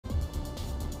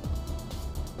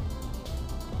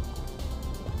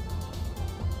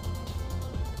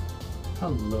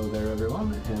Hello there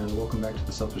everyone, and welcome back to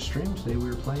the Selfish Stream. Today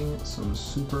we are playing some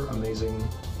super amazing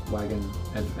Wagon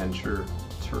Adventure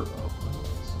Turbo.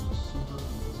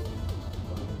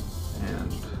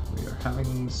 And we are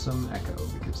having some echo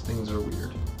because things are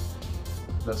weird.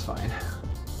 That's fine. I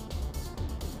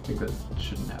think that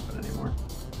shouldn't happen anymore.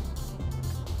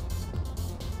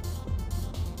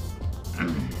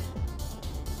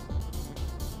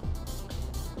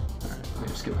 Alright, let me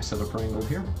just get my setup wrangled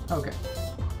here. Okay.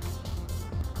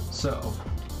 So,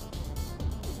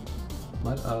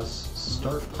 let us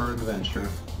start our adventure.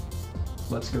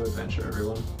 Let's go adventure,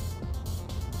 everyone.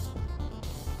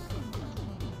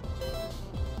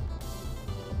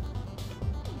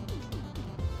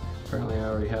 Apparently I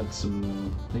already had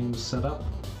some names set up.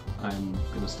 I'm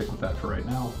going to stick with that for right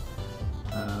now.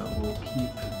 We'll keep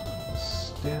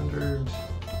standard.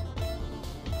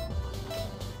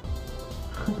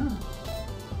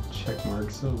 Check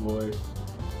marks, oh boy.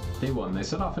 Day one, they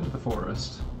set off into the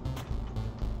forest.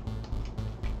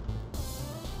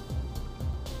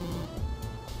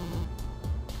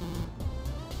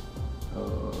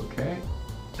 Okay.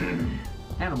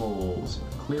 Animals,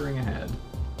 clearing ahead.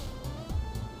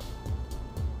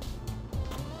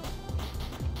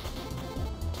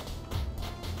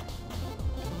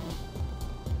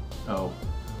 Oh.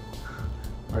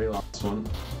 Already lost one.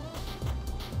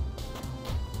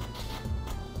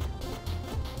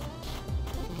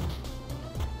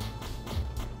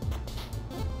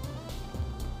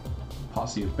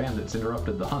 Posse of bandits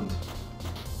interrupted the hunt.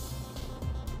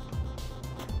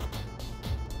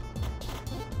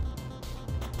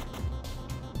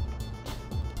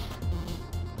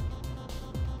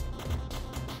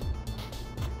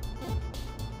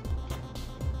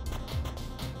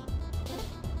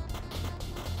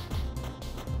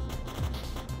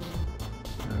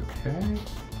 Okay.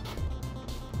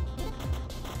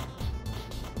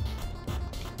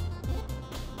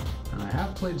 And I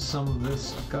have played some of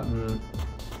this. I've gotten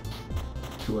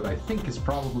to what I think is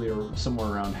probably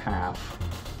somewhere around half.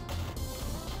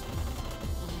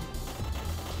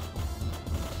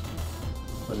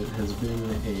 But it has been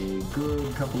a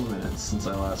good couple of minutes since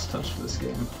I last touched this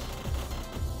game.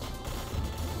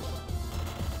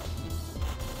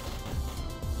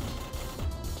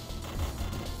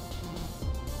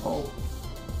 Oh.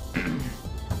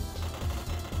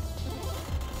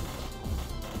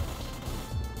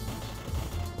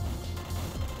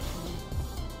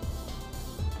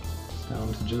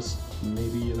 Down to just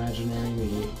maybe imaginary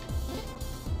me.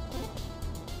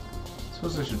 I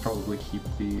suppose I should probably keep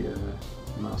the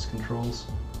mouse controls.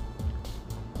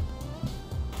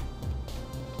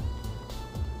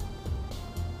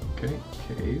 Okay,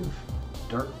 cave.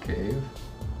 Dark cave.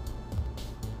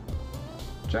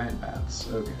 Giant bats,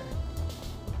 okay.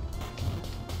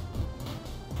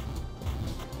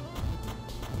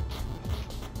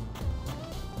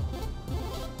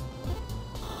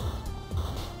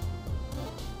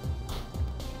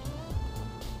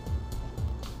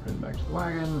 Back to the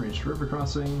wagon, reach river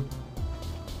crossing.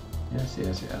 Yes,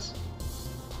 yes, yes.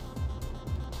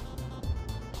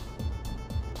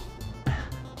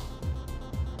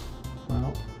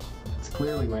 Well, it's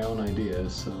clearly my own idea,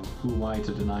 so who am I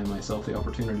to deny myself the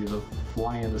opportunity to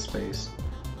fly into space?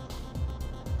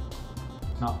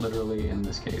 Not literally in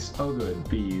this case. Oh good,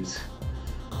 bees.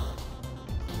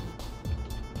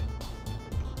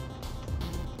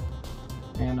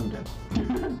 And I'm dead.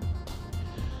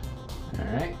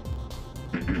 Alright.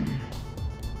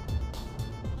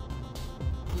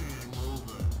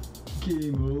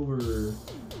 Game over.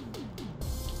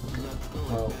 Okay.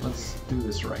 Well, let's do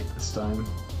this right this time.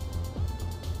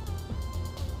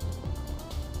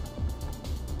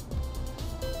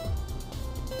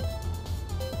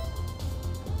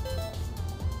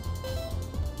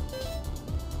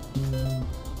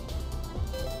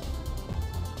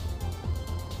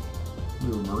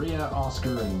 Ooh, Maria,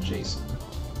 Oscar, and Jason,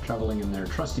 traveling in their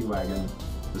trusty wagon,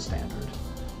 the Standard.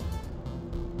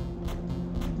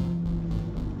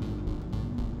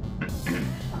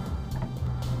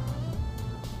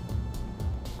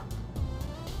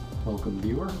 Welcome,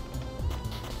 viewer.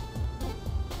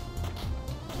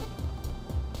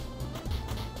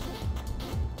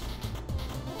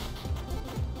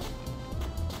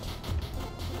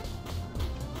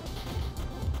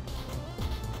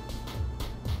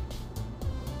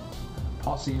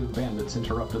 Posse of bandits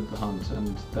interrupted the hunt,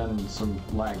 and then some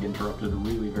lag interrupted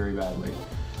really very badly.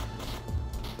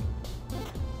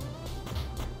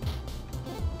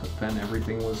 But then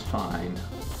everything was fine.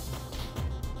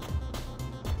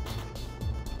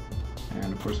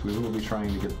 And of course we will be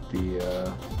trying to get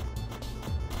the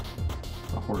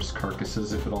horse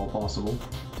carcasses if at all possible.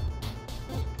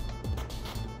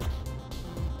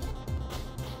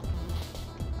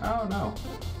 Oh no.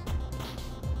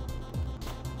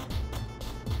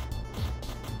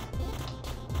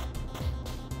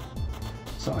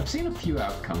 So I've seen a few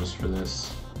outcomes for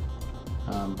this,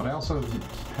 but I also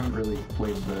haven't really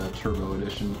played the Turbo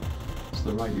Edition, so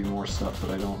there might be more stuff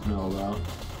that I don't know about.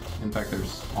 In fact,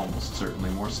 there's almost certainly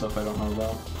more stuff I don't know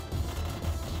about.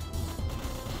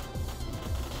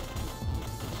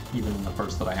 Even in the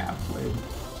parts that I have played.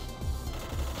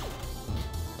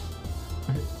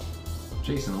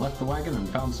 Jason left the wagon and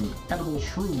found some edible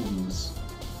shrooms.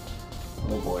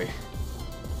 Oh boy.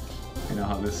 I know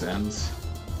how this ends.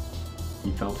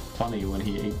 He felt funny when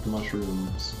he ate the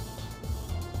mushrooms.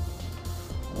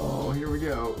 Oh, here we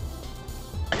go.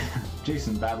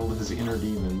 Jason battled his inner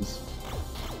demons.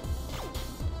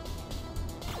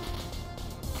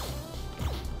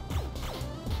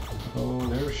 Oh,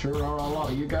 there sure are a lot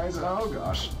of you guys. Oh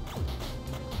gosh.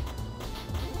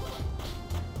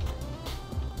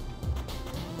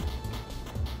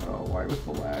 Oh, why with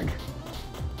the lag?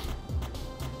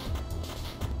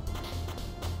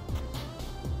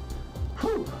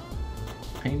 Whew!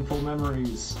 Painful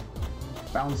memories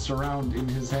bounced around in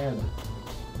his head.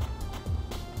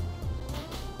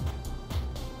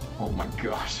 Oh my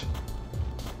gosh.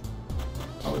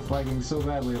 Oh, it's lagging so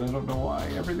badly and I don't know why.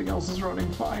 Everything else is running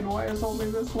fine. Why is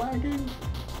only this lagging?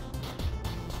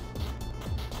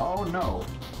 Oh no.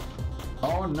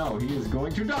 Oh no, he is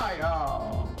going to die!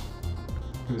 Oh!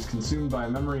 He was consumed by a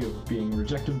memory of being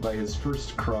rejected by his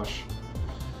first crush.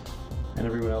 And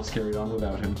everyone else carried on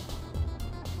without him.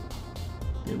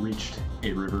 It reached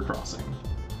a river crossing.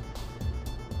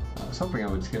 I was hoping I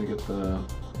was going to get the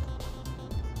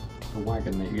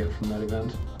wagon that you get from that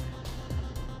event.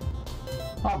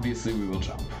 Obviously we will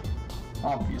jump.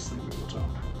 Obviously we will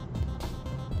jump.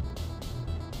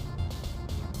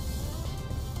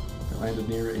 They landed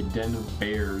near a den of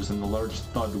bears and the large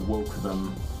thud woke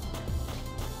them.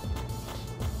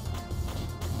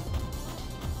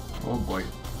 Oh boy.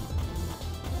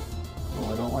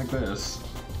 Oh, I don't like this.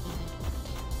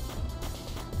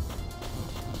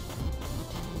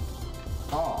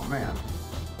 Oh man.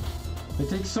 They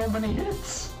take so many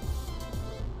hits!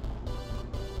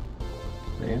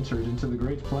 They entered into the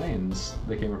Great Plains.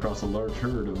 They came across a large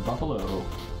herd of buffalo.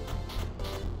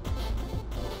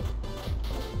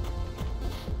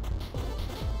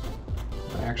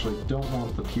 I actually don't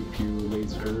want the pew-pew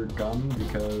laser gun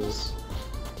because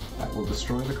that will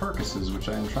destroy the carcasses, which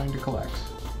I am trying to collect.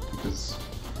 Because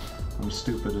I'm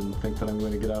stupid and think that I'm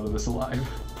going to get out of this alive.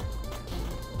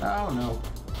 Oh no.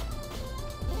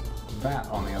 That,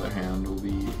 on the other hand, will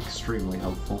be extremely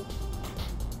helpful.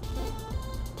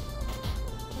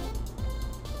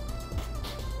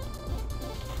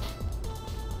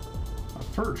 A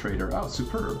fur trader. Oh,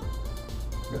 superb.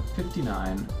 We got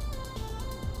 59.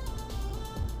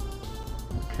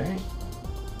 Okay.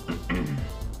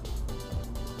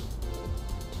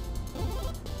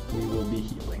 We will be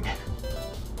healing.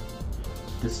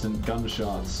 Distant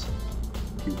gunshots.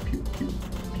 Pew pew pew.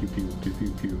 Pew pew pew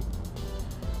pew pew.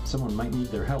 Someone might need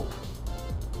their help.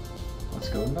 Let's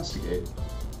go investigate.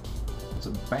 It's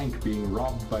a bank being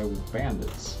robbed by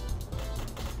bandits.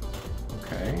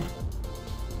 Okay.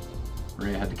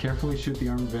 Ray had to carefully shoot the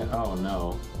armed bandit. Oh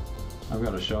no. I've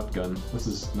got a shotgun. This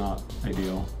is not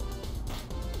ideal.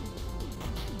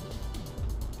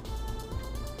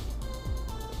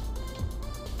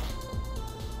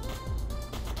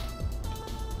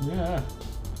 Yeah.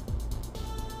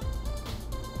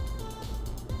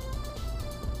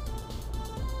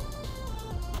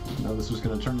 Didn't know this was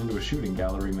going to turn into a shooting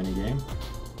gallery minigame.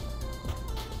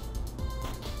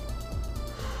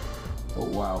 Oh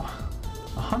wow.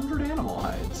 100 animal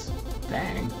hides.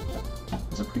 Dang.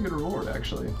 That's a pretty good reward,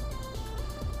 actually.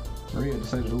 Maria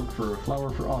decided to look for a flower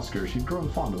for Oscar. She'd grown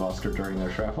fond of Oscar during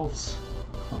their travels.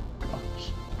 Oh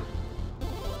gosh.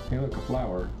 Hey look, a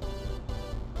flower.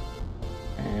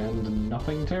 And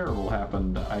nothing terrible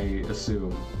happened, I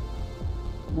assume.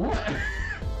 What?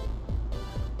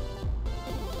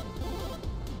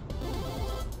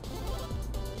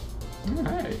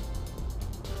 Hey.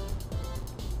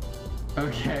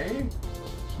 Okay.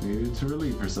 She needed to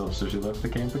relieve herself, so she left the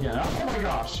camp again. Oh my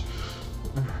gosh!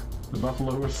 The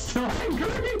buffalo was still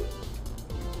angry!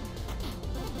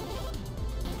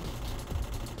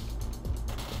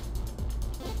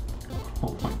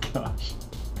 Oh my gosh.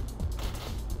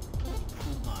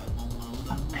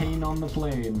 Pain on the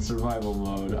Plain survival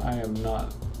mode. I am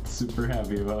not super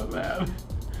happy about that.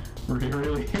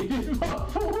 Really hated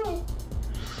buffalo.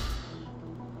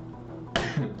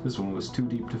 This one was too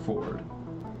deep to ford.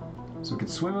 So we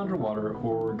could swim underwater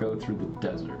or go through the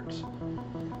desert.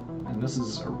 And and this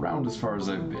is around as far as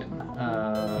I've been.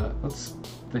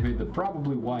 They made the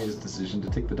probably wise decision to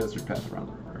take the desert path around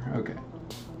the river. Okay.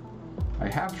 I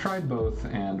have tried both,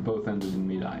 and both ended in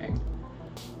me dying.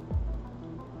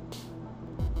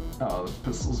 Oh, the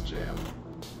pistol's jammed.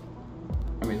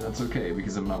 I mean, that's okay,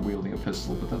 because I'm not wielding a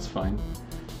pistol, but that's fine.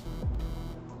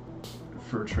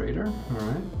 Fur trader,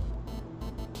 alright.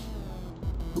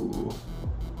 Ooh.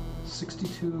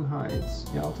 62 hides.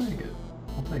 Yeah, I'll take it.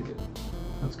 I'll take it.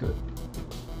 That's good.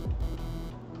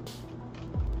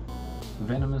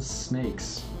 Venomous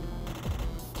snakes.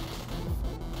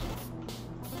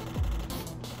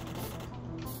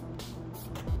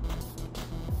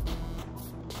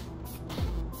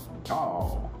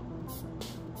 Oh.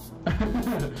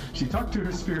 She talked to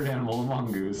her spirit animal, a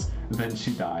mongoose, then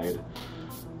she died.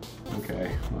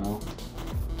 Okay, well.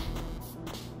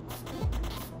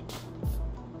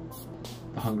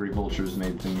 The hungry vultures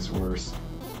made things worse.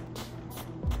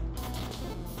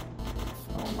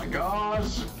 Oh my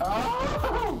gosh!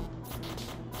 Oh!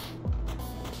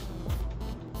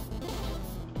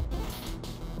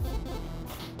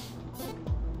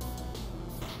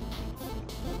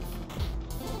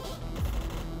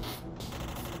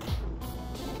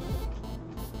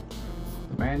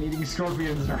 The man-eating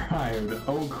scorpions arrived.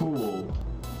 Oh, cool.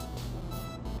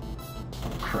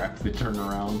 Oh crap, they turn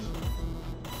around.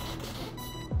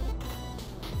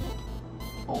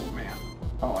 Oh man.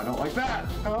 Oh, I don't like that!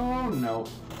 Oh no.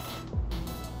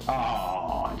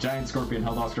 Oh, a giant scorpion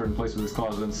held Oscar in place with his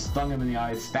claws and stung him in the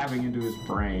eye, stabbing into his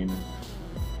brain.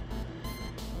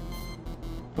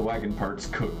 The wagon parts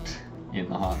cooked in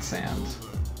the hot sand.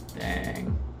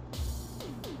 Dang.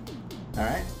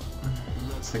 Alright.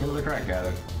 Let's take another crack at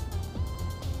it.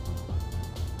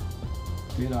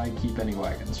 Did I keep any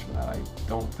wagons from that? I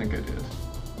don't think I did.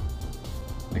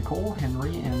 Nicole,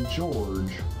 Henry, and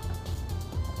George.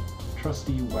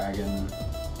 Trusty wagon.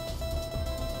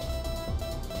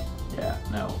 Yeah,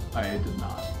 no, I did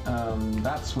not.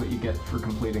 That's what you get for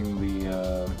completing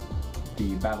the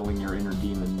battling your inner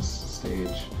demons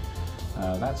stage.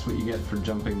 That's what you get for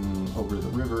jumping over the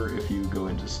river if you go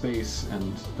into space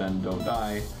and then don't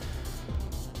die.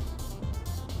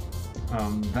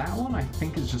 That one I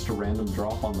think is just a random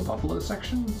drop on the buffalo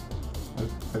section.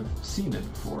 I've seen it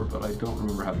before, but I don't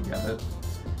remember how to get it.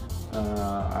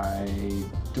 I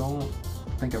don't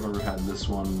think I've ever had this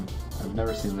one. I've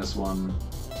never seen this one,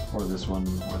 or this one,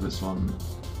 or this one.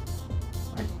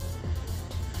 I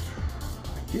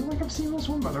feel like I've seen this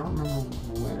one, but I don't remember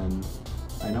when.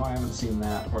 I know I haven't seen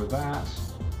that or that.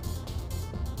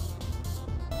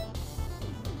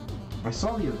 I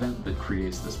saw the event that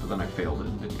creates this, but then I failed it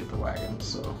and didn't get the wagon,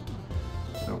 so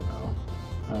I don't know.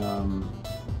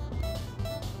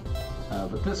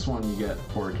 But this one you get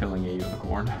for killing a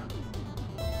unicorn.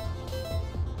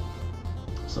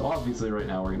 So obviously right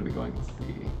now we're going to be going with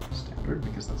the standard,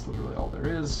 because that's literally all there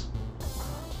is.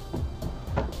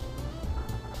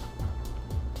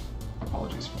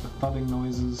 Apologies for the thudding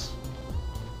noises.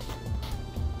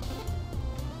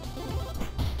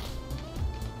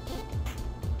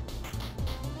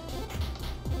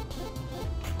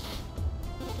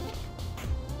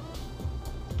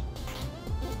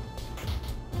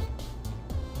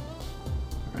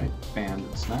 Alright,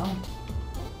 bandits now.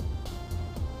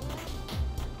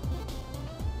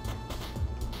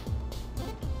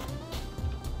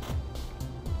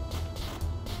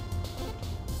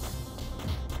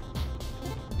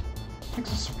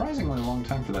 Takes a surprisingly long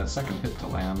time for that second hit to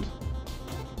land.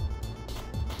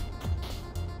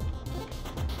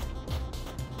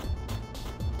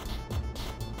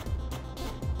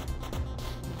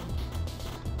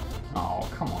 Oh,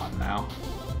 come on now.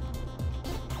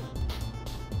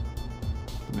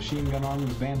 The machine gun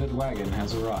armed bandit wagon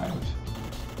has arrived.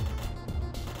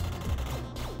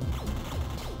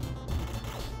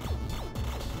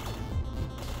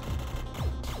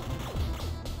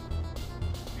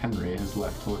 Henry has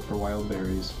left to look for wild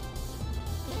berries.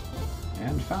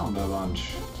 And found a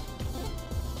bunch.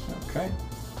 Okay.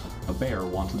 A bear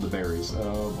wanted the berries.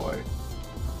 Oh boy.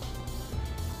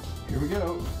 Here we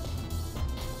go.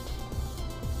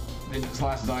 In its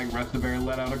last dying breath, the bear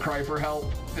let out a cry for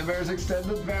help. The bear's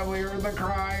extended family heard the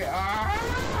cry. Ah!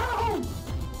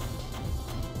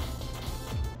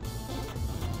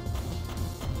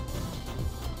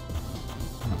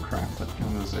 Oh crap, that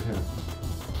counted as a hit.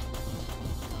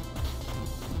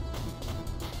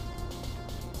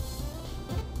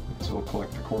 So we'll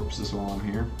collect the corpses while I'm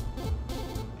here.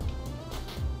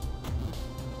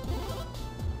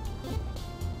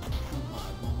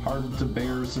 Hard to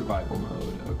bear survival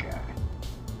mode, okay.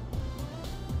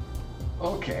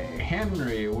 Okay,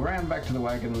 Henry ran back to the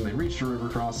wagon, they reached a river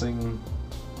crossing.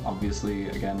 Obviously,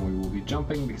 again, we will be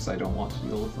jumping because I don't want to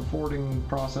deal with the forwarding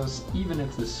process. Even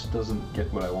if this doesn't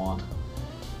get what I want,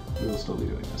 we will still be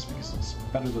doing this because it's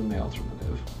better than the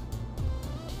alternative.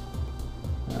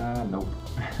 Nope.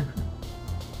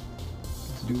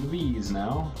 Let's do the V's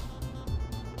now.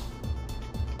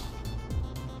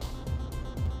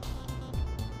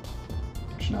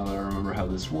 Which, now that I remember how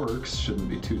this works, shouldn't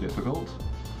be too difficult.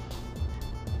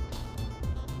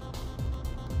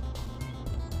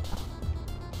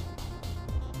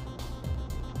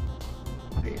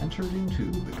 They entered into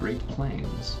the Great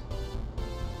Plains.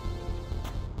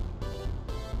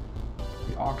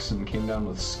 The oxen came down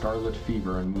with scarlet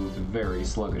fever and moved very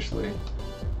sluggishly.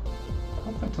 I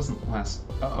hope that doesn't last.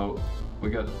 Uh-oh. We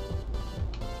got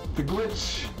the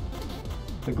glitch!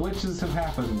 The glitches have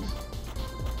happened.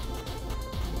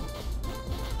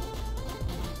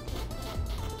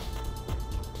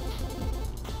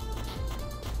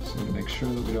 Just need to make sure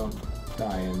that we don't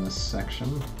die in this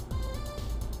section.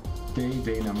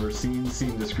 Day number, scene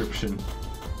description.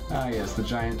 Ah yes, the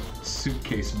giant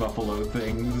suitcase buffalo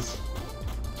things.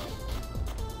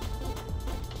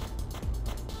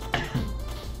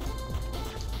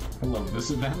 I love this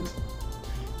event.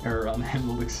 Error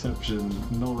unhandled exception,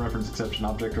 null reference exception,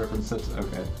 object reference set.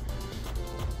 Okay.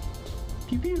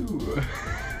 Pew pew!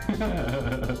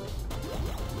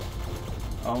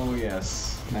 Oh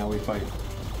yes, now we fight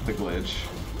the glitch.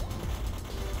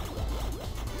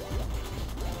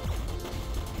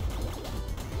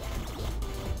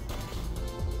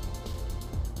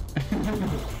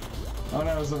 Oh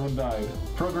no, someone died.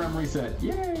 Program reset.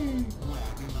 Yay!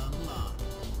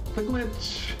 The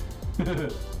glitch!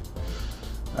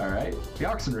 Alright. The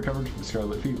oxen recovered from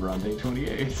scarlet fever on day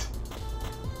 28.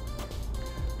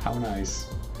 How nice.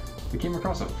 They came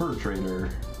across a fur trader.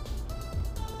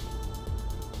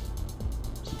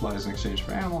 Supplies in exchange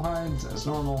for animal hides, as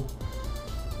normal.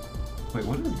 Wait,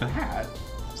 what is that?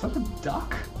 Is that a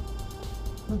duck? I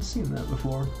haven't seen that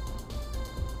before.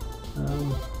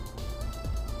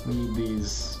 We need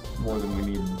these more than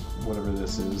we need whatever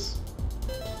this is.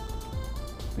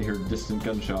 I hear distant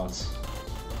gunshots.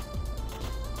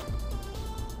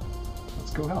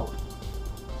 Let's go help.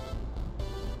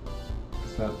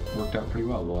 Because that worked out pretty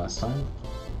well the last time.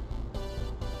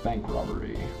 Bank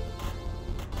robbery.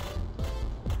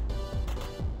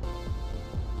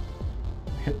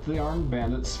 Hit the armed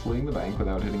bandits fleeing the bank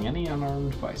without hitting any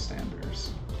unarmed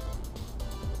bystanders.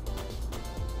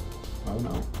 Oh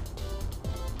no.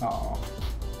 Oh,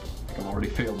 I think I've already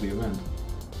failed the event.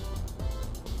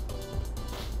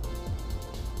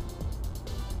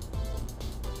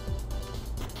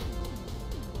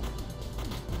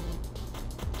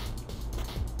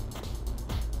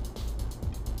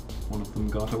 One of them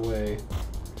got away.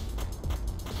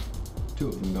 Two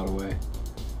of them got away.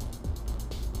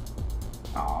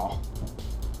 Oh.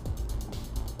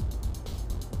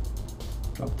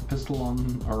 Drop the pistol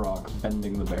on a rock,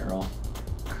 bending the barrel.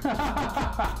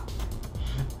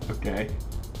 Okay.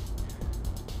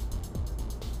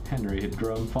 Henry had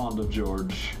grown fond of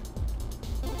George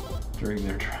during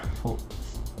their travels.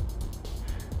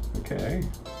 Okay.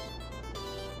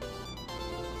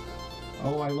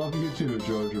 Oh, I love you too,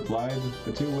 George replied.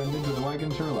 The two went into the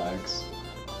wagon to relax.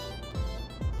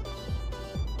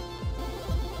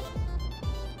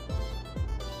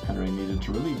 Henry needed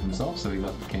to relieve himself, so he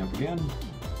left the camp again.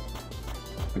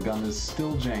 The gun is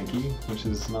still janky, which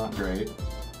is not great.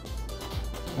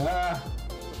 Ah!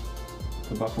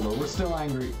 The buffalo were still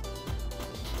angry.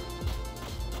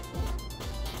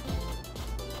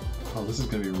 Oh, this is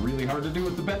gonna be really hard to do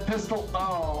with the bent pistol.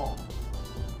 Oh!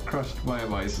 Crushed by a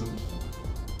bison.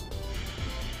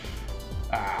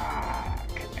 Ah,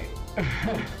 okay.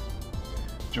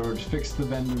 George fixed the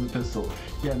bend in the pistol.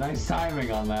 Yeah, nice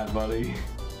timing on that, buddy.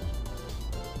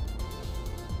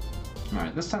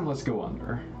 Alright, this time let's go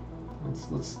under.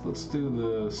 Let's do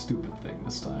the stupid thing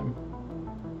this time.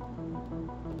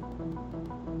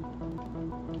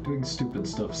 Doing stupid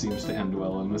stuff seems to end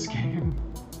well in this game.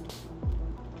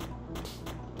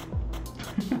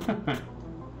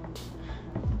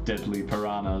 Deadly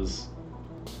piranhas.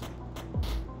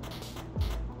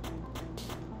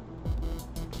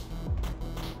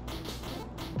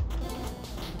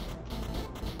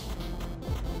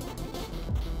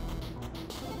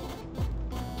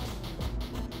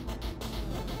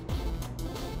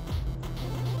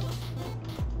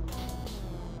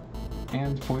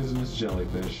 And poisonous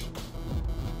jellyfish.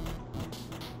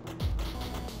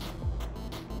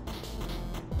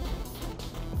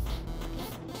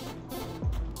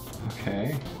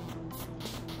 Okay.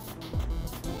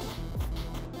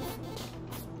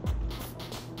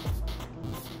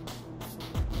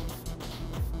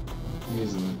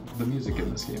 The music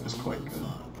in this game is quite good.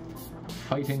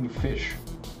 Fighting fish.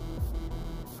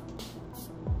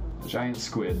 A giant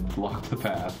squid blocked the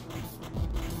path.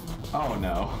 Oh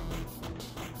no.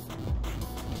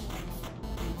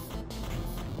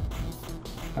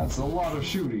 That's a lot of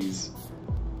shooties.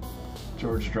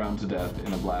 George drowned to death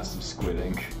in a blast of squid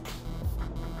ink.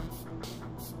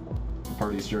 The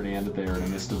party's journey ended there in a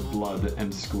mist of blood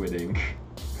and squid ink.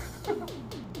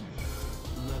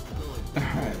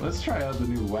 Alright, let's try out the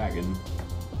new wagon.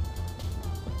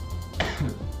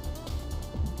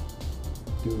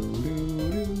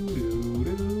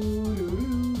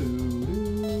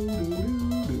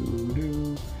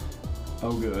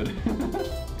 Oh, good.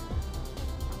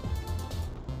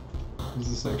 Is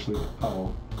this actually...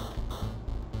 Oh.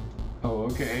 Oh,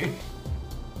 okay.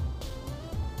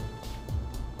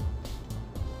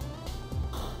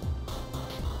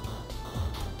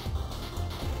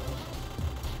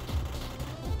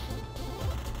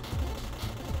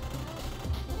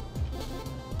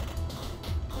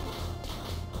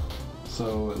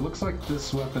 So it looks like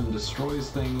this weapon destroys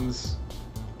things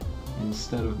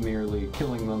instead of merely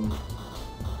killing them,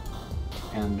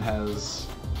 and has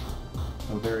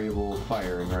a variable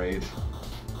firing rate.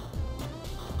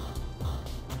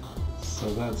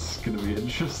 So that's gonna be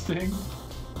interesting.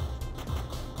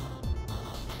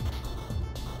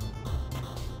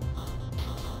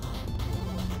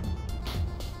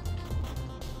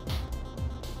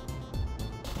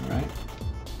 Alright.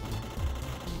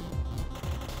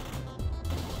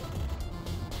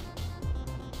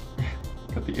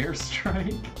 Got the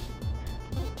airstrike.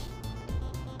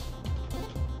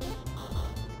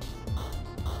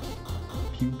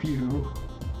 Pew pew.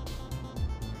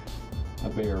 A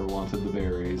bear wanted the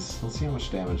berries. Let's see how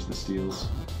much damage this deals.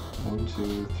 1,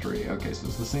 2, 3. Okay, so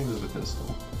it's the same as the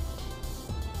pistol.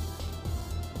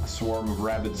 A swarm of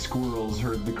rabid squirrels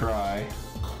heard the cry.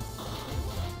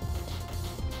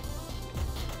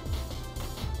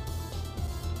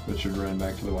 Richard ran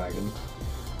back to the wagon.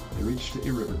 They reached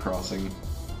a river crossing.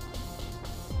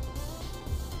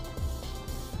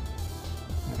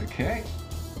 Okay.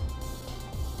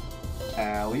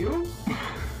 Alley-oop!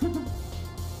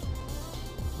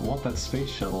 I want that space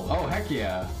shuttle. Oh, heck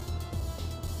yeah!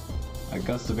 A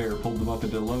gust of air pulled them up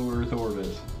into low Earth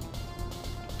orbit.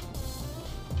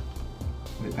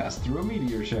 They passed through a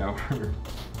meteor shower.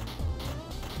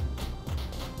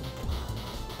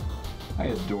 I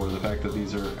adore the fact that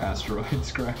these are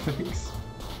asteroids graphics.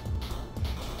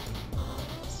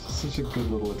 It's such a good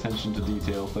little attention to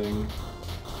detail thing.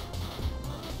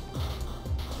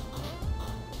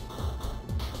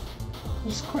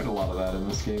 There's quite a lot of that in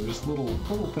this game, just little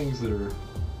things that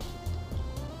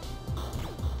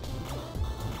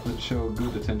show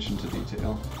good attention to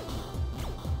detail.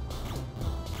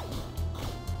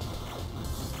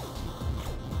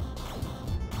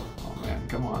 Oh man,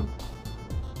 come on.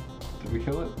 Did we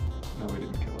kill it? No, we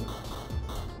didn't kill it.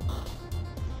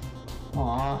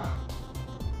 Aww.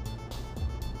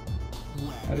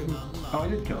 I didn't... Oh, I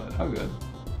did kill it. Oh, good.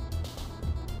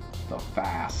 The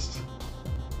fast.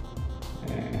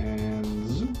 And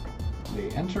zoop. They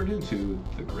entered into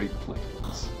the Great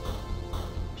Plains.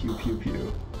 Pew pew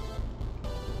pew.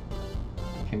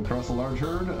 Came across a large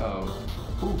herd of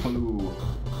Oofaloo.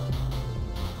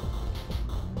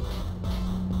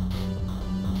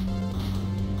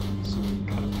 So we can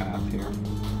cut a path here.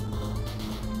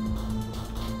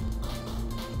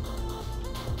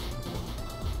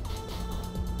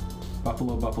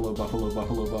 Buffalo, buffalo, buffalo,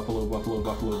 buffalo, buffalo, buffalo,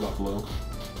 buffalo, buffalo.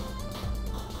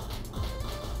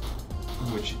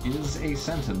 Which is a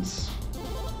sentence.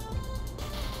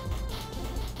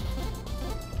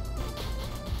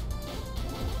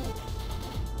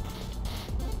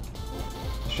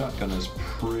 The shotgun is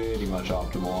pretty much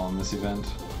optimal on this event.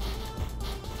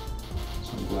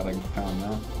 So I'm glad I found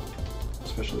that.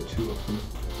 Especially 2 of them.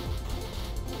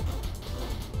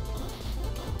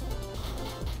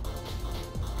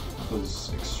 That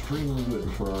was extremely good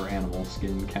for our animal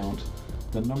skin count.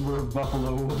 The number of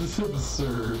buffalo was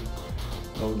absurd.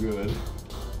 Oh, good.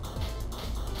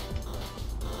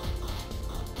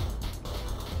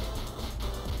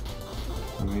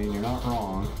 I mean, you're not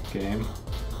wrong, game.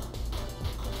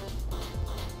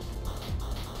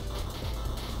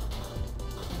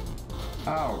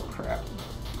 Oh, crap.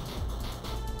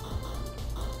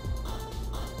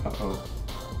 Uh-oh.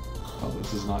 Oh,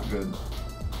 this is not good.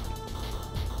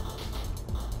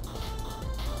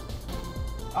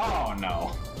 Oh,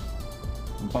 no!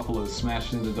 Buffalo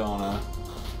smashed into Donna,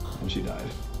 and she died.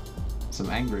 Some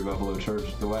angry buffalo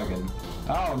charged the wagon.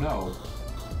 Oh, no!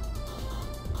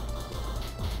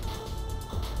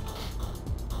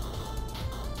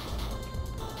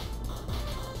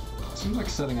 Seems like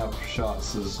setting up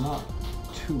shots is not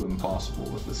too impossible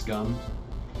with this gun.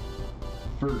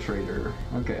 Fur trader.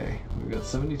 Okay, we've got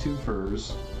 72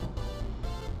 furs.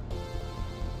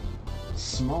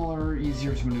 Smaller,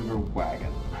 easier to maneuver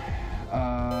wagon.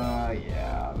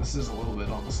 Yeah, this is a little bit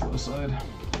on the slow side.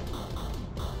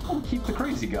 Oh, keep the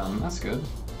crazy gun. That's good.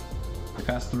 I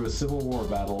passed through a Civil War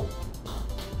battle.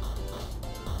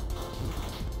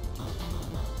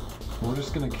 We're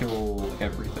just gonna kill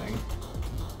everything.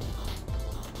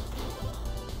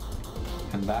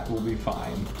 And that will be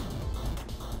fine.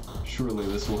 Surely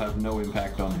this will have no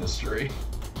impact on history.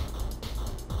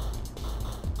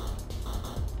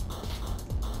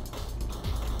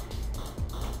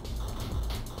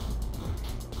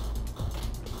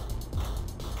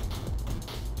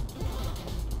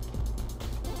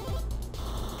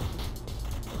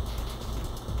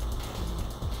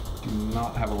 Do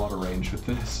not have a lot of range with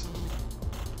this.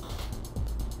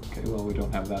 Okay, well, we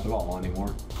don't have that at all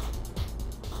anymore.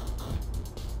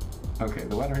 Okay,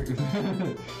 the weather...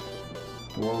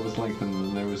 the war was lengthened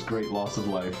and there was great loss of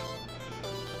life.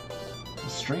 A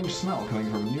strange smell coming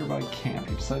from a nearby camp.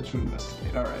 He decided to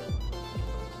investigate. Alright.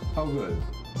 Oh good.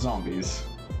 Zombies.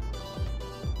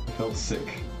 He felt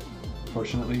sick.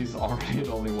 Fortunately, he's already at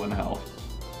only 1 health.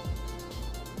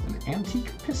 An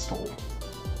antique pistol.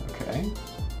 Okay.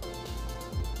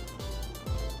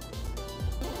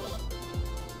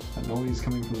 That noise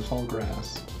coming from the tall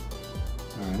grass.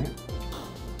 Alright.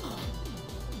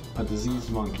 A diseased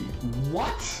monkey.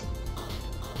 What?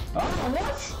 Ah,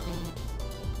 what?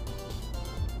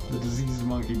 The diseased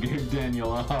monkey gave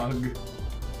Daniel a hug.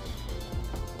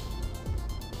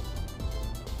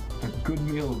 A good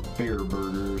meal of bear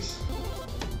burgers.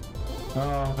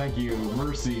 Oh, thank you.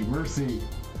 Mercy, mercy.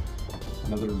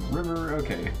 Another river.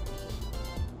 Okay.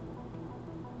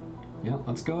 Yeah,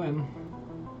 let's go in.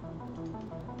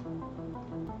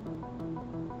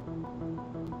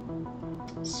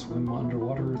 Swim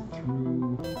underwater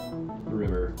through the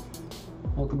river.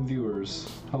 Welcome viewers.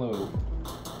 Hello.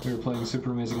 We are playing Super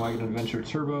Amazing Wagon Adventure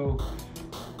Turbo.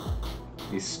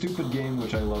 A stupid game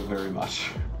which I love very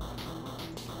much.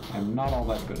 I'm not all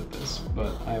that good at this,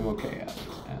 but I'm okay at it,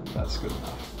 and that's good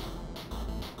enough.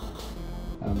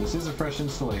 This is a fresh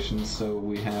installation, so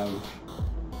we have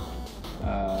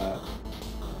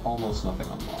almost nothing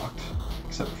unlocked,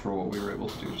 except for what we were able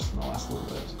to do just in the last little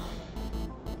bit.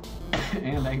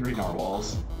 And angry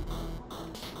narwhals.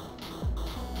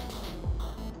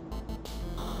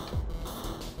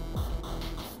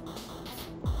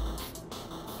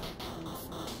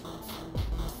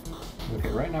 Okay,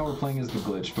 right now we're playing as the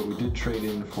Glitch, but we did trade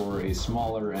in for a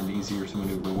smaller and easier to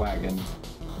maneuver wagon.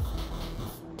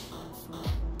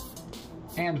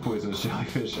 And poisonous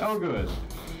jellyfish. Oh good!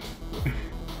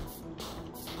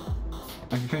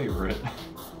 My favorite.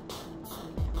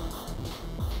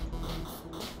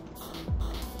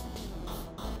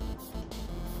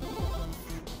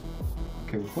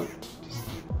 Okay,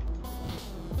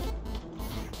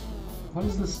 what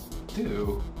does this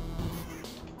do?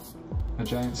 A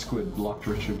giant squid blocked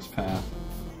Richard's path.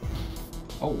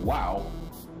 Oh wow!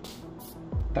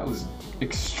 That was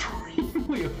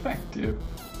extremely effective.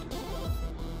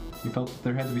 He felt that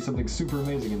there had to be something super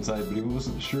amazing inside, but he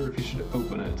wasn't sure if he should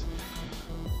open it.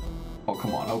 Oh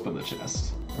come on, open the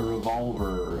chest. A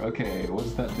revolver. Okay, what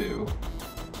does that do?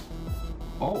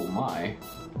 Oh my.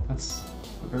 That's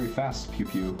a very fast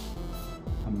pew-pew.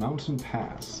 A mountain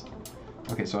pass.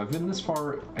 Okay, so I've been this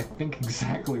far, I think,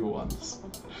 exactly once.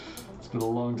 It's been a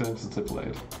long time since I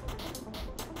played.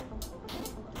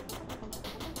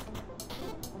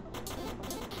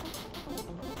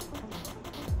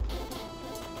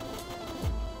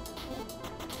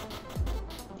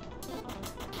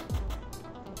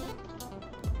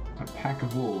 A pack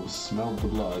of wolves smelled the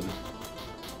blood.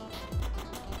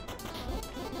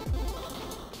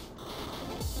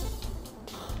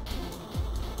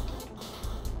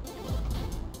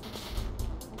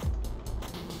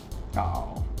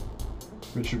 Oh.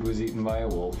 Richard was eaten by a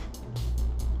wolf.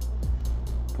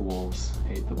 The wolves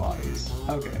ate the bodies.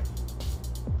 Okay.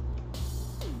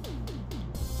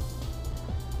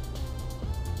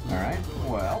 Alright,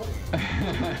 well.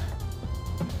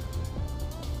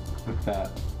 With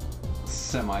that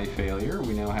semi-failure,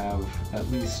 we now have at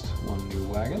least one new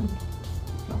wagon.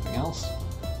 If nothing else.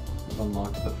 We've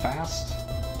unlocked the Fast.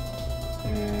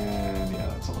 And yeah,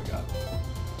 that's all we got.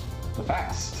 The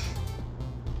Fast.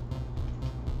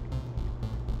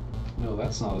 No,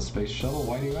 that's not a space shuttle.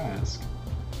 Why do you ask?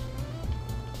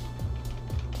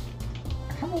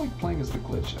 I kind of like playing as the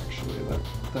Glitch, actually.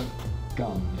 That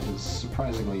gun is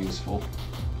surprisingly useful.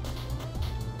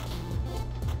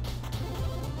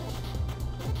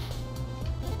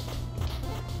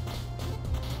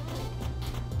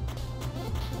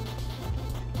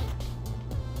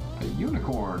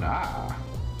 Ah.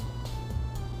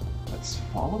 Let's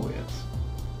follow it.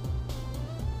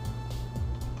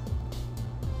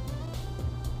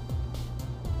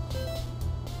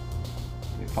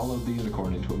 They followed the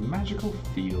unicorn into a magical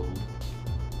field.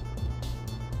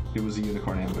 It was a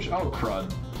unicorn ambush. Oh,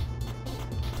 crud.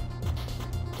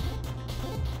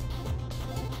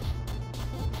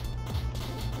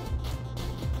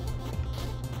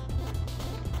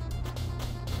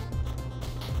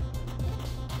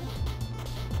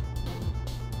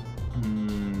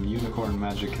 Unicorn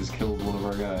magic has killed one of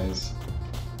our guys.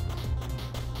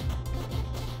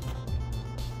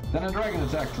 Then a dragon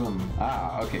attacked them.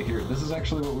 Ah, okay, here. This is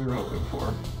actually what we were hoping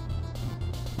for.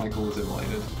 Michael was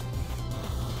immolated.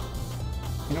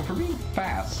 You know, for being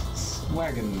fast,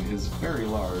 Wagon is very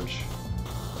large.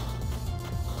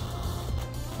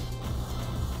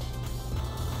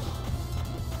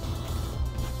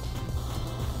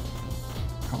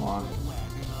 Come on.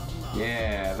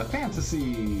 Yeah, the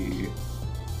fantasy!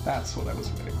 That's what I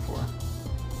was waiting for.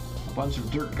 A bunch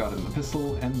of dirt got in the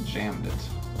pistol and jammed it.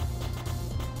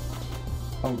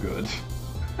 Oh, good.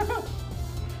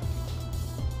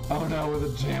 Oh no, with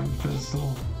a jammed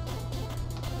pistol.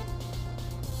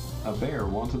 A bear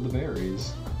wanted the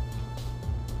berries.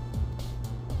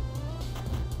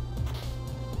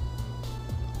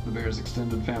 The bear's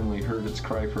extended family heard its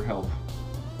cry for help.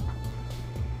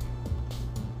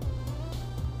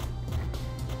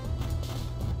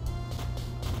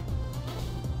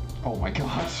 Oh my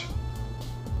gosh.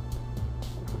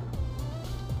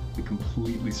 They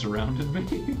completely surrounded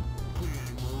me.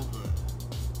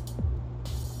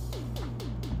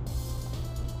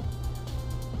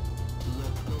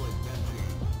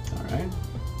 Alright.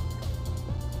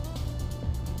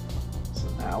 So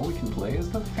now we can play as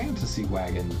the Fantasy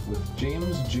Wagon with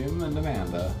James, Jim, and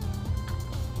Amanda.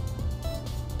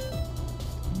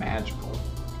 Magical.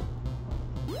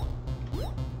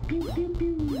 Pew, pew,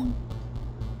 pew.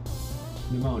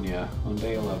 Pneumonia on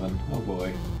day 11. Oh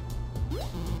boy.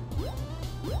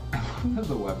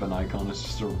 The weapon icon is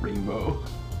just a rainbow.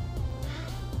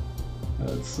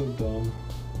 That's so dumb.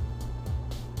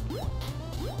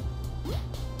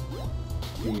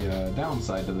 The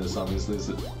downside to this, obviously, is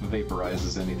it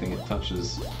vaporizes anything it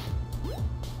touches.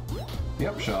 The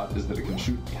upshot is that it can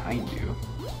shoot behind you,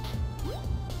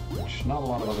 which not a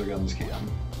lot of other guns can.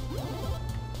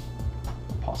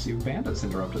 A posse of bandits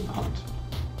interrupted the hunt.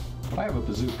 But I have a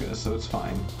bazooka, so it's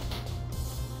fine.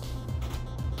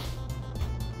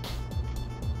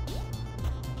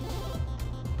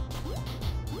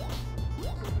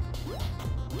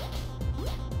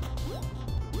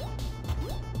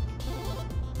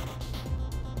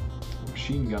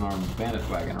 Machine gun armed bandit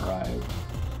wagon arrived.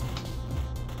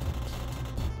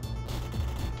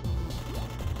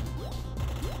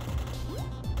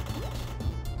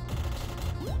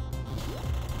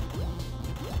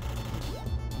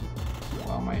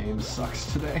 Wow, my aim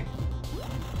sucks today.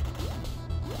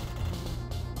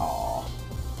 Aww.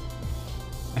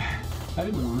 I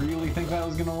didn't really think that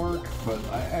was gonna work, but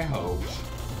I hoped.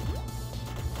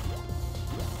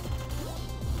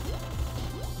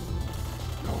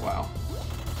 Oh wow.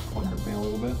 One hurt me a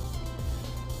little bit.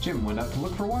 Jim went out to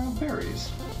look for wild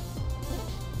berries.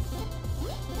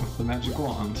 With the magic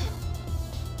wand.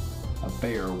 A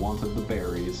bear wanted the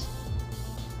berries.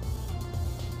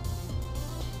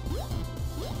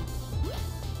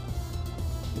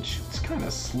 It shoots kind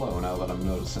of slow now that I'm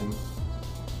noticing.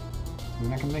 I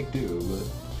mean, I can make do, but...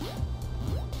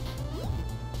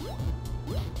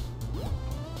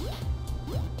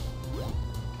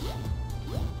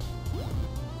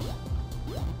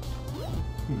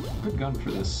 Good gun for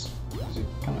this, because you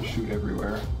kind of shoot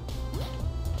everywhere.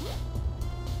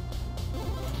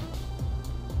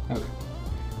 Okay.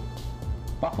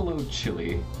 Buffalo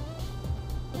chili.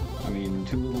 I mean,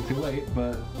 too little too late,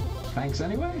 but thanks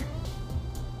anyway.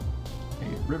 A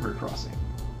river crossing.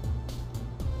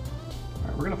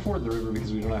 Alright, we're gonna ford the river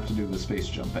because we don't have to do the space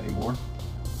jump anymore.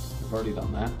 We've already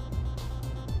done that.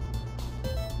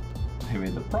 I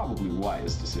made the probably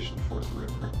wise decision to ford the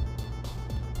river.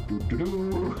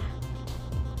 Doo-doo-doo.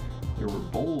 There were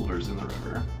boulders in the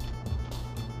river.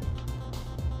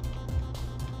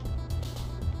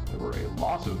 There were a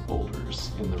lot of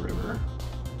boulders in the river.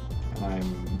 And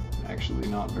I'm actually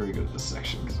not very good at this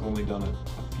section because I've only done it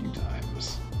a few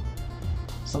times.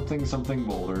 Something something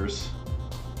boulders.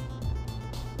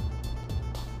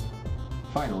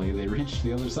 Finally, they reached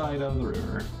the other side of the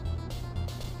river.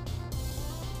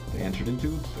 They entered into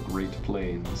the Great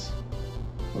Plains.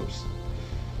 Whoops.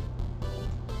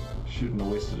 Shouldn't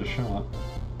have wasted a shot.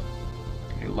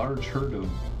 A large herd of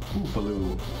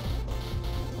buffalo.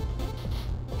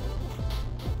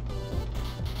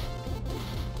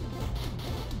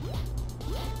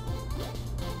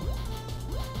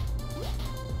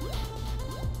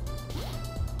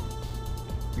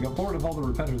 They got bored of all the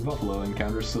repetitive buffalo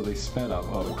encounters, so they sped up.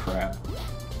 Oh crap.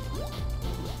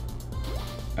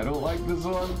 I don't like this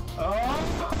one.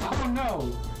 Oh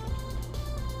no!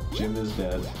 Jim is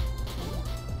dead.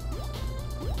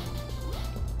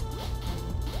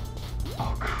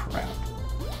 Oh crap.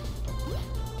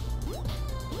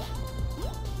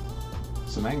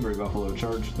 Some angry buffalo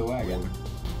charged the wagon.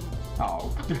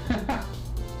 Oh.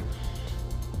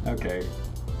 Okay.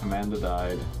 Amanda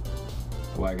died.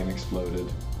 The wagon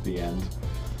exploded. The end.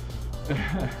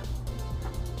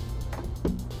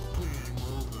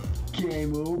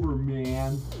 Game over,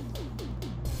 man.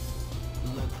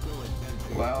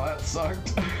 Wow, that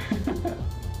sucked.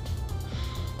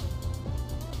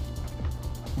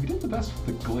 We did the best with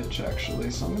the glitch,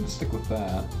 actually, so I'm gonna stick with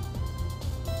that.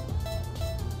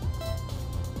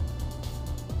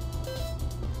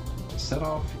 Set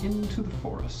off into the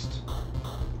forest.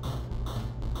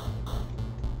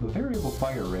 The variable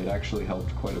fire rate actually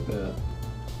helped quite a bit.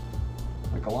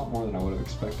 Like, a lot more than I would have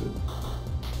expected.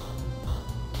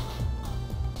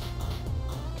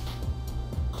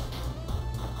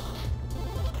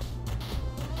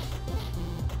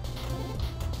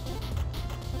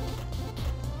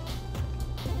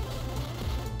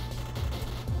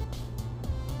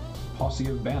 Posse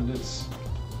of bandits.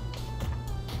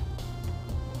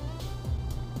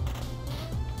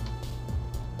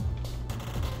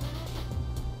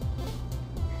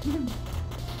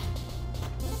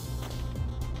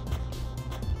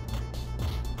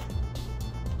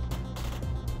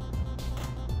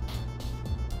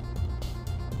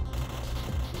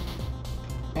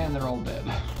 And they're all dead.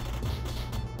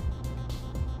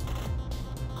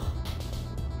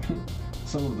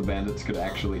 Some of the bandits could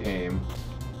actually aim.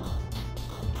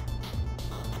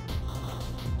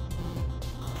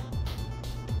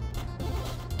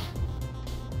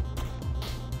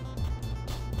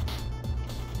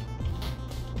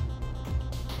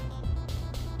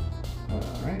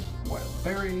 Alright, wild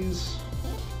berries.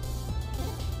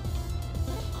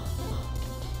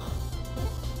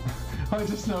 I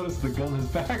just noticed the gun is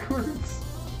backwards.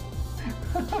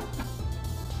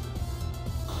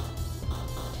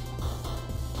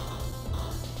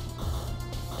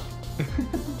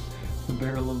 The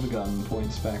barrel of the gun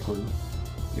points backward.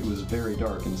 It was very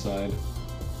dark inside.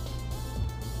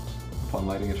 Upon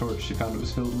lighting a torch, she found it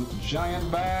was filled with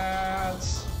giant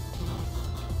bats!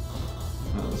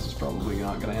 Oh, this is probably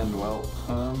not gonna end well.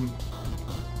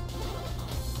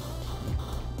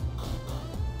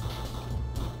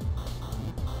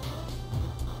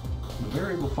 The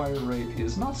variable fire rate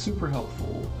is not super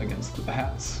helpful against the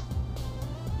bats.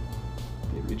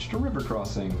 They reached a river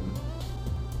crossing.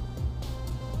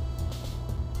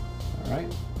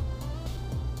 Alright.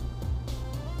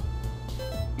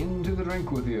 Into the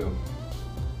drink with you.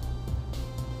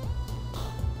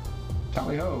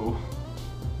 Tally-ho!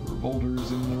 There were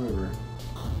boulders in the river.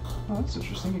 Oh, that's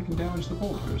interesting. You can damage the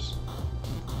boulders.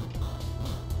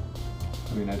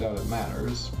 I mean, I doubt it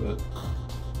matters, but...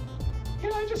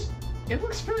 Yeah, it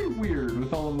looks very weird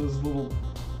with all of those little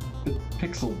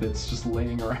pixel bits just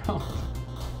laying around.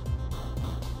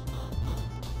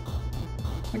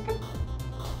 Like that,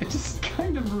 it just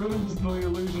kind of ruins the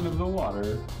illusion of the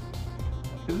water.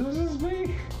 Is this just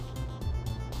me?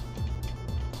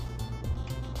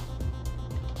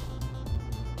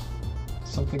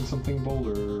 Something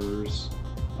boulders.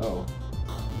 Oh.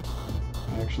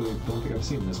 I actually don't think I've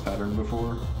seen this pattern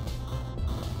before.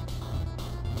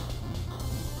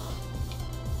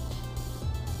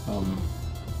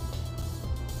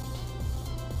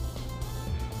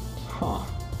 Huh.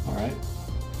 Alright.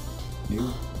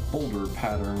 New boulder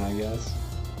pattern, I guess.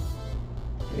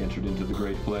 They entered into the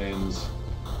Great Plains.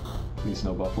 Please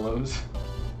no buffaloes.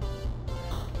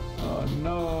 Oh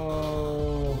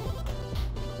no!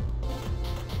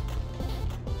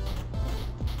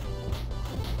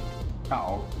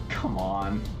 Oh, come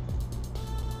on.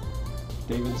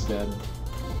 David's dead.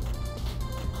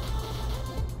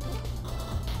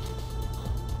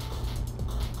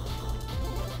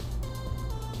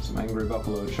 Some angry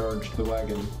buffalo charged the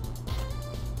wagon.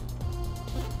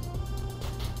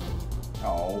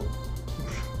 Oh.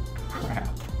 Crap.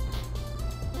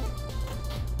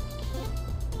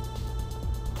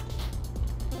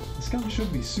 This gun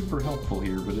should be super helpful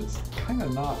here, but it's kind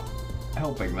of not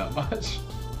helping that much.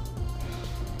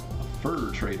 A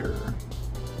fur trader.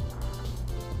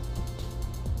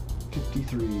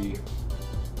 53.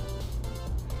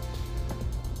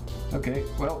 Okay,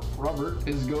 well, Robert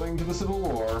is going to the Civil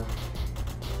War.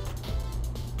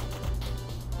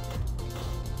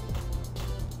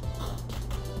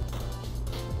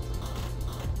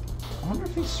 I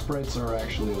wonder if these sprites are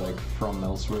actually, like, from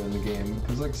elsewhere in the game.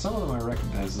 Because, like, some of them I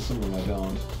recognize and some of them I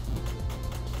don't.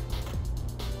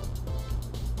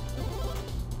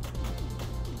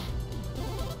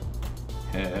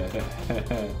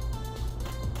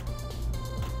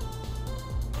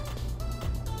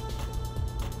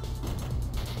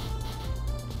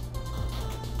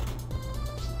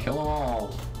 Kill them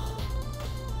all.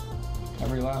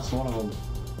 Every last one of them.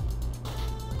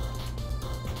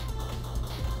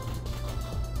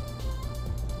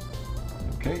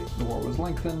 Okay, the war was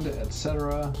lengthened,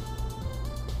 etc.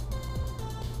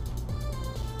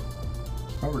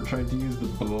 Robert tried to use the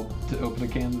boat to open a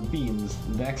can of beans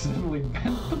and accidentally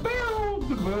bent the barrel of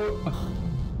the boat.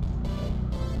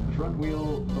 The front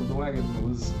wheel of the wagon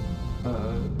was,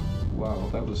 wow,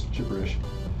 that was gibberish.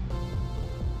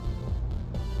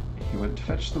 He went to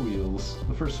fetch the wheels.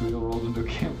 The first wheel rolled into a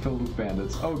camp filled with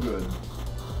bandits. Oh, good.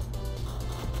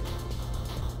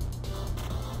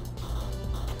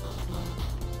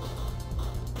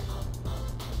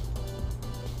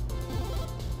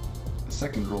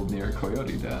 Second rolled near a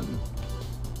coyote den.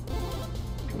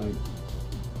 Can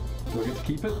I... Do I get to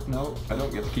keep it? No, I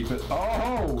don't get to keep it.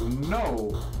 Oh,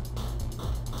 no!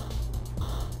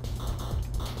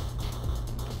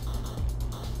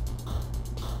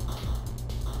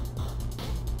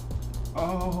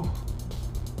 Oh,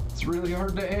 it's really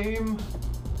hard to aim.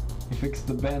 He fixed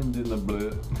the bend in the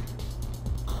boat.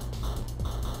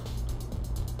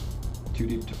 Too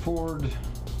deep to ford.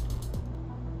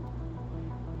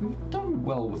 We've done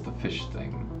well with the fish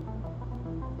thing.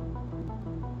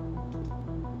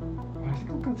 I think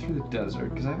I'll go through the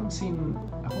desert, because I've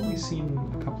only seen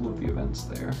a couple of the events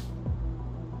there.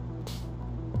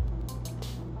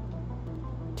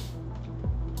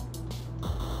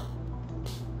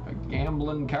 A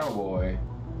gambling cowboy.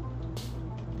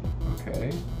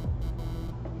 Okay.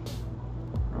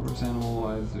 Robert's animal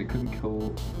realized that he couldn't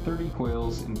kill 30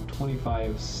 quails in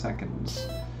 25 seconds.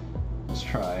 Let's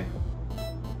try.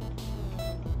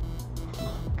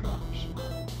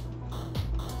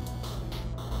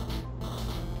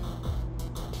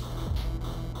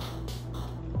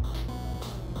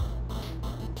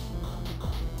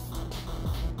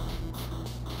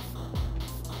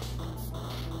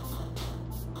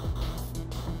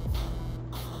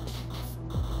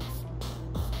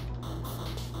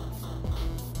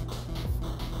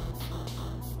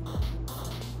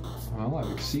 Well,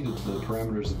 I've exceeded the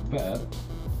parameters of the bet.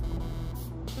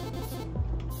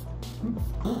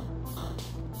 Cool.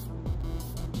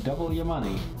 Double your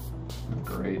money.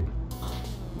 Great.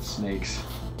 The snakes.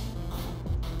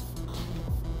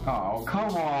 Oh,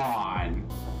 come on!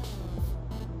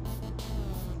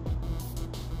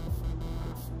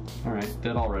 Alright,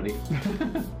 dead already.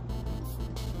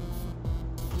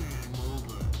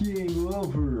 Game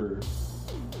over!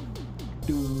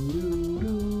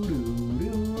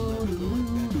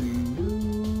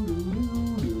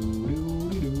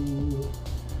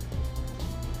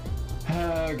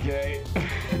 Okay.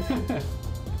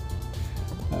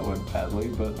 That went badly,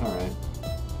 but alright.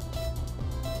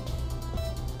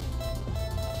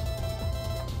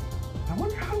 I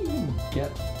wonder how you even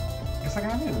get... Because like, I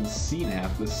haven't even seen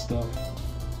half this stuff.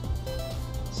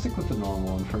 Stick with the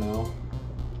normal one for now.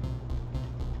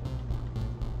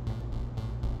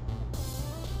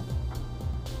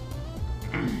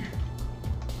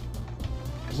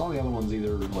 Because all the other ones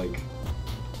either, like...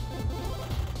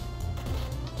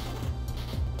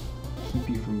 keep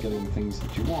you from getting the things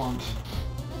that you want.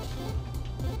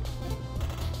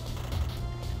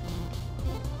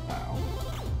 Ow.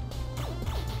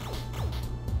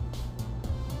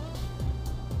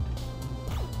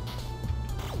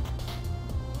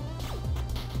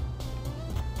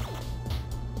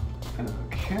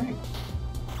 Okay.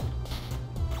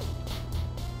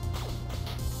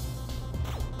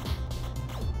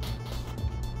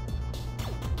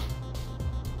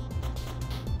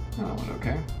 That went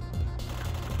okay.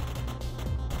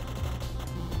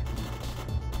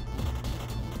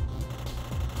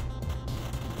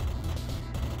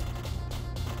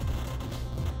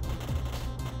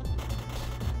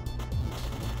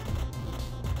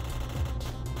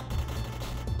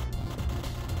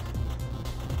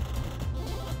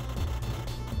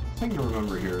 The thing to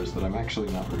remember here is that I'm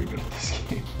actually not very good at this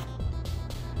game.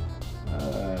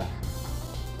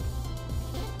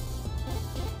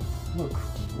 Look,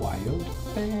 wild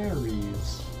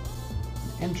berries.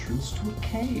 An entrance to a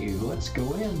cave. Let's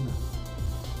go in.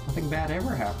 Nothing bad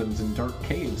ever happens in dark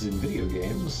caves in video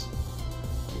games.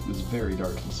 It was very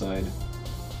dark inside.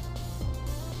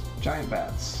 Giant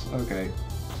bats. Okay.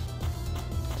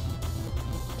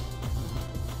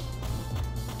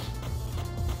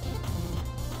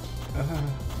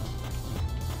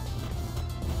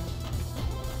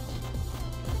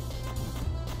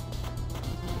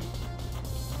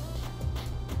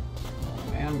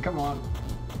 Man, come on.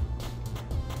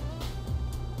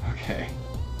 Okay.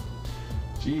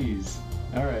 Jeez.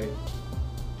 Alright.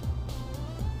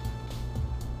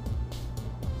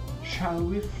 Shall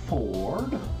we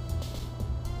ford?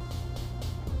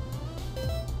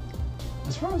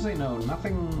 As far as I know,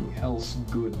 nothing else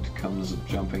good comes of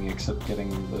jumping except getting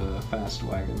the fast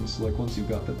wagons. Like, once you've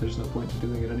got that, there's no point to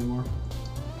doing it anymore.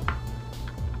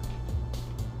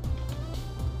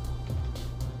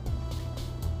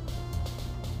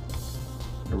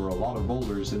 There were a lot of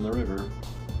boulders in the river.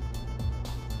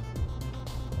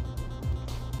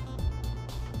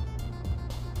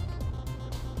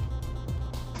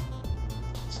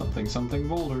 Something something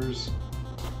boulders.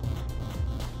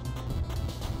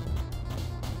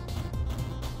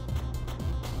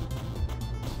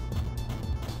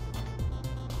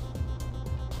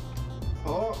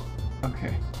 Oh,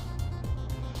 okay.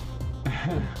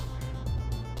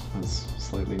 That's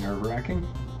slightly nerve-wracking.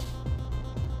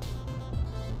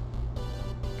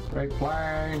 Great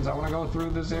Plains! I want to go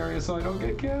through this area so I don't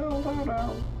get killed! Oh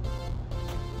no!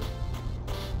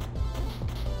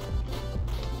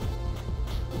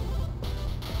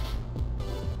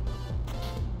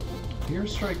 Gear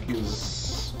Strike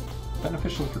is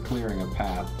beneficial for clearing a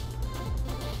path,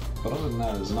 but other than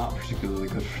that, it's not particularly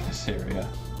good for this area.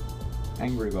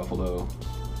 Angry Buffalo.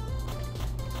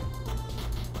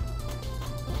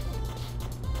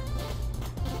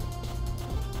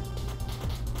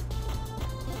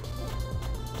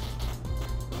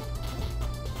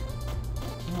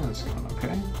 Oh, that's going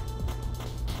okay.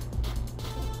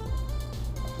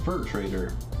 Fur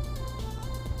Trader.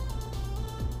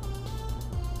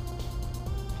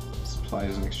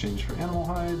 Supplies in exchange for animal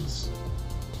hides.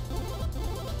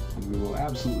 And we will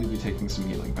absolutely be taking some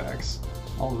healing packs.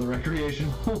 All of the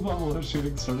recreational buffalo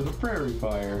shooting started a prairie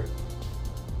fire.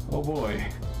 Oh boy.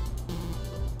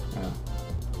 Yeah,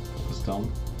 that was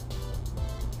dumb.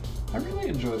 I really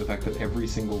enjoy the fact that every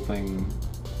single thing...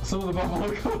 Some of the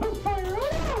buffalo caught on fire!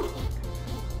 Oh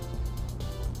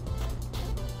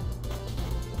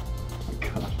my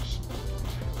gosh.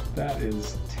 That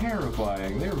is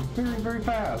terrifying. They're very, very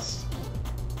fast.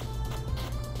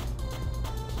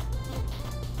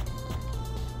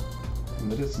 In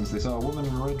the distance, they saw a woman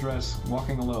in a red dress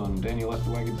walking alone. Daniel left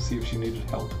the wagon to see if she needed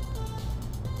help.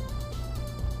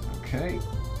 Okay.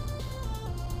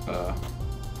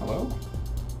 Hello?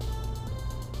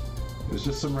 It was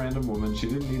just some random woman. She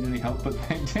didn't need any help, but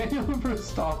thanked Daniel for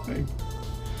stopping.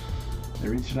 They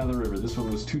reached another river. This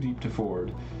one was too deep to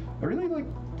ford. I really like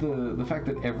the fact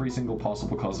that every single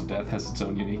possible cause of death has its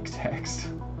own unique text.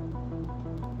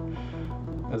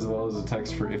 As well as a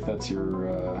text for if that's your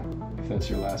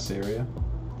last area.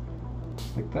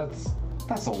 Like that's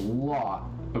a lot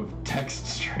of text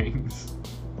strings.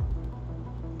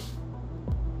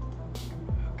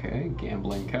 Okay,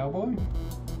 gambling cowboy.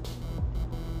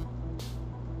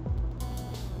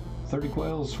 30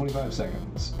 quails, 25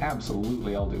 seconds.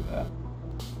 Absolutely, I'll do that.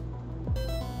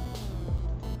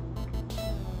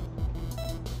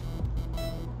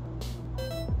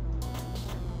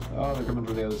 Oh, they're coming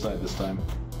from the other side this time.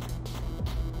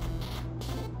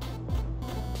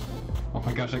 Oh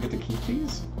my gosh, I get to keep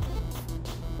these?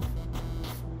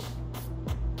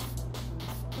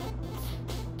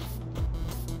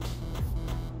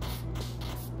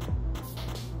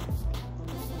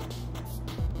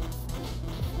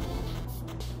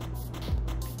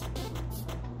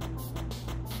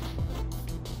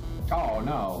 Oh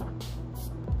no.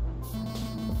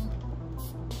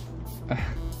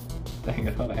 Dang,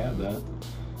 I thought I had that.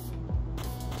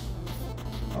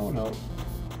 Oh no.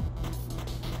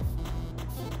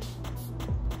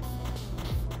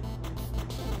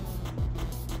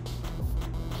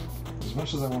 As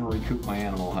much as I want to recoup my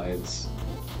animal hides,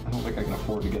 I don't think I can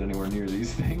afford to get anywhere near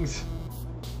these things.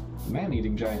 The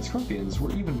man-eating giant scorpions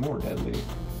were even more deadly.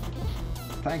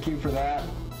 Thank you for that.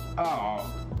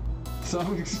 Oh.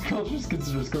 Some cultures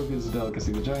consider scorpions a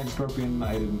delicacy. The giant scorpion,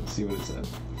 I didn't see what it said.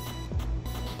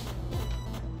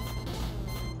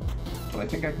 But I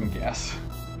think I can guess.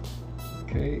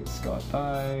 Okay, Scott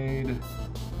died.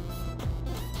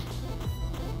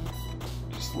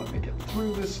 Just let me get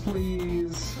through this,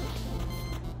 please.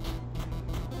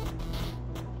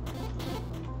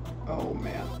 Oh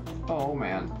man. Oh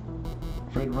man.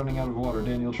 Afraid of running out of water,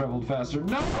 Daniel traveled faster.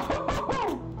 No!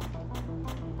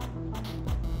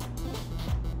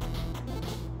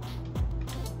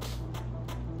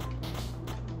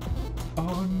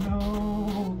 Oh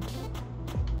no!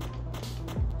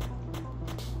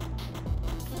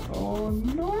 Oh Oh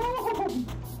no!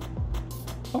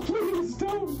 Oh please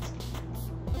don't!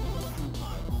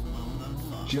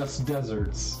 Just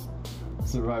deserts.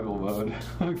 Survival mode.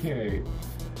 Okay.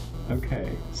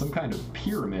 Okay. Some kind of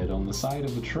pyramid on the side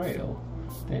of the trail.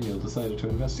 Daniel decided to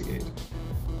investigate.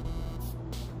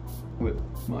 With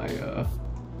my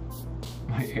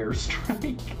my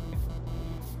airstrike.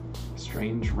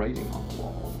 Strange writing on the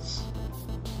walls.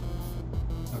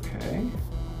 Okay.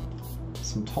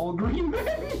 Some tall green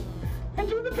men!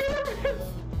 Enter the pyramid!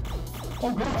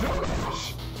 Oh gosh, oh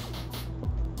gosh!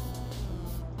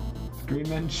 Green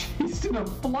men chased in a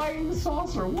flying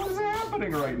saucer! What is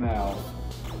happening right now?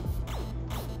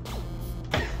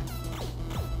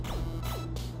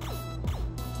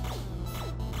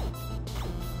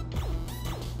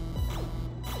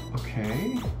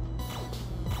 Okay.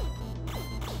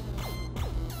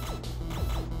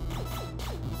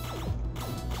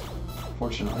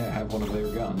 Fortunately, I have one of their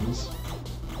guns.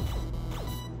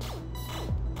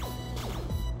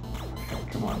 Okay,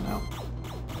 come on now.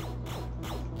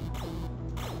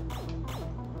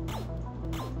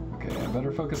 Okay, I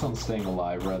better focus on staying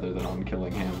alive rather than on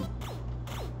killing him.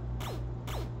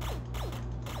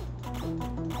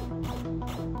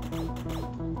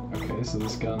 Okay, so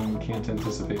this gun can't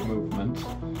anticipate movement.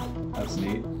 That's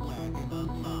neat.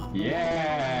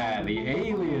 Yeah, the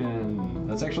alien!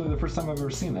 That's actually the first time I've ever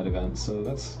seen that event, so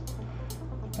that's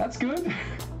good.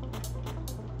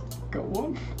 Got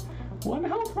one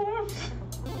health left.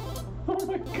 Oh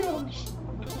my gosh.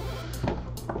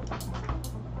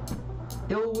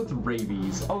 Ill with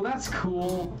rabies. Oh, that's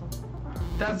cool.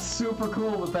 That's super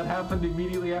cool that that happened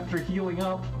immediately after healing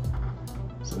up.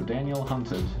 So Daniel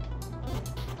hunted.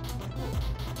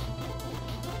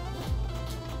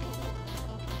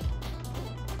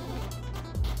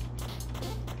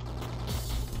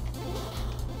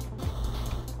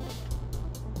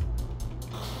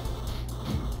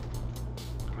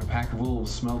 A pack of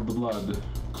wolves smelled the blood.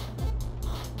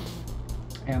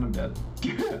 And I'm dead.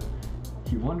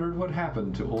 He wondered what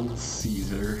happened to old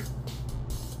Caesar.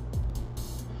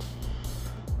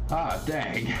 Ah,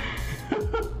 dang.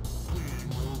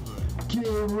 Game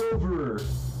over!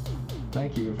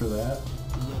 Thank you for that.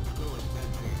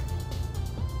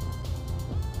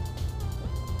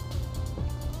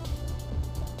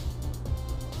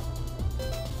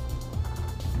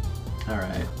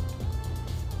 Alright.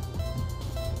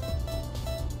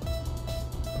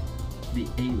 The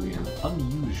alien.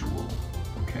 Unusual.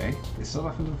 Okay, they set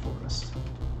off into the forest.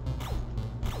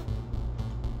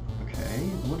 Okay,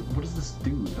 what does this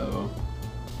do, though?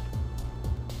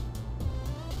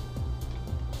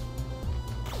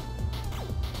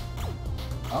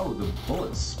 Oh, the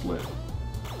bullets split.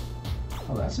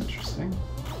 Oh, that's interesting.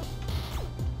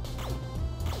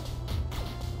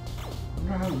 I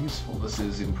wonder how useful this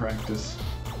is in practice.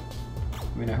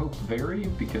 I mean, I hope very,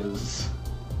 because...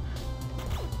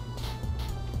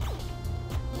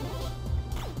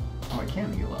 Oh, I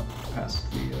can heal up past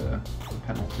the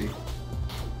penalty.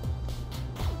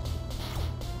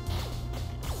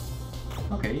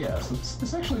 Okay, yeah, so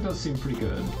this actually does seem pretty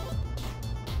good.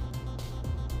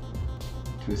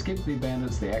 To escape the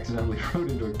bandits, they accidentally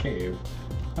rode into a cave.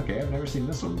 Okay, I've never seen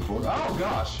this one before. Oh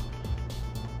gosh!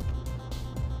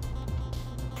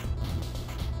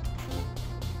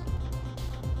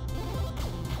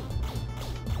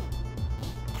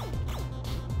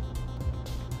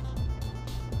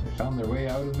 They found their way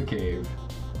out of the cave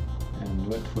and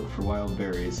went to look for wild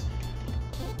berries.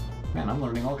 Man, I'm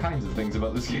learning all kinds of things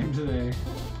about this game today.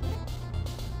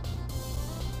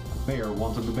 The bear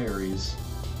wanted the berries.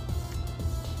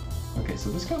 Okay,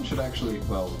 so this gun should actually,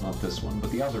 well, not this one,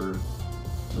 but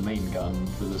the main gun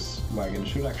for this wagon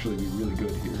should actually be really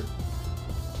good here.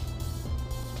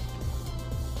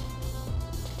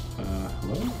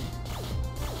 Hello?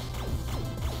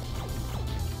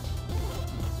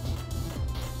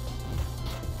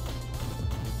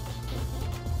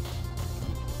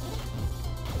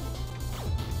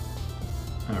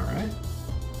 Alright.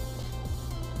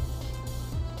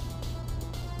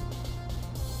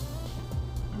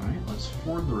 Let's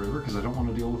ford the river, because I don't want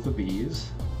to deal with the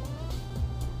bees.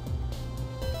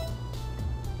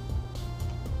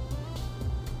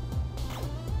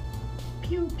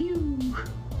 Pew pew!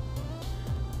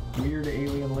 Weird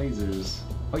alien lasers.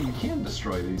 Oh, you can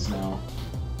destroy these now.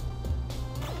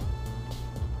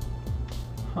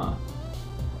 Huh.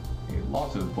 A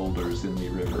lot of boulders in the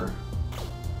river.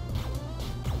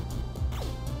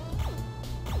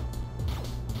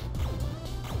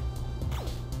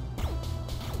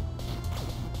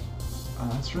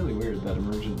 That's really weird, that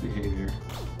emergent behavior.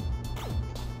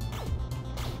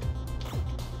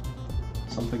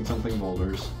 Something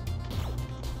boulders.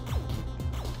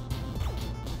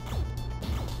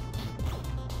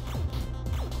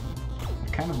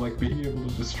 of like being able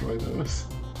to destroy those.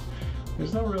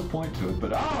 There's no real point to it,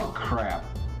 but oh crap!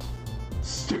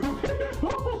 Stupid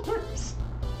boulders!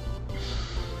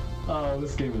 Oh,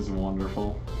 this game is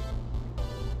wonderful.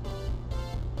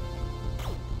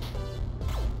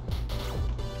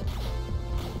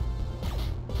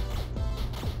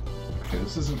 Okay,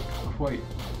 this isn't quite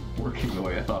working the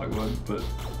way I thought it would, but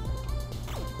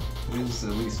it is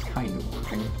at least kind of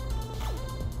working.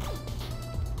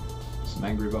 Some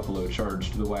angry buffalo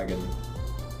charged the wagon.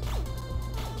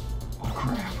 Oh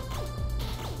crap.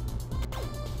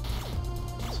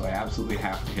 So I absolutely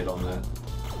have to hit on that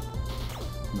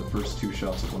in the first two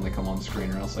shots of when they come on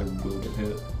screen, or else I will get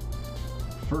hit.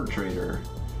 Fur trader.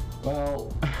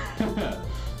 Well,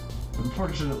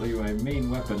 unfortunately my main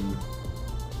weapon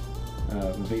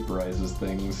vaporizes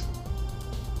things.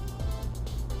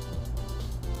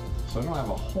 So I don't have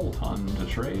a whole ton to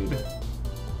trade.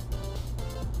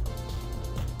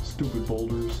 Stupid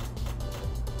boulders.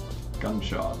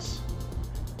 Gunshots.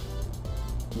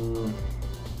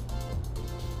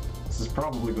 This is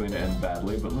probably going to end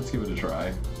badly, but let's give it a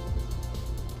try.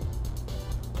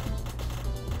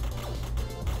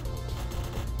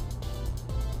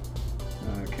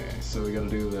 Okay, so we gotta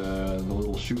do the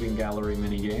little shooting gallery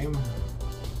mini game.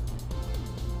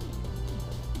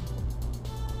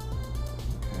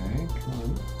 Okay, come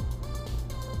on.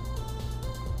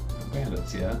 No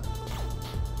bandits yet.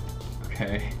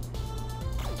 Okay.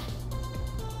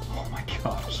 Oh my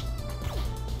gosh.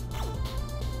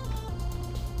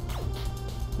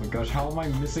 Oh my gosh, how am I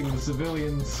missing the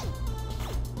civilians?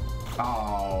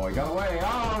 Oh, I got away.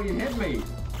 Oh, you hit me.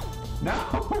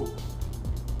 No!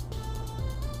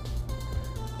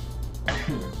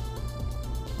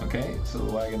 Okay, so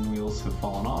the wagon wheels have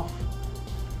fallen off.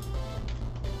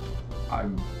 I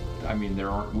mean, there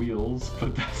aren't wheels,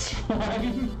 but that's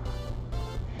fine.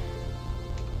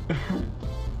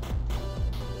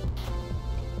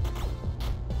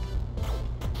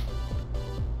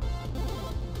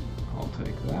 I'll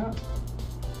take that.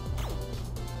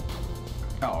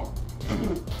 Oh.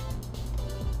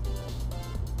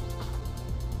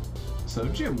 So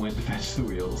Jim went to fetch the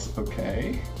wheels.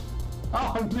 Okay.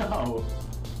 Oh no!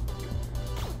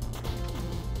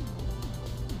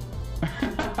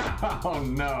 Oh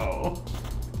no!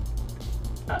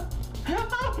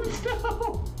 Oh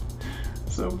no!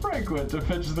 So Frank went to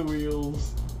fetch the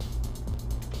wheels.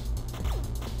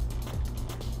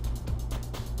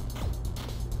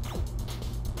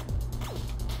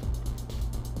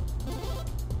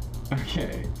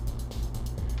 Okay.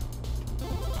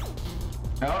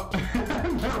 Oh,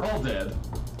 they're all dead.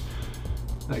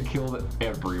 That killed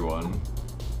everyone.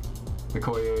 The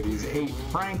coyotes ate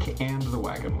Frank and the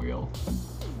wagon wheel.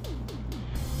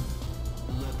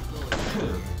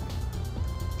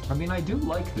 I mean, I do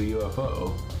like the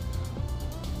UFO.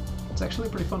 It's actually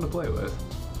pretty fun to play with.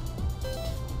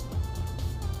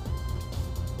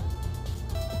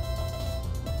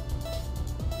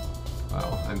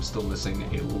 Wow, I'm still missing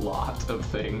a lot of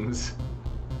things.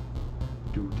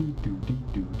 Doody doody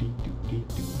doody doody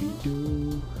doody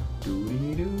doo.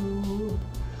 Doody doo.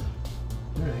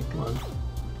 Alright, come on.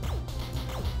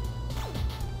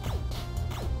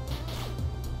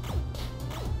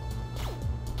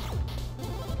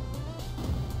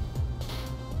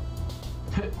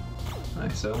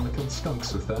 Nice, I only killed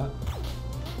skunks with that.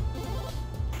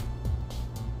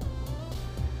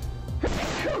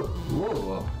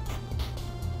 Whoa!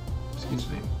 Excuse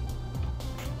me.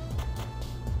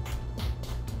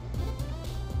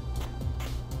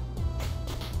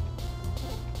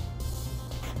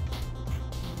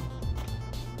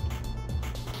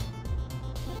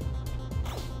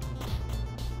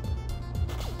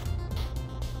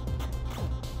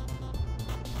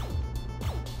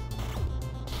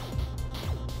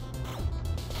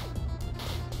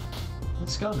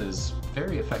 This gun is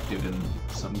very effective in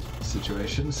some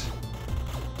situations.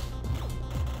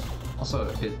 Also,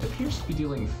 it appears to be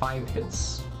dealing 5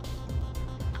 hits.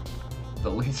 The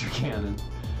laser cannon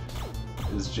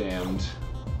is jammed.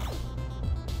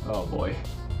 Oh boy.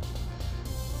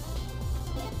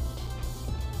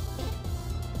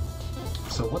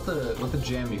 So what the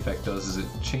jam effect does is it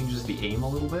changes the aim a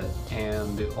little bit,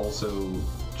 and it also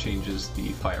changes the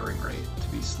firing rate to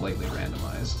be slightly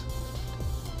randomized.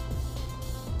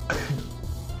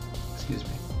 Excuse me.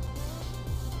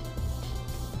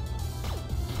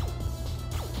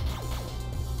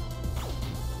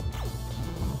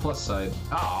 On the plus side,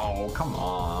 oh, come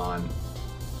on.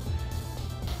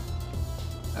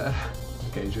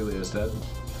 Okay, Julio's dead.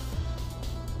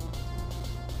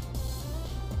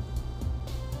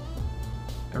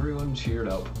 Everyone cheered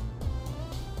up.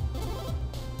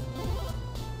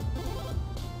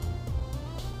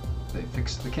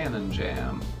 fix the cannon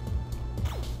jam.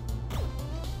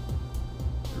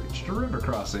 Reached a river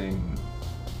crossing.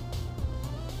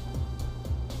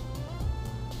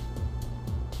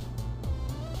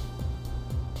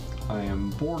 I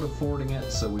am bored of fording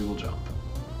it, so we will jump.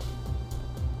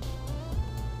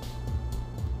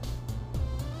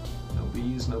 No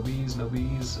bees, no bees, no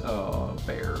bees. Oh,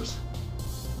 bears.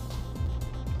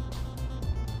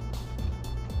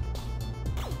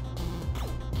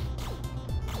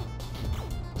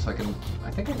 So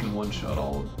I think I can one-shot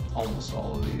almost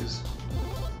all of these.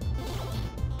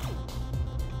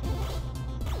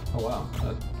 Oh wow,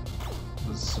 that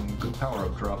was some good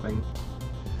power-up dropping.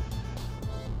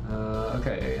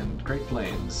 Okay, and Great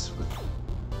Flames with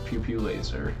Pew Pew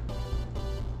Laser.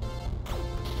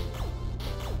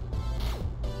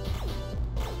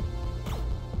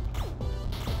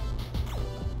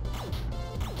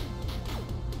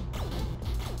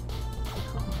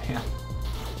 Oh man.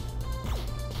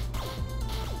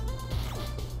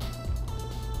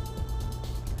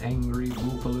 Angry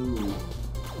Boofaloo.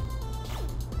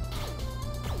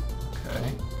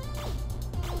 Okay.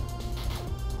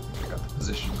 I got the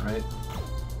position right.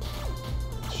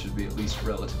 Should be at least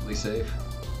relatively safe.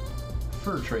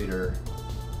 Fur Trader.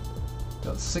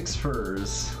 Got 6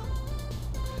 furs.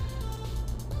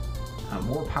 A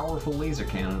more powerful laser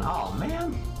cannon. Oh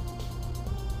man!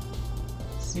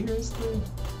 Seriously?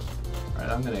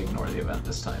 Alright, I'm gonna ignore the event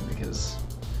this time because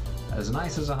as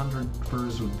nice as 100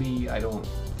 furs would be, I don't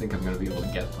think I'm gonna be able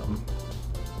to get them.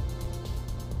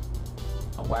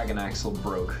 A wagon axle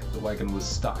broke. The wagon was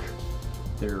stuck.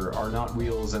 There are not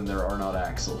wheels and there are not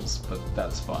axles, but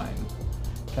that's fine.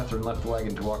 Catherine left the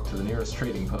wagon to walk to the nearest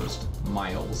trading post,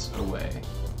 miles away.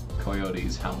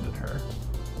 Coyotes hounded her.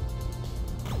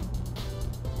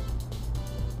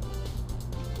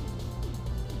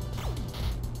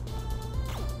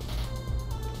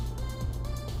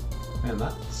 Man,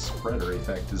 that spreader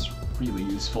effect is really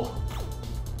useful.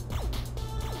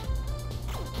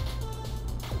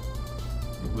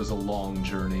 It was a long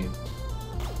journey.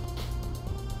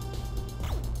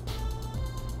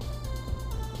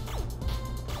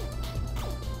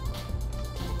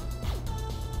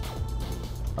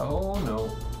 Oh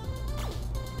no.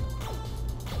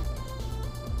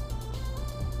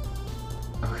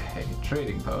 Okay,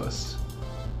 trading post.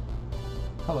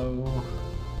 Hello.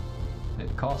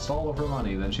 It cost all of her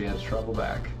money, then she had to travel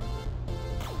back.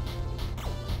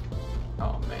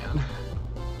 Oh man.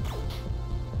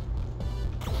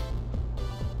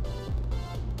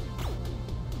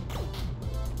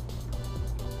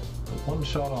 The one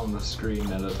shot on the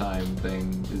screen at a time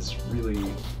thing is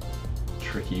really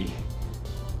tricky.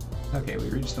 Okay, we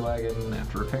reached the wagon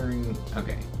after repairing.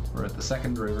 Okay, we're at the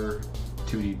second river,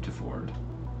 too deep to ford.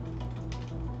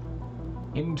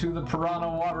 Into the piranha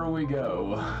water we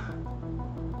go.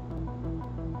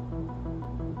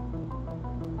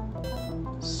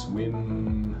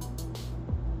 Swim.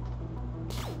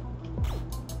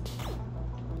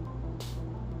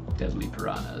 Deadly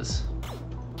piranhas.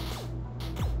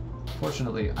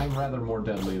 Fortunately, I'm rather more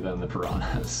deadly than the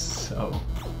piranhas, so...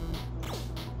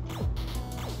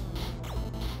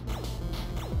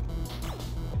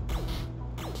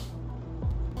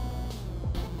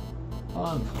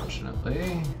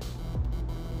 Unfortunately,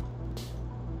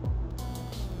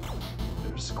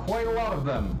 there's quite a lot of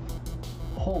them.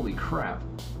 Holy crap.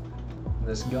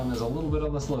 This gun is a little bit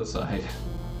on the slow side.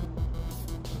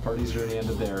 The party's journey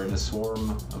ended there in a swarm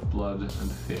of blood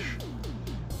and fish.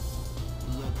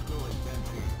 Let's go,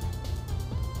 adventure.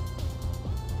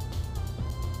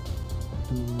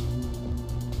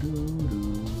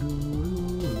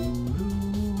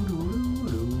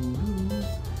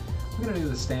 I'm gonna do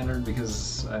the standard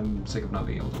because I'm sick of not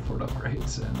being able to afford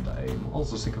upgrades, and I'm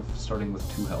also sick of starting with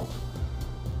 2 health.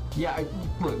 Yeah,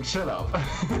 look, shut up.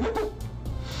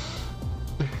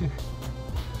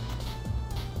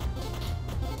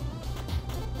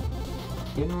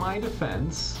 In my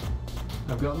defense,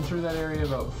 I've gotten through that area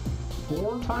about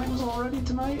 4 times already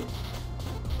tonight,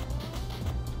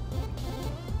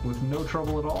 with no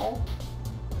trouble at all.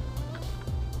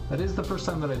 That is the first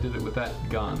time that I did it with that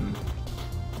gun.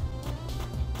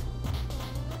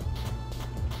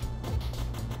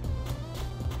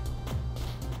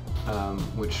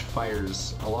 Which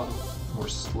fires a lot more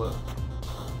slow.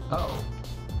 Oh.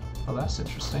 Oh, that's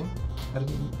interesting. I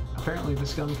didn't... Apparently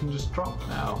this gun can just drop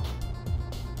now.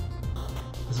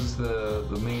 This is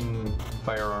the main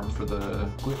firearm for the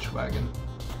glitch wagon.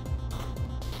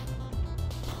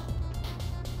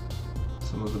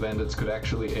 Some of the bandits could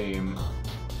actually aim.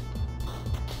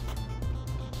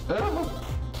 Oh!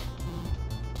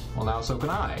 Well, now so can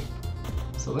I.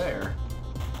 So there.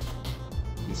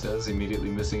 he says, immediately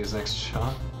missing his next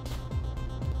shot.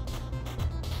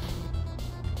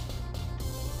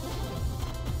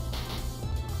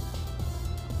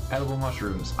 Edible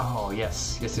mushrooms. Oh,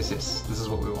 yes. Yes, yes, yes. This is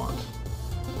what we want.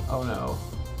 Oh, no.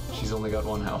 She's only got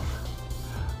 1 health.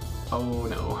 Oh,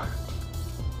 no.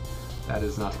 That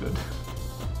is not good.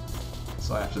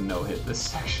 So I have to no-hit this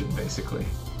section, basically.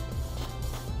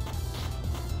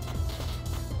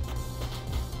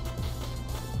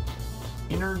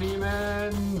 Inner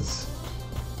demons!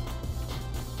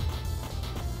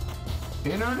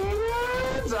 Inner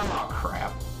demons! Oh,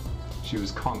 crap. She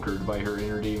was conquered by her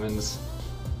inner demons.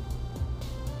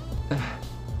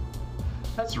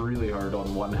 That's really hard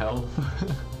on 1 health.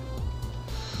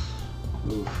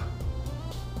 Oof.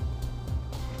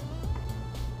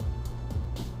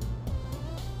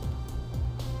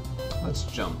 Let's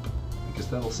jump, because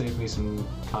that'll save me some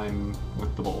time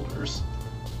with the boulders.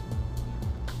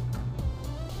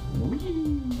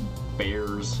 Whee!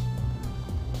 Bears.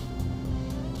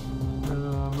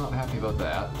 I'm not happy about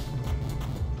that.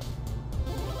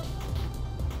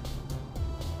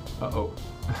 Uh-oh.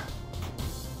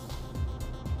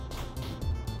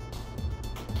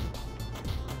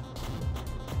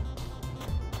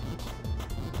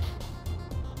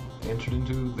 Entered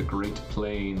into the Great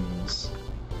Plains.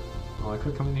 Oh, I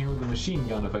could come in here with a machine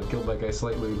gun if I'd killed that guy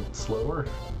slightly slower.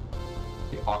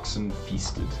 The oxen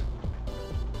feasted.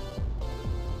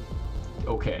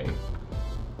 Okay.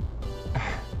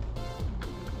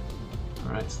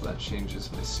 Alright, so that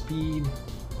changes my speed.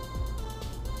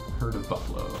 Herd of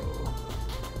buffalo.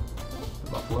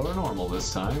 The buffalo are normal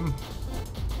this time.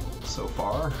 So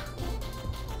far.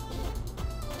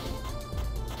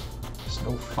 Just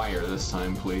no fire this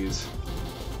time, please.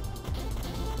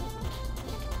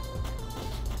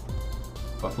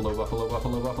 Buffalo, buffalo,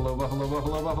 buffalo, buffalo, buffalo,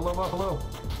 buffalo, buffalo, buffalo.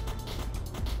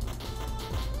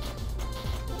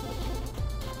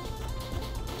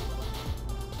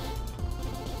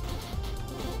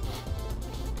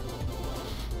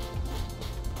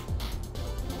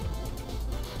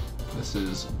 This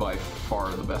is by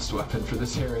far the best weapon for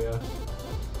this area.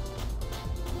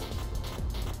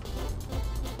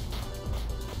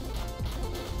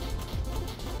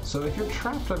 So if you're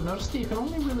trapped, I've noticed that you can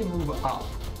only really move up.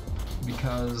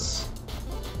 Because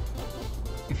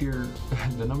if you're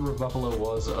the number of buffalo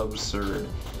was absurd,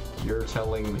 you're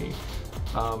telling me.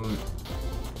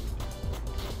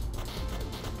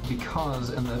 Because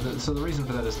so the reason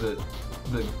for that is that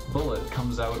the bullet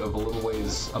comes out of a little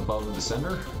ways above the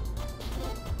center.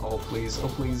 Oh please, oh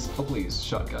please, oh please,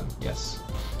 shotgun, yes.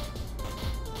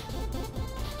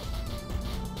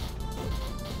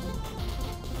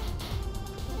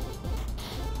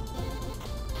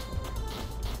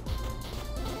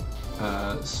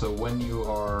 So when you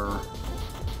are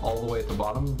all the way at the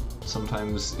bottom,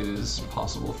 sometimes it is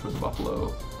possible for the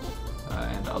buffalo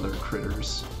and other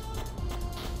critters.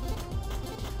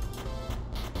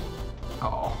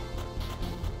 Oh.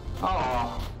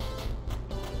 Oh.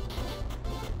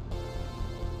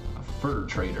 A fur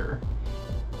trader.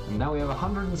 And now we have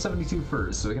 172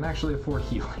 furs, so we can actually afford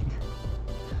healing.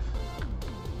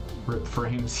 Rip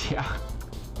frames, yeah.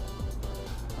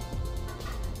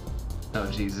 Oh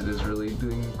geez, it is really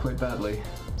doing quite badly,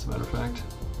 as a matter of fact.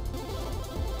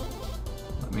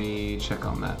 Let me check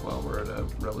on that while we're at a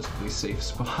relatively safe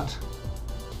spot.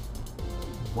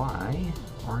 Why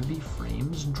are the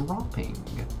frames dropping?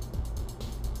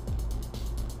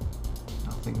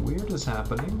 Nothing weird is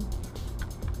happening.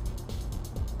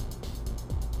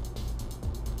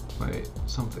 Wait,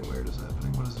 something weird is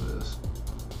happening. What is this?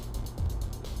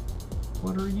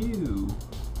 What are you?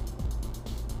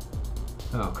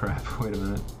 Oh crap, wait a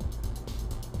minute.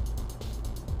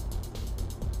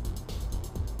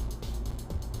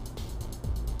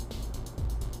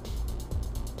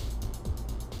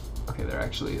 Okay, there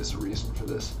actually is a reason for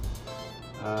this.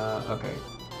 Okay.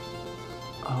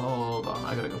 Hold on,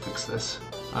 I gotta go fix this.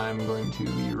 I'm going to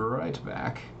be right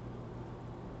back.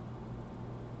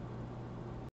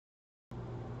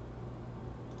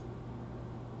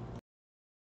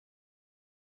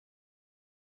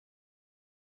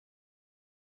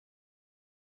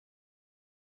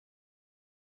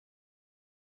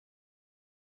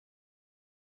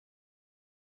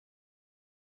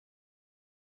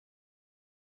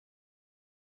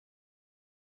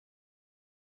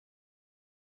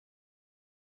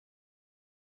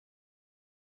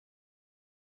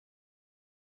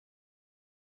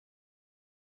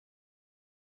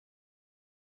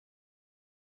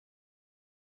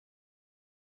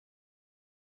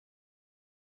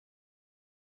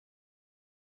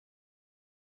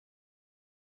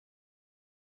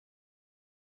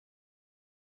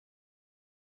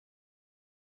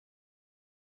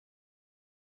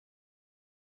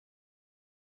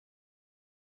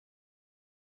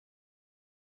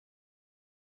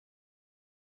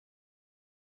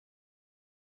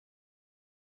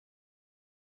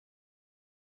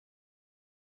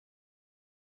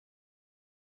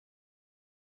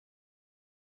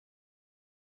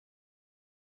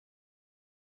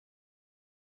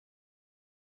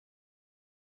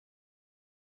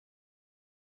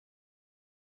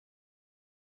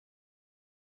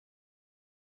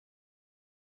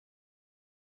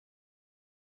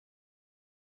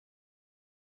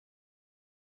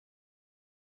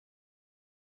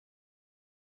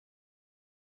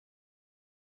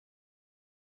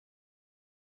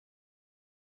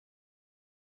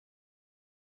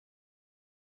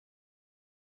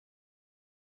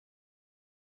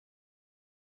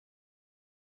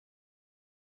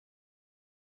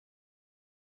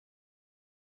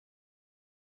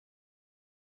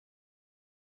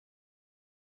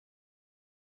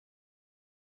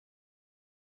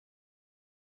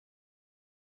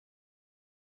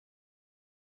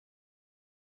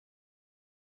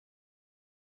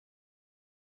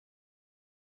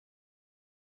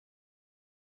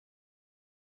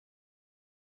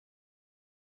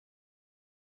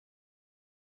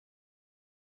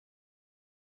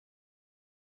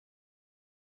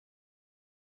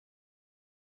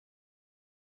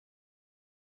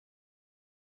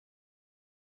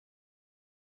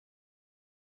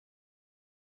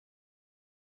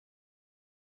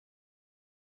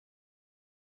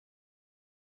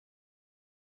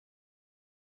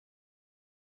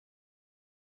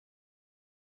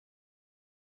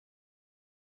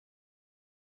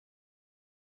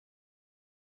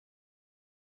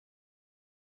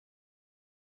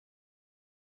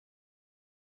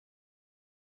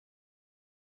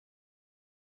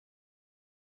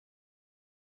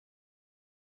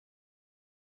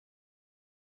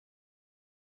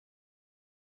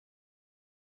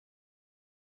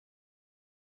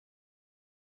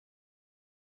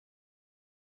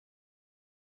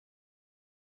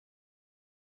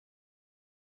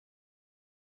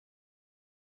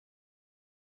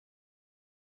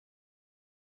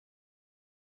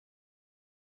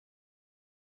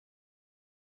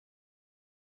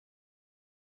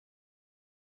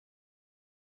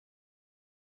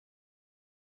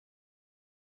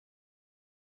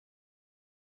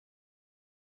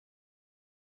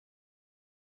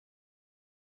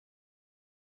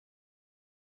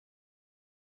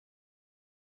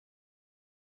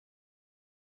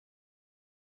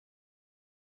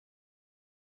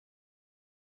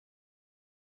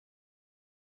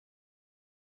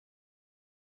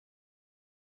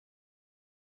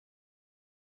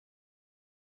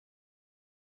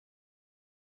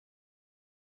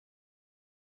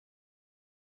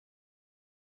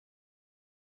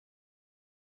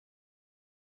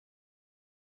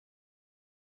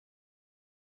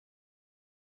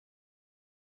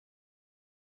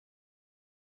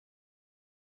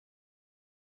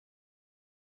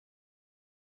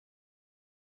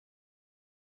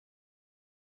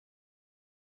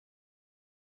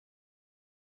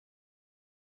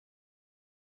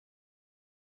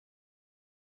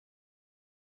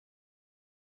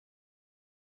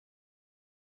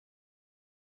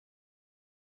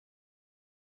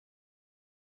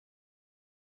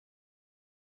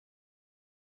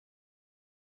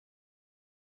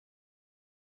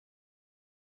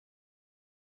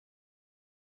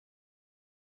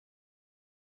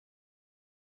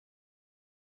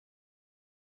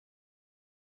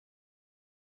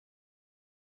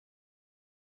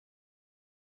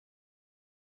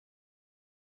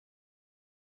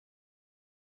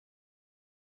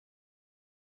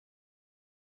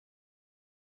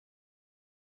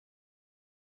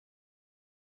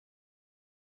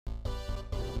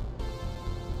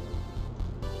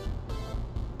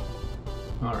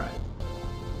 Alright.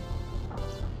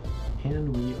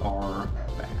 And we are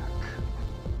back.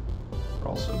 We're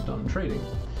also done trading.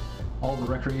 All the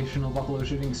recreational buffalo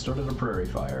shooting started a prairie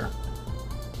fire.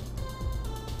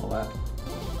 Well, that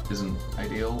isn't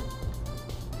ideal.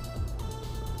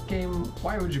 Game,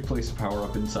 why would you place a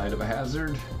power-up inside of a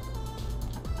hazard?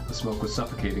 The smoke was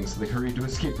suffocating, so they hurried to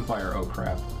escape the fire. Oh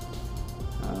crap.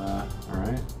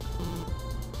 Alright.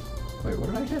 Wait, what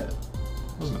did I hit?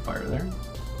 Wasn't a fire there.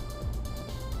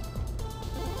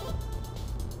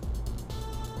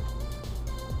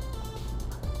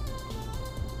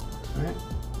 Alright.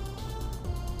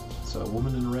 So, a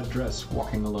woman in a red dress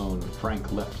walking alone.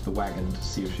 Frank left the wagon to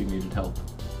see if she needed help.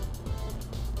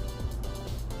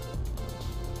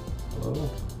 Hello?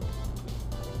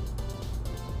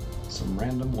 Some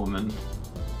random woman.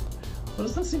 What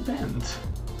is this event?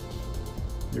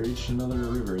 They reached another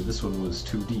river. This one was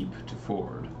too deep to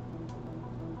ford.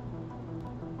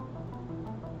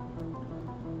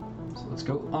 So let's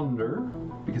go under,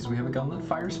 because we have a gun that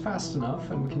fires fast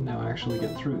enough, and we can now actually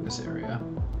get through this area.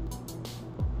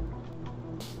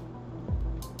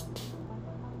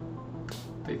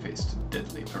 They faced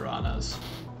deadly piranhas.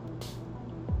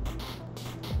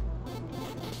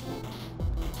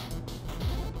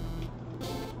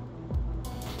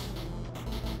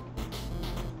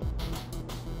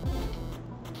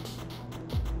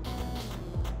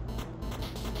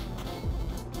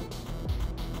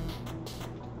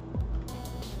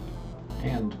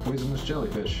 And poisonous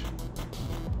jellyfish.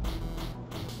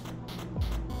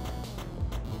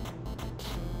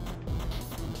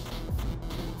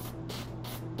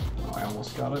 Oh, I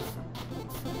almost got it.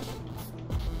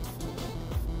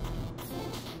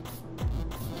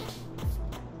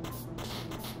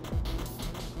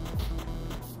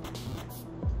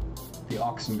 The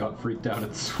oxen got freaked out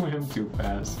and swam too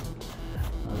fast.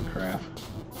 Oh crap.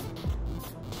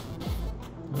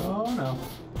 Oh no.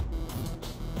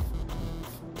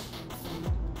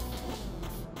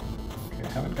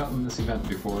 I haven't gotten this event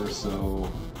before,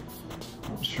 so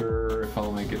not sure if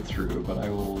I'll make it through, but I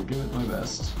will give it my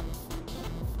best.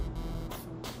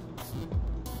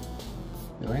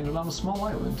 They landed on a small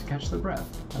island to catch their breath.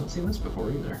 I haven't seen this before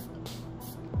either.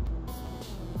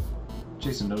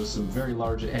 Jason noticed some very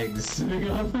large eggs sitting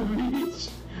on the beach.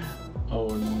 Oh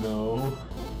no.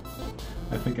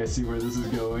 I think I see where this is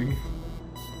going.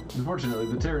 Unfortunately,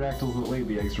 the pterodactyls that laid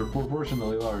the eggs were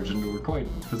proportionally large and were quite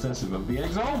possessive of the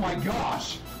eggs. Oh my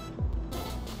gosh!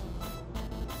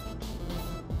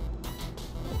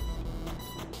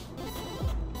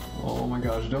 Oh my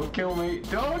gosh, don't kill me!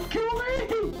 Don't kill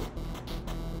me!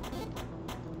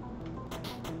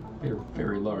 They're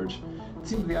very large. It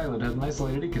seemed the island had an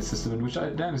isolated ecosystem in which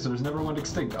dinosaurs never went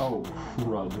extinct. Oh,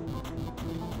 crud.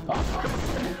 Oh.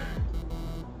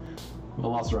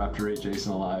 Velociraptor ate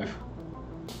Jason alive.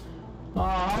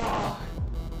 Ah!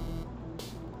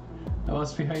 That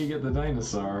must be how you get the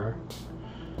dinosaur.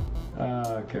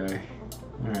 Okay.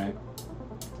 Alright.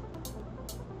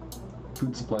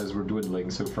 Food supplies were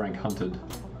dwindling, so Frank hunted.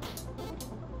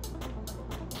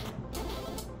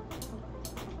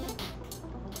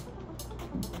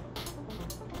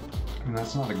 And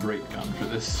that's not a great gun for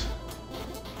this.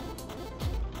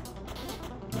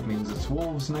 That means it's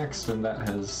wolves next, and that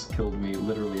has killed me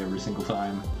literally every single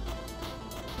time.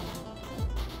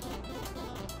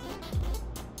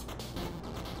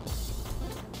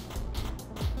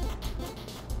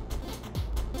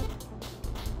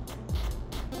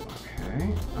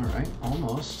 Okay, alright,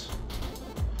 almost.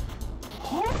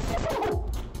 Oh!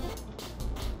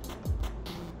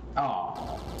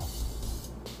 Oh!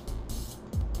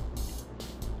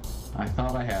 I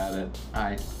thought I had it.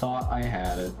 I thought I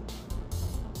had it.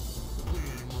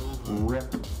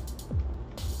 Rip.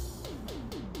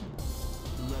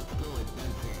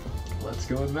 Let's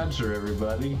go adventure,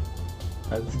 everybody.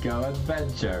 Let's go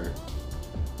adventure.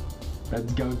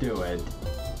 Let's go do it.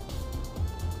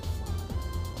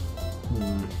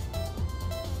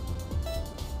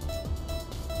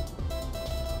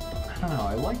 I don't know,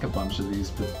 I like a bunch of these,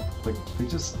 but like they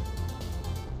just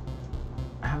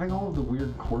having all of the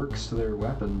weird quirks to their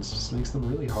weapons just makes them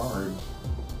really hard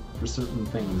for certain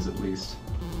things, at least.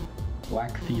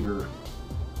 Black Fever.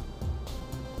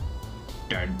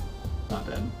 Dead. Not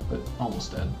dead, but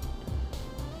almost dead.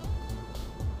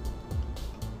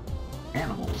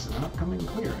 Animals in an upcoming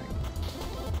clearing.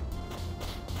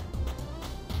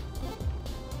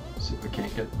 See if we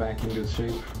can't get back into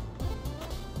shape.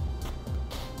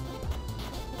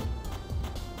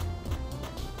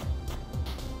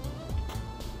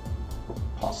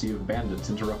 Posse of bandits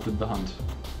interrupted the hunt.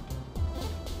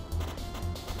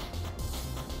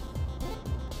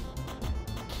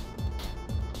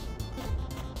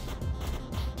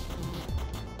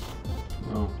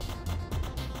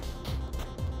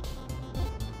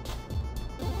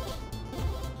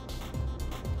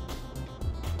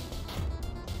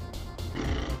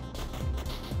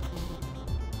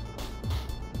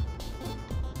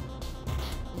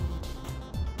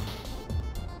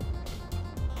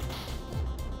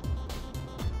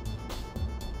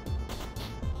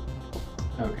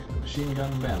 Machine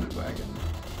gun bandit wagon.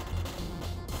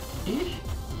 Eek!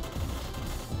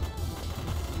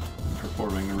 I'm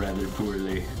performing rather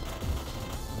poorly.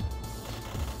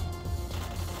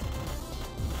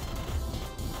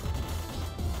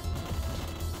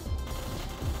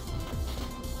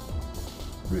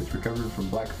 Ruth recovered from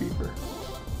black fever.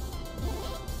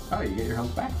 Oh, you get your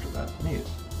health back for that. Neat.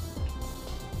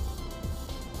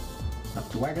 Up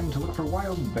the wagon to look for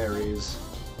wild berries.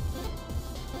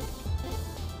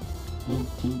 Bloop,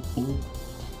 bloop, bloop.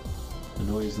 The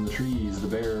noise in the trees. The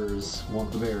bears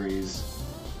want the berries.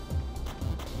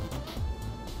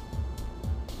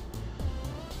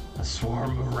 A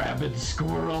swarm of rabid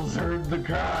squirrels heard the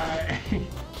cry.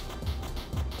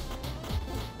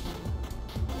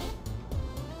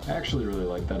 I actually really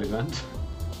like that event.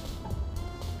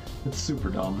 It's super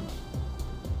dumb.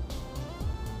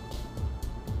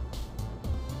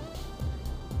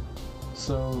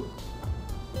 So,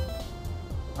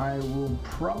 I will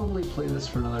probably play this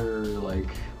for another, like,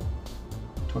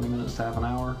 20 minutes to half an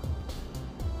hour.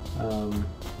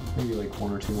 Maybe like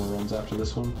 1 or 2 more runs after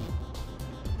this one.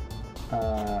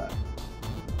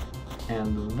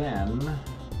 And then,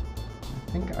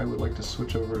 I think I would like to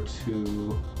switch over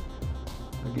to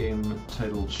a game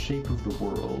titled Shape of the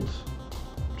World,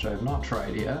 which I have not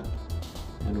tried yet,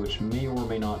 and which may or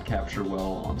may not capture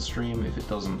well on stream. If it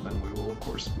doesn't, then we will of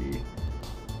course be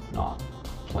not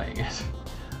playing it.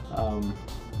 No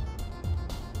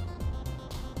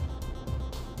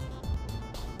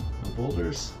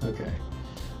boulders? Okay.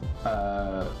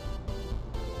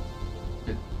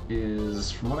 It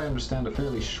is, from what I understand, a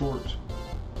fairly short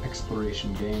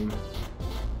exploration game,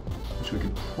 which we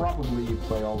could probably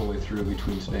play all the way through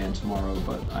between today and tomorrow,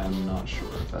 but I'm not sure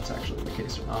if that's actually the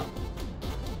case or not.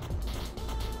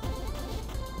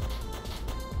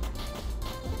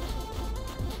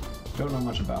 Don't know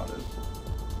much about it.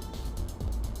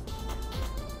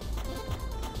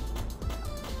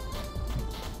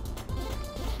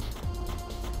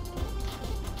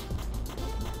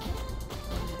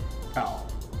 Ow.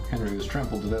 Henry was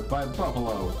trampled to death by a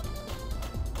buffalo.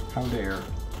 How dare.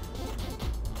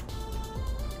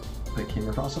 They came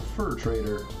across a fur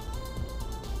trader.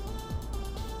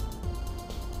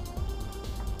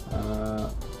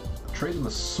 Trade them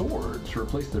a sword to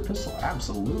replace their pistol?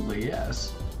 Absolutely,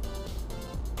 yes.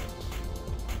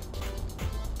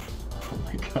 Oh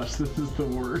my gosh, this is the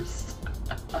worst.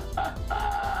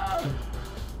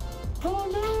 Oh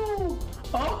no!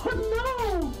 Oh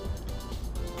no!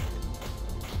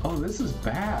 Oh, this is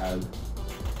bad.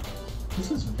 This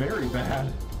is very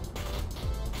bad.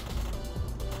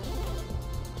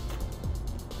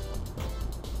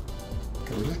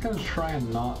 Okay, we're just gonna try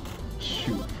and not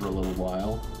shoot for a little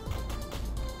while,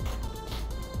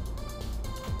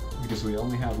 because we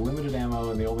only have limited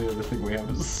ammo and the only other thing we have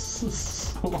is a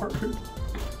sword.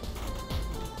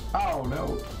 Oh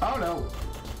no! Oh no!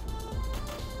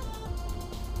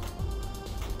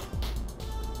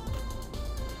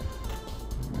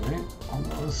 Alright,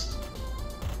 almost.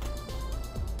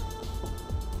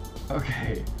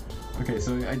 Okay. Okay,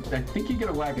 so I think you get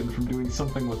a wagon from doing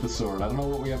something with the sword. I don't know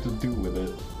what we have to do with it.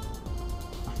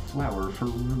 A flower for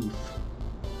Ruth.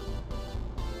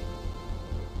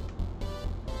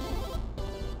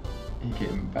 He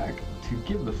came back to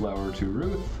give the flower to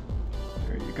Ruth.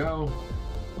 There you go.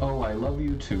 Oh, I love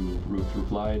you too, Ruth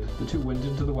replied. The two went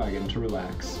into the wagon to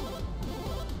relax.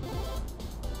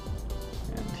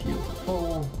 And he was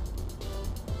full.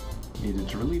 Needed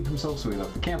to relieve himself, so he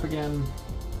left the camp again.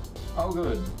 Oh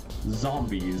good.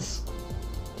 Zombies.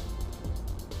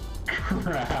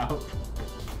 Crap.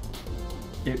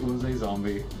 It was a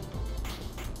zombie.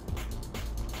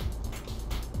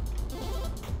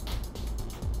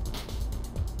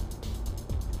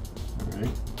 Alright.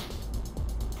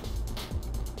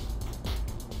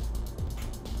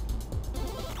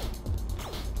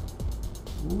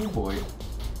 Oh boy.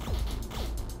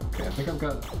 Okay, I think I've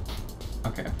got...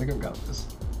 Okay, I think I've got this.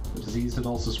 The disease had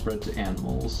also spread to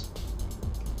animals.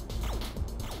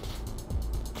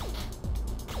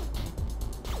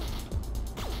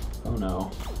 Oh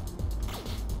no.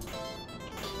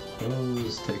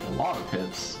 Those take a lot of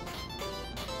hits.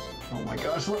 Oh my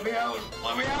gosh, let me out!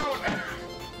 Let me out!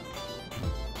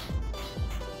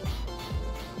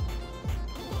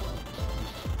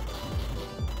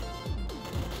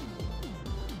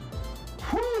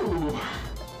 Whew!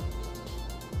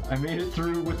 I made it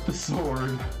through with the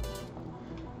sword.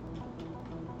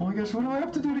 Oh my gosh, what do I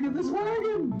have to do to get this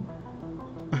wagon?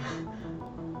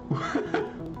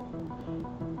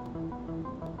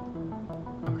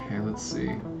 Okay, let's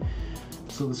see.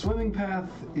 So the swimming path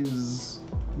is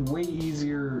way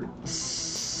easier,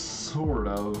 sort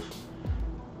of,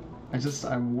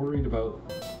 I'm worried about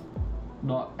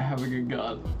not having a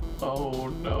gun. Oh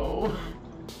no.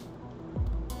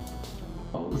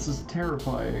 Oh, this is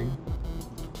terrifying.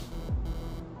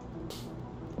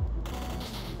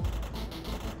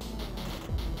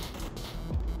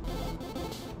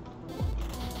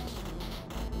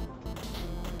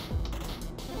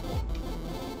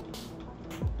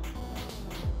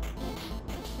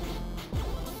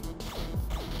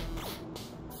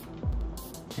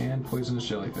 And poisonous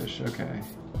jellyfish, okay.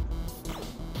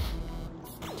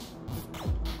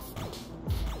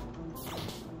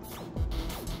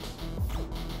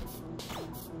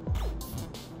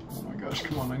 Oh my gosh,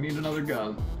 come on, I need another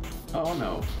gun. Oh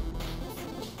no.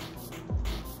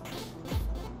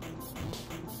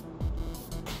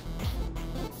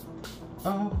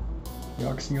 Oh, the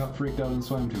oxen got freaked out and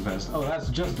swam too fast. Oh, that's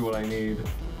just what I need.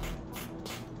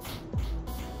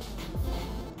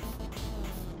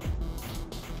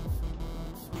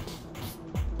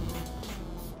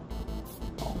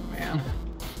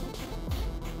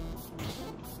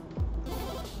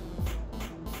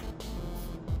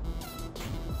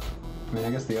 I mean, I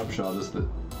guess the upshot is that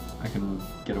I can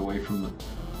get away from the...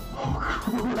 Oh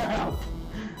crap!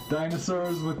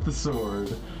 Dinosaurs with the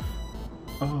sword.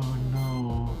 Oh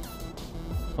no.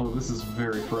 Oh, this is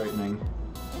very frightening.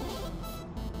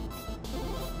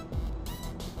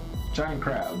 Giant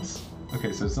crabs.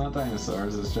 Okay, so it's not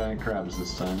dinosaurs, it's giant crabs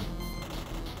this time.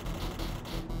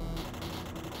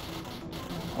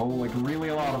 Oh, like really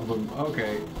a lot of them.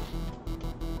 Okay.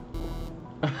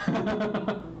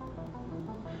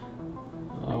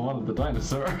 I wanted the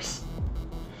dinosaurs.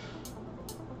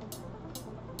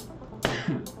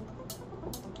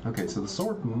 Okay, so the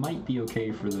sword might be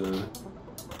okay for the...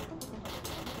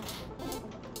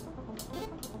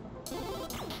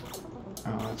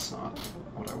 Oh, that's not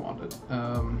what I wanted.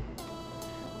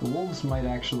 The wolves might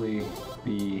actually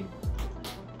be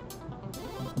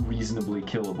reasonably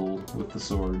killable with the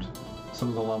sword. Some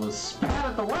of the llamas spat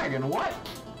at the wagon, what?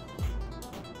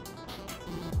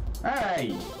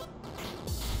 Hey!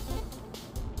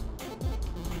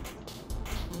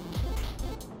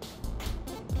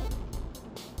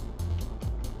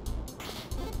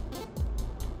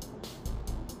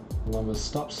 Llamas,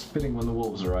 stop spitting when the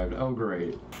wolves arrived. Oh,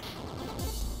 great.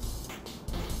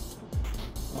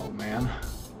 Oh, man.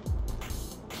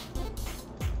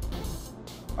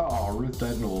 Oh, Ruth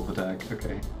died in a wolf attack.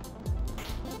 Okay.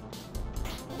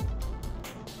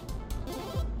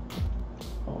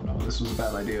 Oh, no, this was a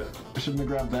bad idea. I shouldn't have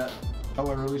grabbed that. Oh,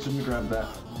 I really shouldn't have grabbed that.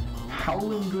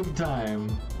 Howling good time.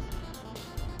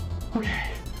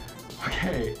 Okay.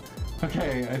 Okay.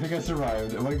 Okay, I think I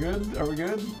survived. Am I good? Are we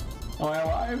good? Am I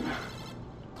alive?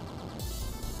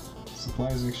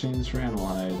 Supplies in exchange for animal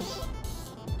hides.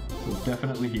 So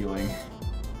definitely healing.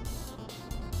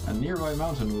 A nearby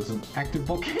mountain was an active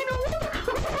volcano.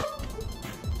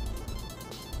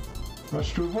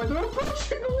 Rush to avoid the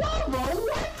approaching lava.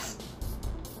 What?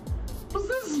 What's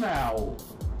this now?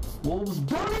 Wolves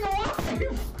burning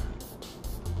alive.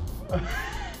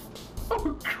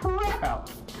 Oh crap!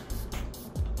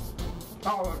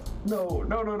 Oh no!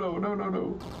 No! No! No! No! No!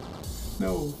 No!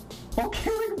 No!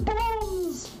 Volcanic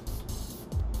bombs!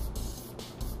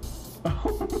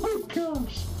 Oh my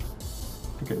gosh!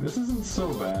 Okay, this isn't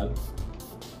so bad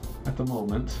at the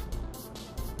moment.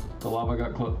 The lava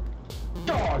got close.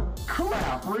 Oh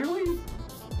crap! Really?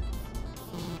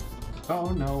 Oh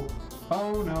no!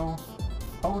 Oh no!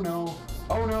 Oh no!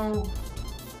 Oh no!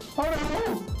 Oh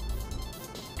no!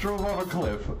 Drove off a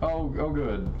cliff. Oh, oh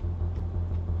good.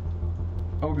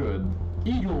 Oh good.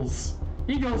 Eagles!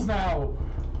 Eagles now!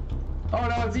 Oh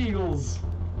no, it's eagles!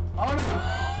 Oh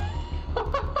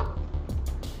no!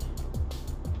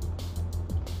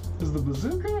 Is the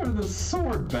bazooka or the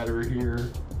sword better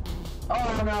here?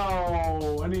 Oh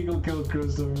no! An eagle killed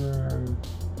Christopher.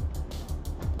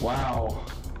 Wow.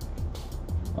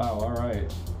 Wow,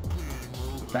 alright.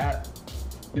 That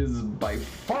is by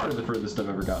far the furthest I've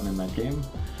ever gotten in that game.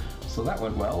 So that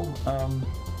went well.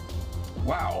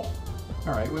 Wow.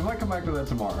 Alright, we might come back to that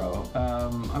tomorrow.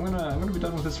 I'm gonna be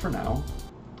done with this for now.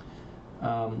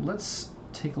 Let's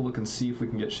take a look and see if we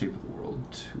can get Shape of the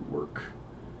World to work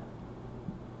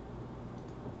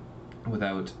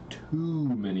without too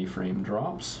many frame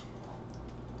drops.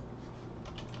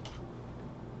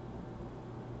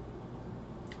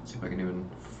 Let's see if I can even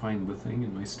find the thing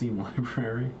in my Steam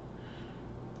library.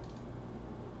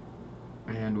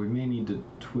 And we may need to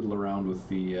twiddle around with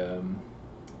the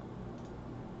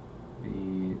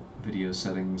video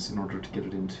settings in order to get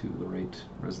it into the right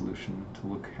resolution to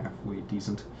look halfway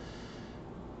decent.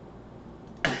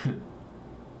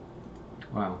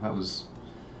 Wow, that was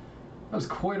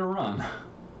quite a run.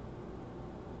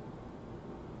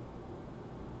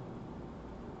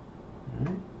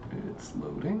 It's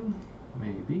loading,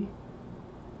 maybe.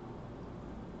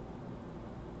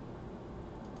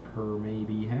 Per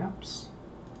maybe haps.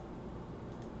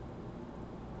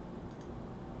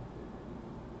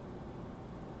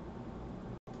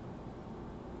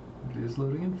 It is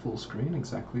loading in full screen,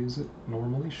 exactly as it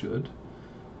normally should.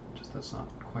 Just that's not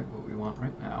quite what we want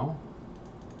right now.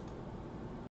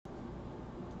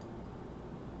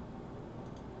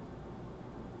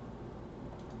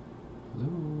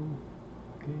 Hello,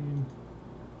 game.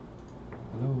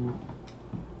 Hello.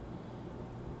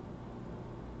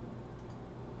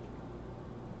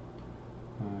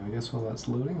 I guess while that's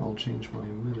loading, I'll change my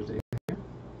metadata here.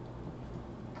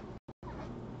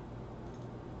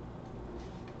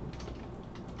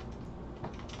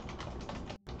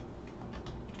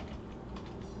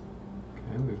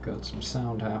 Okay, we've got some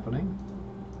sound happening.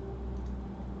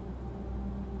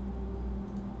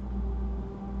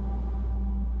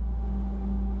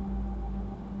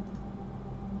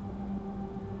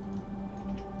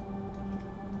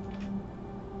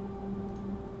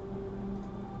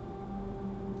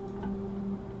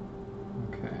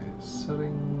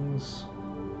 Settings.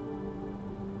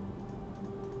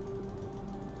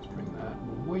 Let's bring that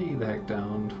way the heck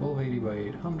down. 1280 by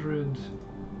 800.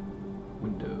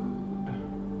 Windowed.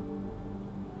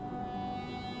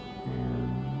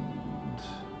 And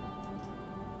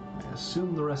I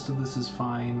assume the rest of this is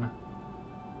fine.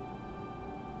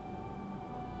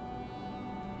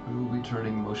 We will be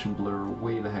turning motion blur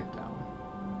way the heck down.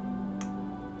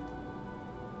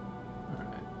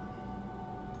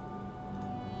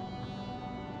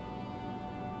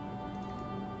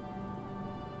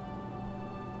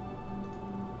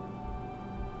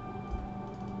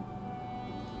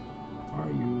 Are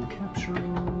you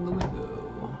capturing the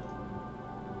window?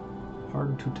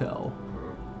 Hard to tell.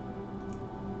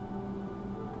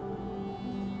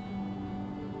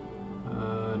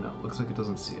 No, looks like it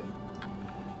doesn't see it.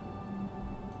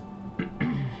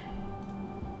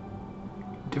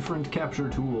 Different capture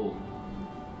tool.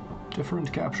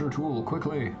 Different capture tool,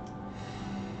 quickly.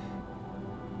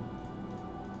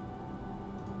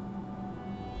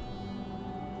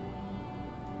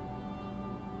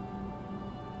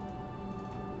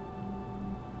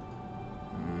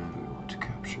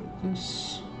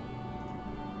 This.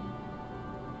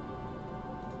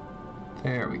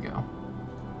 There we go.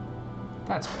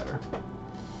 That's better.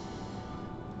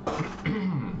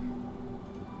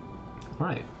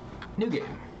 Alright, new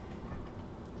game.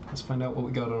 Let's find out what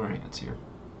we got on our hands here.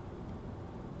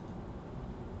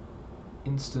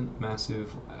 Instant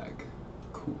massive lag.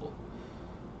 Cool.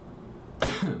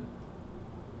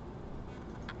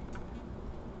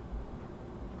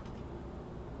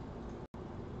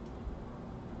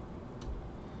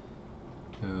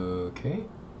 Okay.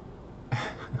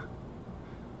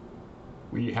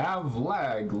 We have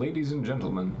lag, ladies and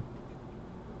gentlemen.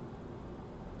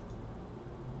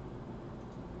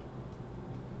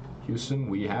 Houston,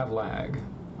 we have lag.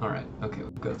 Alright, okay,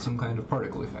 we've got some kind of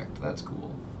particle effect. That's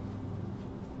cool.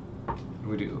 What do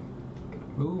we do? Can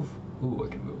I move? Ooh, I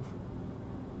can move.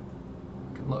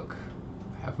 I can look.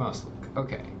 I have mouse look.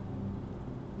 Okay.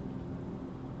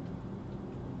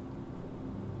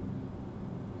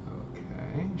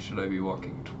 Should I be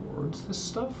walking towards this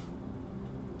stuff?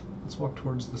 Let's walk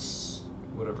towards this,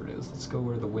 whatever it is. Let's go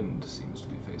where the wind seems to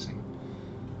be facing.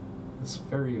 It's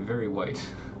very, very white.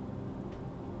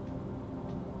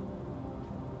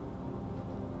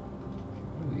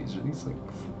 What are these? Are these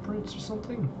like footprints or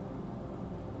something?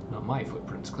 Not my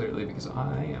footprints, clearly, because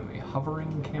I am a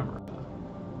hovering camera.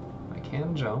 I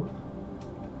can jump.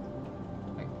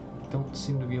 I don't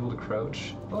seem to be able to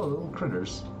crouch. Oh, little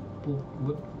critters.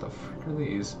 What the frick are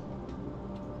these?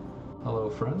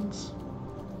 Hello, friends?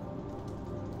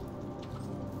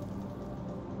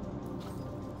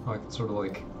 Oh, I can sort of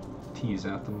like tease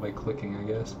at them by clicking, I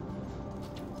guess.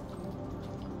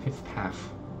 Piff paff.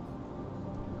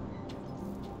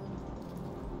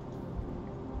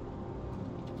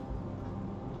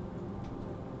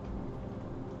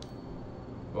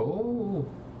 Oh!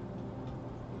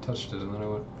 Touched it and then I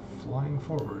went flying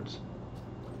forwards.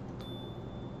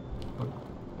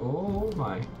 Oh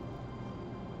my.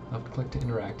 I'll have to click to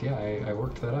interact. Yeah, I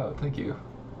worked that out. Thank you.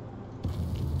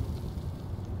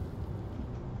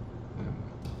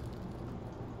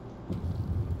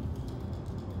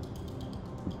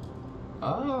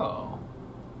 Oh.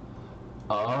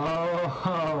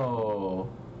 Oh.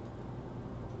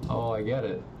 Oh, I get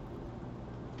it.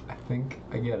 I think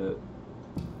I get it.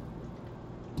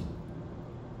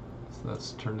 So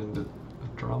that's turned into a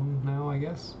drum now, I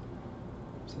guess?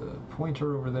 There's a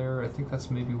pointer over there. I think that's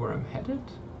maybe where I'm headed?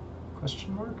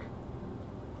 Question mark?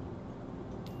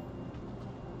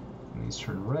 things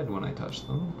turn red when I touch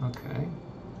them. Okay.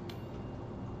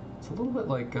 It's a little bit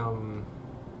like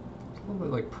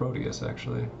Proteus,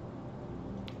 actually.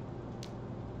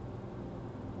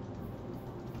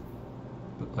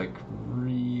 But like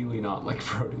really not like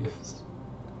Proteus.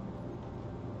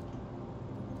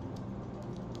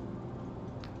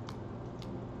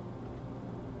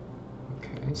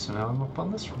 Okay, so now I'm up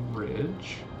on this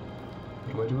ridge.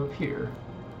 What do I do up here?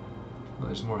 Well,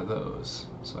 there's more of those,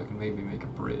 so I can maybe make a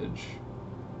bridge.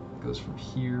 It goes from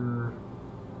here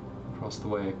across the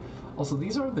way. Also,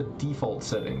 these are the default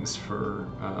settings for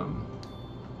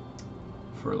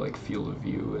like field of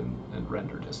view and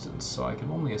render distance, so I can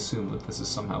only assume that this is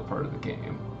somehow part of the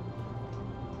game.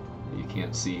 You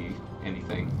can't see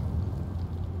anything.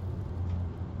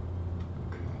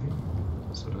 Okay,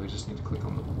 so do I just need to click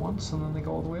on them once and then they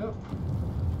go all the way up?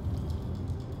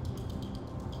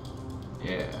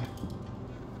 Yeah.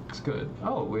 Looks good.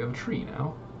 Oh, we have a tree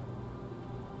now.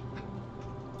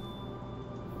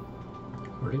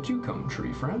 Where did you come,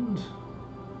 tree friend?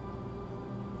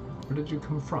 Where did you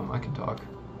come from? I can talk.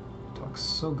 Talk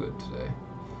so good today.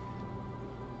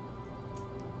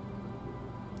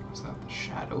 Is that the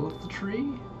shadow of the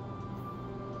tree?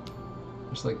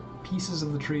 There's like pieces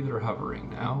of the tree that are hovering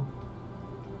now.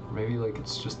 Or maybe like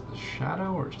it's just the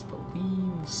shadow or just the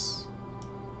leaves.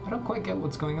 I don't quite get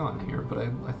what's going on here, but I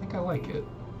think I like it.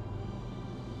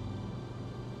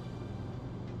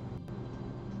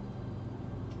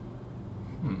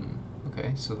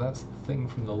 Okay, so that's the thing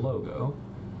from the logo.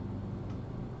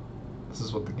 This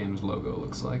is what the game's logo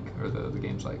looks like, or the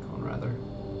game's icon, rather.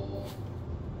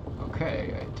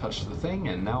 Okay, I touched the thing,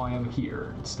 and now I am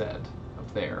here instead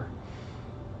of there.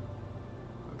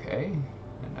 Okay,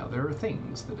 and now there are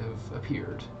things that have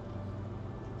appeared.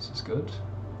 This is good.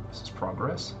 This is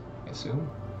progress, I assume.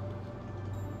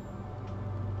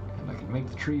 And I can make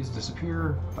the trees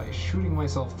disappear by shooting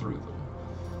myself through them.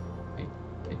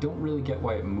 I don't really get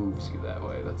why it moves you that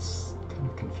way. That's kind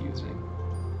of confusing.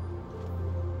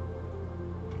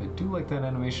 But I do like that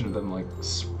animation of them, like,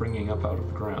 springing up out of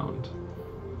the ground.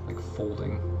 Like,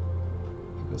 folding.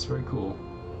 I think that's very cool.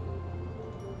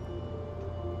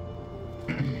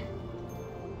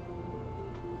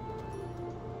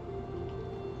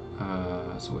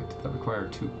 So wait, did that require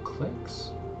 2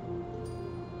 clicks?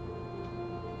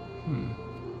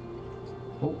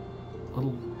 Oh,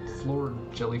 little floor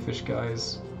jellyfish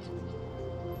guys.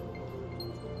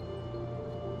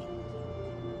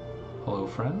 Hello,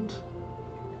 friend?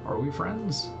 Are we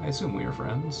friends? I assume we are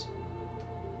friends.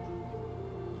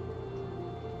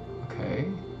 Okay,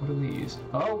 what are these?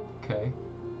 Oh, okay.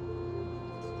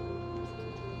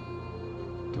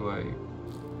 Do I...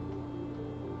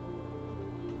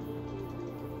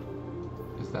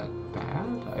 Is that bad?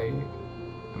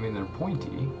 I mean, they're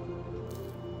pointy,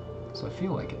 so I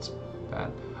feel like it's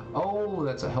bad. Oh,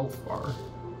 that's a health bar.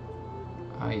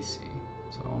 I see.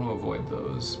 So I want to avoid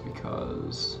those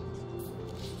because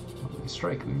when they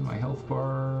strike me, my health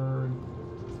bar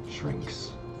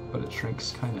shrinks, but it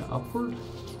shrinks kind of upward.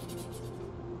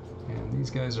 And these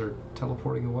guys are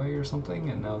teleporting away or something,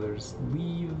 and now there's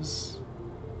leaves.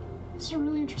 This is a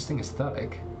really interesting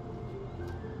aesthetic.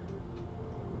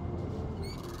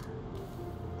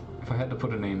 If I had to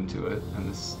put a name to it, and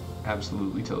this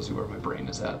absolutely tells you where my brain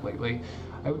is at lately,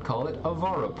 I would call it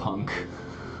Avarapunk.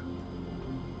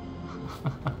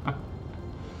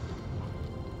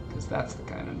 Because that's the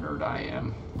kind of nerd I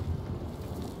am.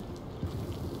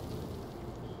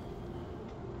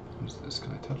 What's this?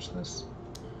 Can I touch this?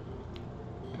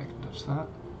 Yeah, I can touch that.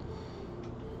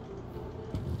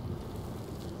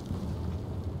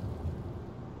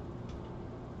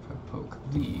 If I poke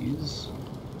these...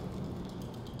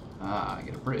 I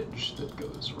get a bridge that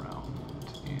goes around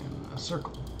in a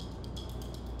circle.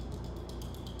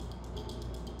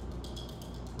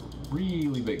 A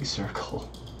really big circle.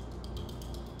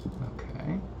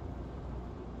 Okay.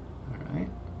 Alright.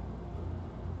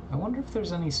 I wonder if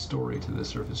there's any story to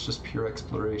this or if it's just pure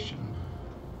exploration.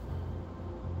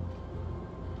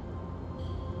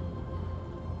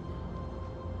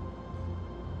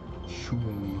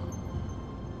 Shoom.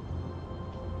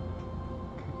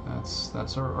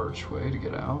 That's our archway to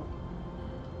get out.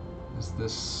 Is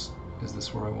this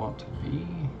where I want to be?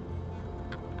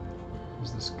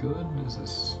 Is this good? Is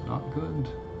this not good?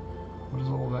 What is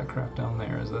all of that crap down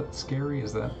there? Is that scary?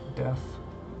 Is that death?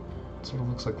 It sort of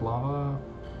looks like lava,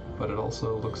 but it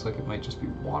also looks like it might just be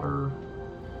water.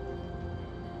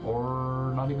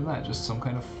 Or not even that, just some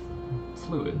kind of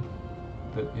fluid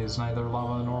that is neither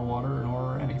lava nor water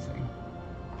nor anything.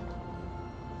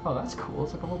 Oh, that's cool.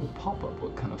 It's like a little pop-up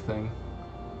look kind of thing.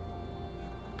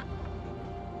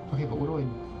 Okay, but what do I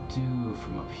do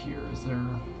from up here? Is there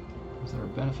a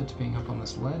benefit to being up on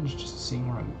this ledge? Just seeing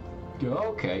where I'm...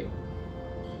 Okay.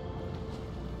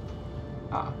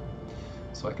 Ah.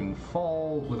 So I can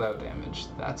fall without damage.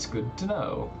 That's good to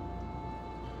know.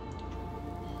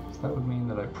 So that would mean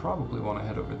that I probably want to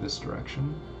head over this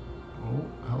direction. Oh,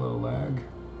 hello, lag.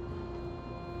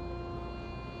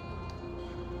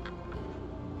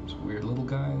 Some weird little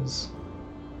guys.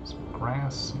 Some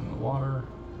grass in the water.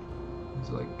 These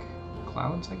are like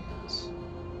clouds, I guess.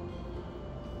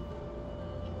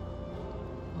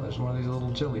 Oh, there's one of these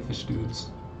little jellyfish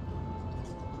dudes.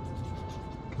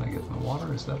 Can I get in the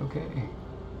water? Is that okay?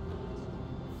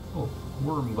 Oh,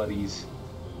 worm buddies.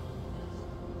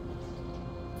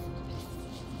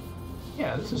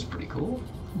 Yeah, this is pretty cool.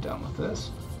 I'm down with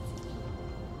this.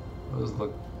 Those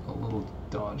look a little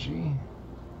dodgy.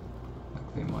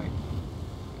 Like they might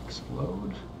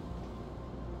explode.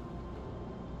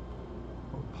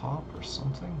 Or pop or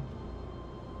something.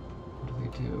 What do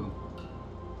they do?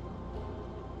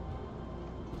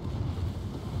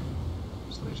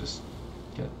 So they just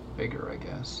get bigger, I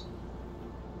guess.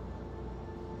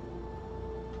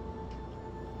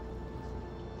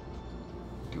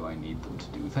 Do I need them to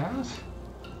do that?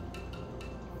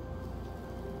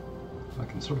 I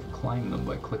can sort of climb them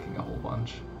by clicking a whole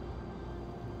bunch.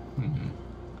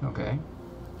 Okay.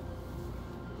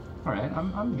 Alright,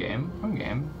 I'm game. I'm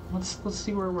game. Let's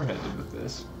see where we're headed with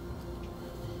this.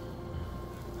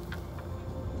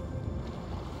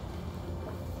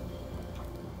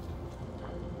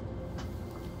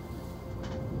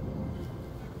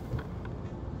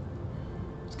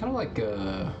 It's kind of like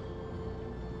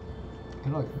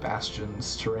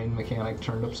Bastion's terrain mechanic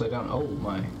turned upside down. Oh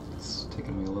my, it's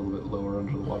taken me a little bit lower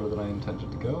under the water than I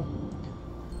intended to go.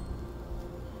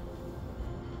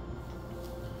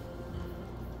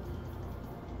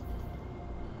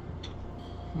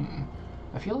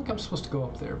 I feel like I'm supposed to go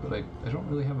up there, but I don't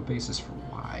really have a basis for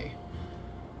why.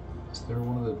 Is there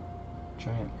one of the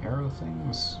giant arrow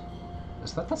things?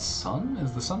 Is that the sun?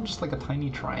 Is the sun just like a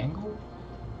tiny triangle?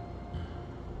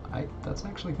 That's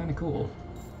actually kind of cool.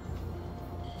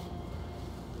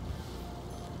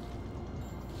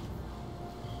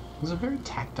 It's a very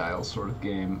tactile sort of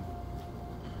game.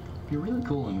 It'd be really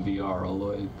cool in VR,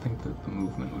 although I think that the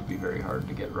movement would be very hard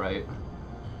to get right.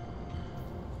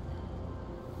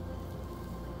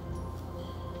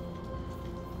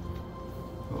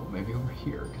 Oh, maybe over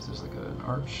here, because there's like an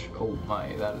arch. Oh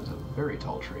my, that is a very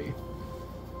tall tree.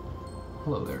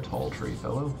 Hello there, tall tree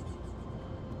fellow.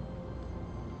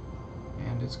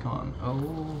 And it's gone.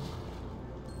 Oh.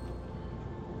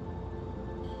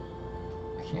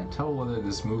 I can't tell whether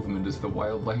this movement is the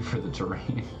wildlife or the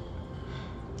terrain.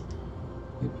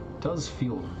 It does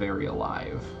feel very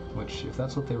alive, which, if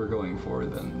that's what they were going for,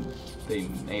 then they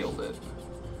nailed it.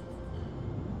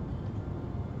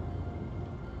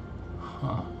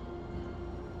 Huh.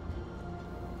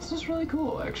 This is really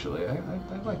cool, actually. I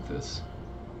like this.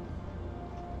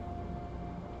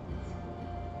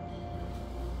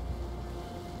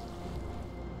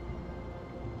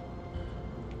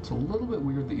 It's a little bit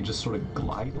weird that you just sort of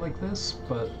glide like this,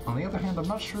 but on the other hand, I'm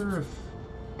not sure if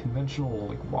conventional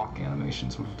like walk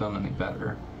animations would have done any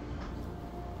better.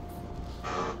 You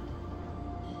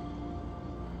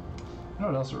know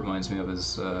what else it reminds me of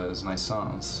is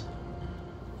Naissance,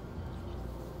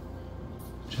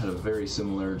 which had a very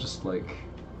similar, just like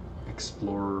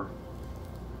explore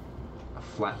a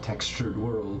flat textured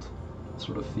world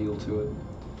sort of feel to it.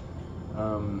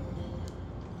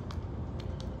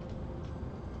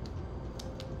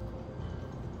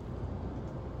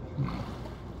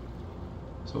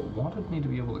 So it wanted me to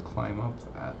be able to climb up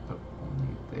that, but only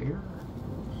there?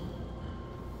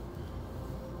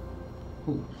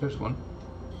 Ooh, there's one.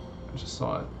 I just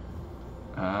saw it.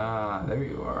 Ah, there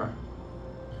you are.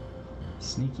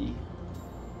 Sneaky.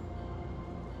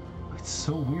 It's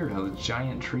so weird how the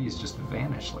giant trees just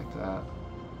vanish like that.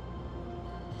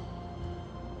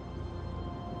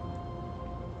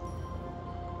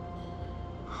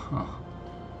 Huh.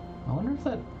 I wonder if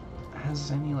that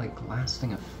has any like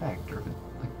lasting effect, or if it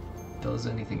like does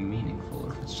anything meaningful,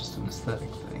 or if it's just an aesthetic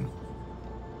thing.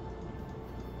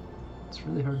 It's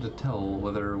really hard to tell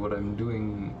whether what I'm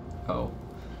doing... Oh.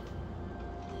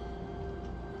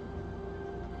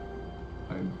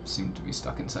 I seem to be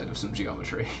stuck inside of some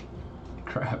geometry.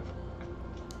 Crap.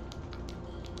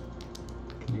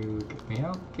 Can you get me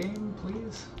out, game,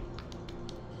 please?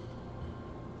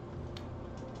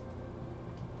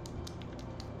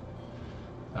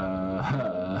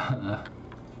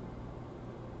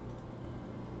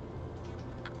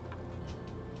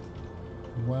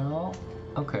 Well,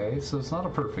 okay, so it's not a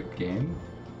perfect game.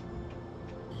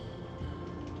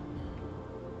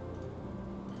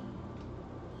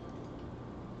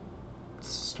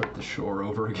 start the shore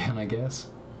over again, I guess.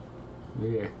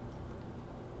 Yeah.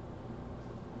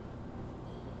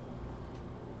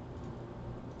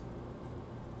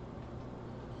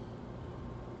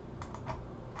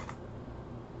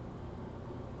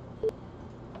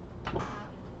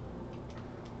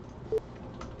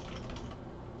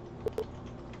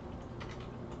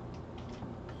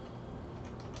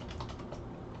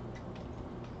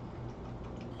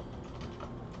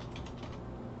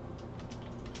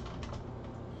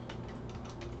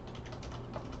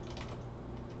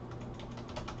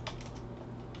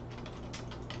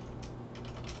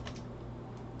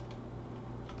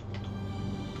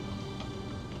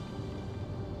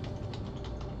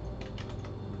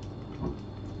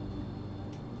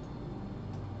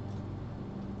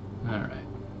 Alright.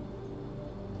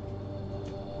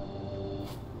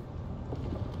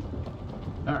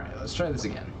 Alright, let's try this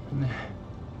again. And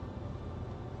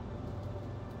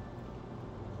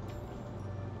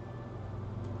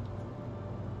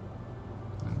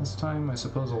this time I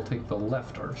suppose I'll take the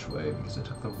left archway because I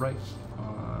took the right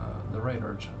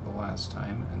arch the last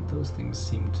time, and those things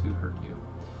seem to hurt you.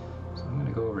 So I'm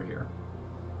gonna go over here.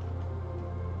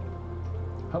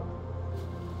 Up.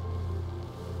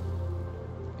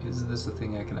 Is this a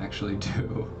thing I can actually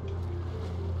do?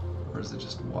 Or is it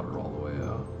just water all the way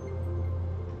out?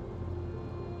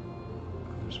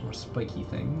 There's more spiky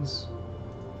things.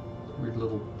 Weird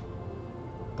little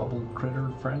bubble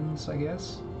critter friends, I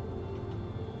guess?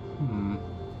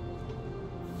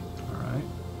 Alright.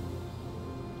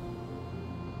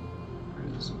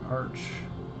 There's an arch.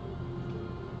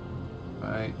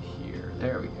 Right here.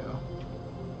 There we go.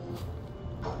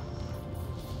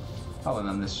 Oh, and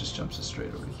then this just jumps us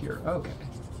straight over to here. Okay.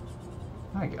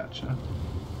 I gotcha.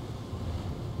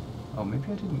 Oh, maybe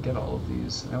I didn't get all of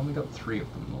these. I only got 3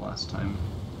 of them the last time.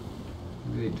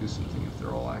 Maybe they do something if they're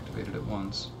all activated at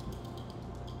once.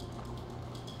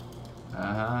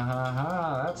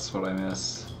 Ah, that's what I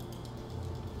miss.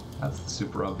 That's the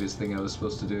super obvious thing I was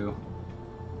supposed to do.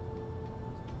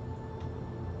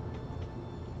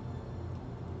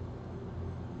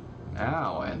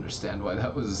 Now I understand why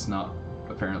that was not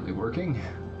apparently working.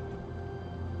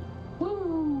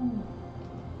 Woo!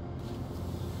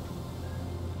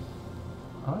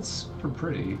 Oh, that's super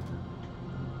pretty.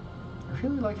 I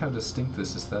really like how distinct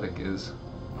this aesthetic is.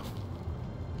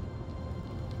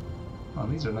 Oh,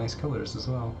 these are nice colors as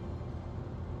well.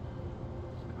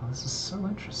 Oh, this is so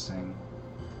interesting.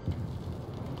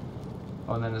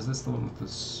 Oh, and then is this the one with the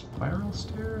spiral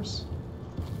stairs?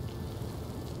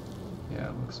 Yeah,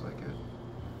 it looks like it.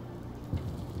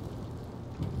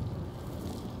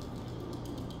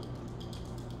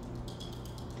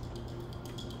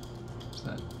 Is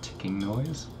that ticking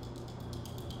noise?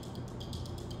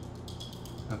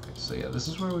 Okay, so yeah, this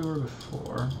is where we were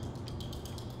before.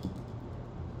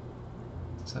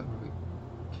 Is that where we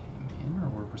came in, or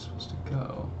where we're supposed to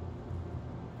go?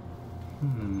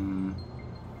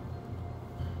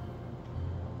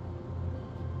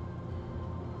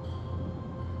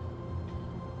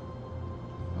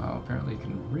 Wow, apparently you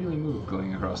can really move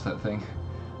going across that thing.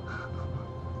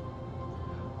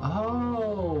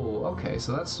 Oh, okay,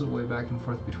 so that's the way back and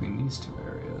forth between these two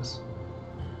areas.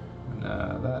 And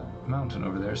that mountain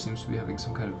over there seems to be having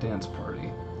some kind of dance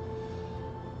party.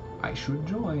 I should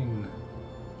join.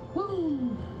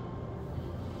 Woo!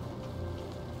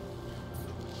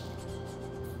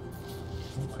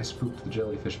 I spooked the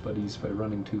jellyfish buddies by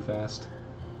running too fast.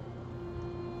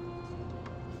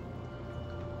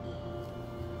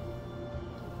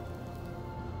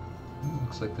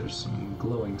 Looks like there's some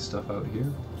glowing stuff out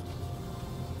here.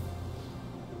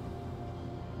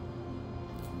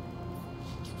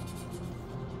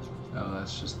 Oh,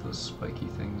 that's just those spiky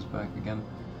things back again.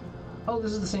 Oh,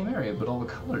 this is the same area, but all the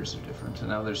colors are different, and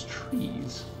now there's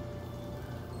trees.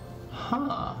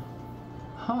 Huh.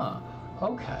 Huh.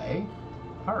 Okay.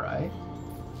 Alright.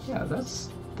 Yeah, that's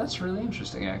really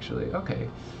interesting, actually. Okay,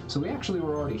 so we actually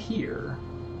were already here,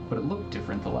 but it looked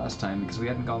different the last time because we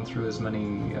hadn't gone through as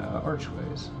many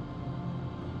archways.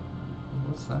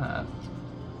 What's that?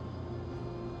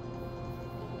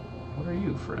 What are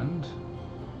you, friend?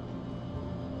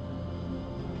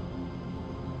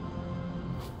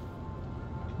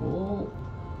 Oh,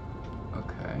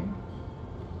 okay.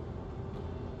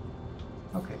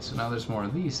 Okay, so now there's more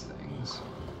of these things.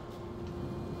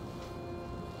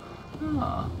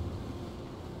 Huh.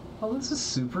 Oh, this is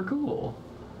super cool.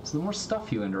 So the more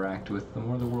stuff you interact with, the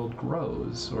more the world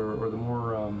grows, or the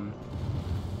more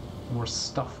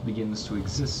stuff begins to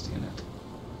exist in it.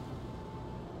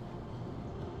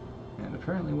 And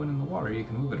apparently when in the water you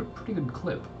can move at a pretty good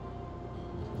clip.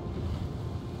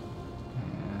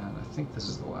 And I I think this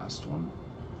is the last one.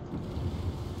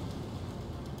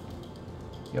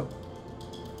 Yep.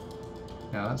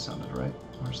 Yeah, that sounded right.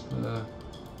 Where's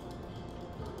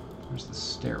the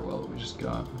stairwell that we just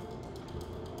got?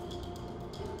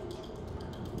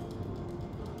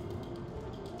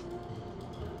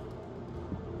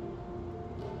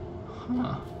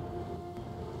 Huh.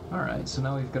 Alright, so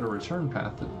now we've got a return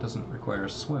path that doesn't require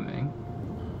swimming.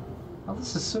 Oh,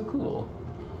 this is so cool.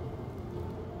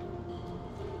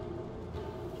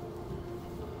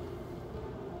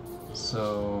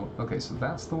 So, okay, so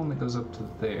that's the one that goes up to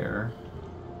there.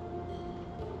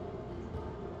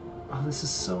 Oh, this is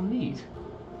so neat.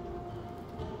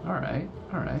 Alright,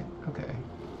 okay.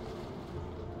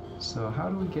 So how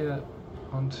do we get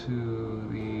onto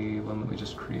the one that we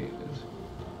just created?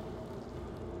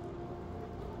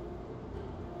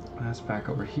 That's back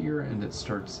over here, and it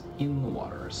starts in the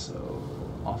water, so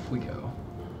off we go.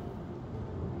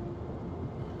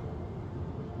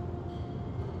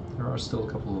 There are still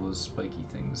a couple of those spiky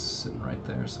things sitting right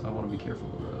there, so I want to be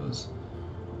careful of those.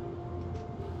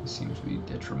 They seem to be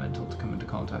detrimental to come into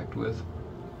contact with.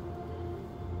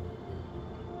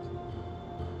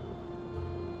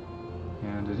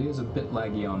 And it is a bit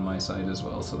laggy on my side as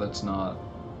well, so that's not...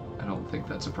 I don't think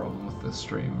that's a problem with the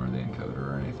stream or the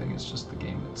encoder or anything, it's just the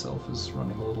game itself is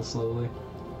running a little slowly.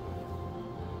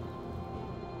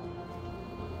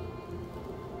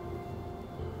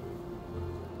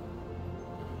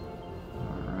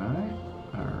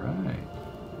 Alright.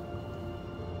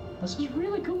 This is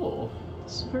really cool.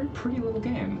 This is a very pretty little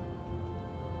game.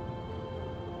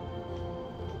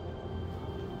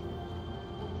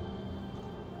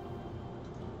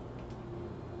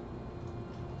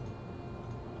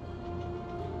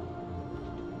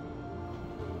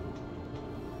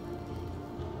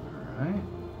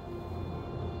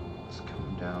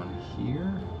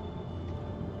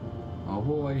 Oh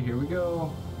boy, here we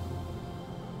go.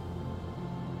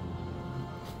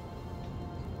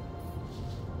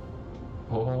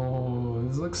 Oh,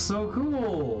 this looks so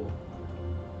cool.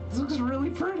 This looks really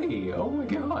pretty. Oh my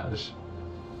gosh.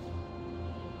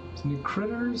 Some new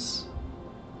critters.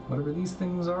 Whatever these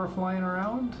things are flying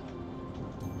around.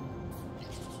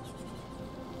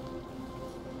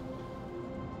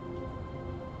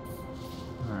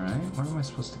 Alright, where am I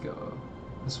supposed to go?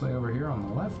 This way over here on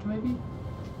the left, maybe?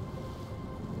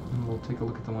 And we'll take a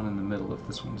look at the one in the middle if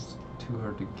this one's too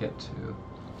hard to get to.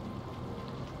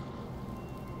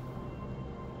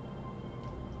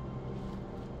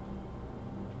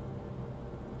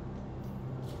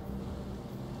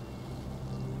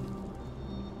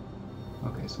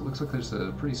 Okay, so it looks like there's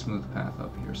a pretty smooth path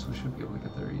up here, so we should be able to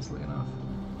get there easily enough.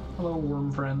 Hello,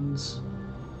 worm friends.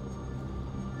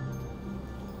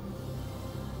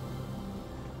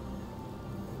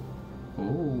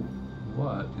 Oh,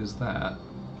 what is that?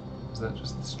 Is that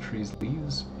just this tree's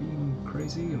leaves being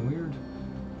crazy and weird?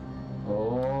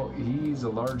 Oh, he's a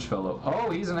large fellow.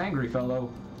 Oh, he's an angry fellow.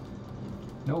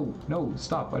 No, no,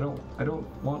 stop. I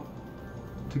don't want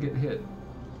to get hit.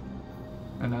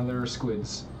 And now there are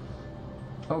squids.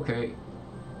 Okay.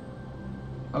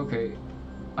 Okay.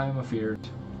 I am afeared.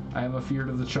 I am afeared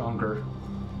of the chonker.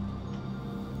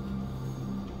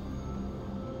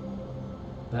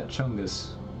 That chungus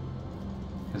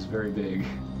is very big.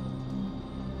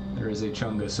 There is a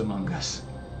chungus among us.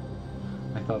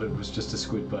 I thought it was just a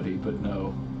squid buddy, but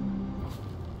no.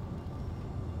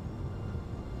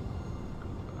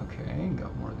 Okay,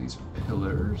 got more of these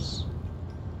pillars.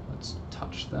 Let's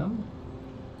touch them.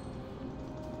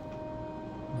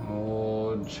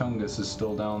 Oh, Chungus is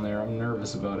still down there. I'm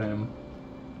nervous about him.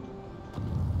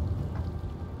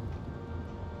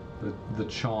 The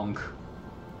chonk.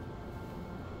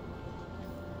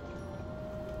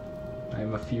 I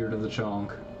am afeared of the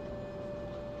chonk.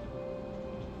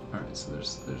 Alright, so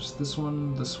there's this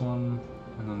one,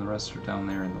 and then the rest are down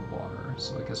there in the water.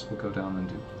 So I guess we'll go down and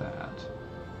do that.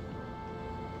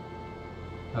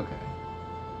 Okay.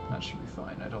 That should be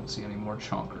fine. I don't see any more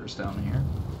chonkers down here.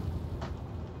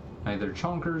 Neither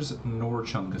chonkers nor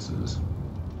chunguses.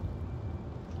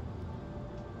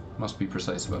 Must be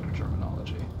precise about our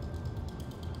terminology.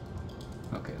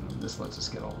 Okay, and then this lets us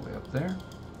get all the way up there.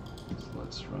 So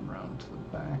let's run around to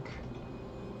the back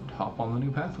and hop on the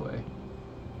new pathway.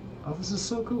 Oh, this is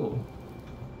so cool.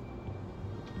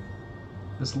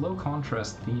 This low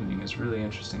contrast theming is really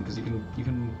interesting because you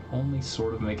can only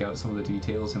sort of make out some of the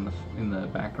details in the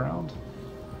background.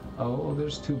 Oh,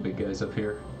 there's two big guys up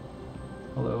here.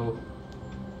 Hello.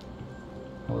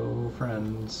 Hello,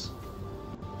 friends.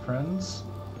 Friends?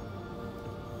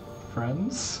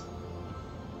 Friends?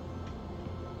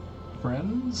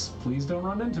 Friends? Please don't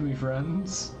run into me,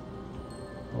 friends.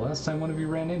 The last time one of you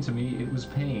ran into me, it was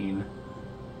pain.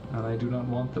 And I do not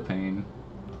want the pain.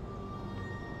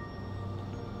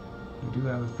 We do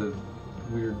have the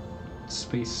weird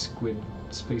space squid,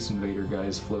 space invader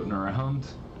guys floating around.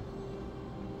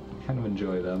 Kind of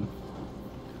enjoy them.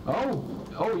 Oh!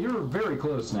 Oh, you're very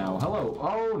close now. Hello.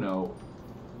 Oh, no.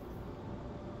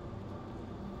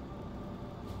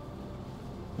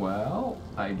 Well,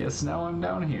 I guess now I'm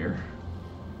down here.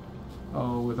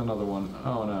 Oh, with another one.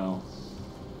 Oh, no.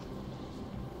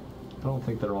 I don't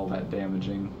think they're all that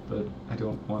damaging, but I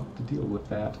don't want to deal with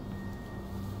that.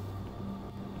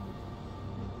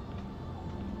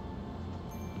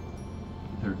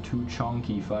 They're too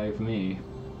chonky 5 me.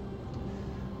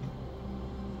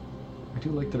 I do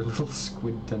like their little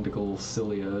squid tentacle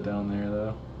cilia down there,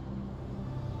 though.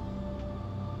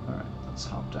 Alright, let's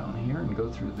hop down here and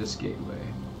go through this gateway.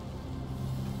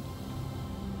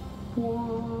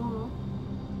 Whoa.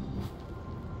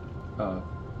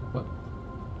 What?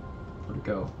 Where'd it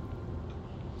go?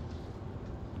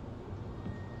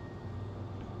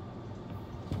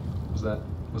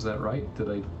 Was that right? Did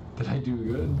I do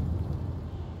good?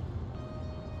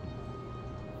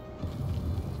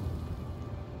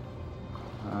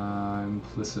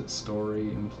 Implicit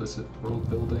story, implicit world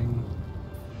building.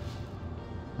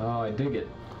 Oh, I dig it.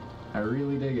 I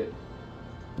really dig it.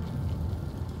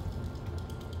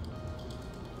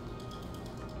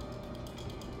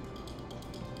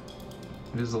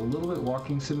 It is a little bit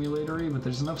walking simulatory, but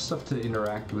there's enough stuff to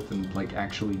interact with and like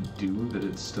actually do that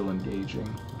it's still engaging,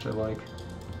 which I like.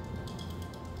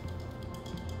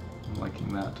 I'm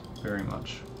liking that very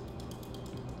much.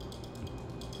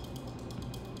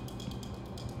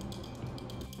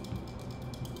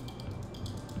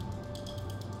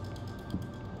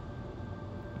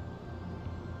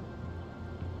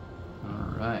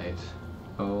 Alright.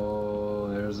 Oh,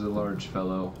 there's a large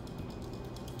fellow.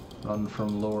 Run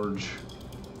from Lorge.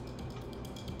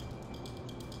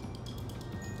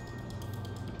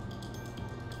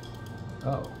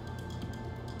 Oh.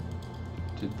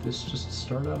 Did this just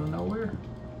start out of nowhere?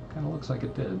 Kinda looks like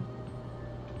it did.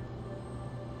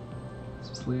 Is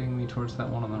this leading me towards that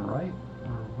one on the right?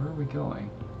 Or where are we going?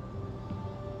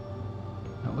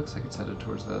 No, it looks like it's headed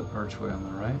towards that archway on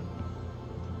the right.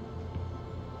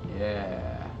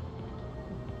 Yeah.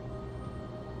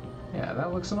 Yeah,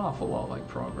 that looks an awful lot like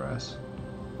progress.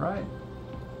 Right?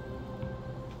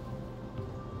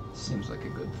 Seems like a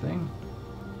good thing.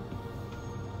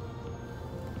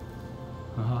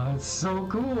 Oh, it's so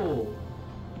cool!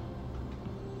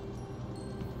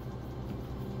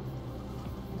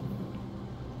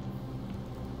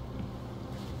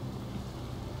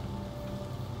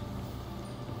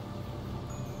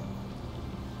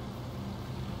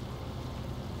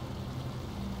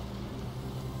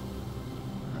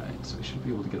 Alright, so we should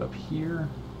be able to get up here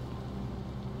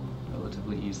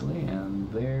relatively easily,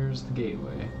 and there's the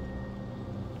gateway.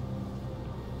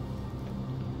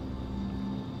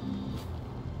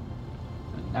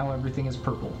 Now everything is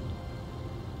purple.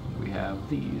 And we have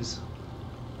these.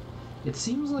 It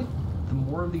seems like the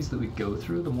more of these that we go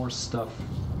through, the more stuff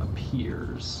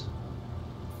appears.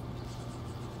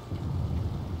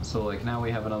 So like now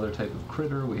we have another type of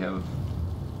critter, we have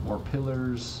more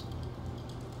pillars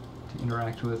to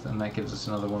interact with, and that gives us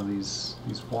another one of these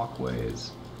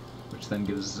walkways, which then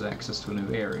gives us access to a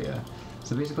new area.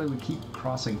 So basically we keep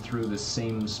crossing through this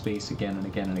same space again and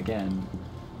again and again,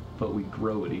 but we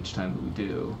grow it each time that we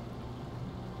do.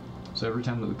 So every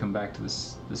time that we come back to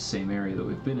this same area that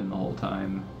we've been in the whole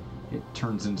time, it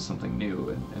turns into something new,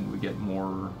 and we get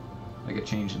more, like a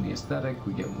change in the aesthetic,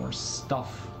 we get more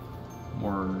stuff,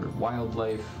 more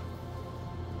wildlife.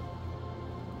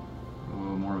 Oh,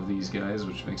 more of these guys,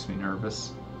 which makes me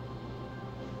nervous.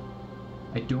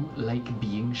 I don't like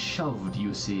being shoved,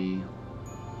 you see.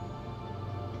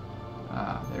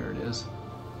 Ah, there it is.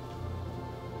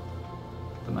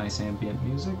 The nice ambient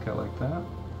music, I like that.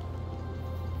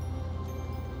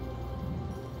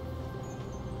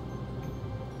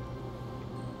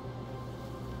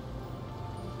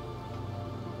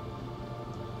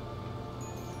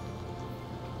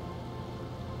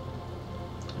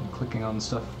 And clicking on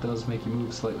stuff does make you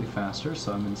move slightly faster,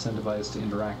 so I'm incentivized to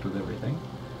interact with everything.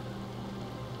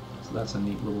 So that's a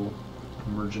neat little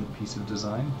emergent piece of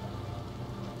design.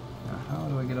 Now how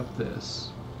do I get up this?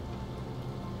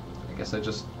 I guess I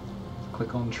just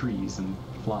click on trees and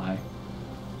fly.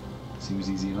 Seems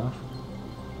easy enough.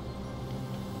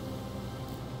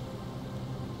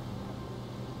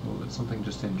 Oh, but something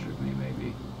just injured me,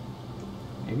 maybe.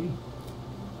 Maybe?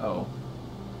 Oh.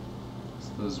 It's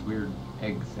those weird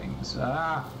egg things.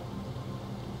 Ah!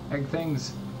 Egg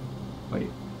things! Wait.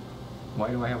 Why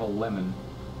do I have a lemon?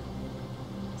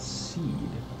 seed.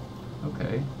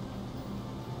 Okay.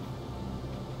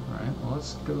 Alright, well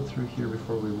let's go through here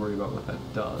before we worry about what that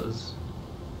does.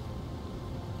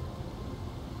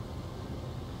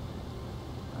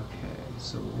 Okay,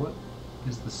 so what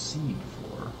is the seed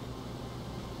for?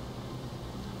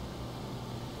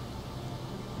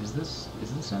 Is this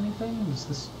anything? Does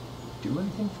this do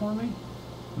anything for me?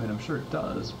 I mean, I'm sure it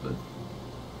does, but...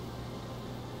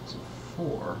 What's it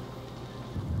for?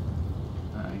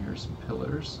 Here's some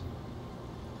pillars.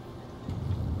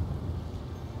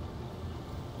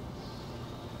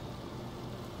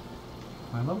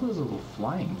 I love those little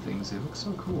flying things, they look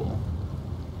so cool.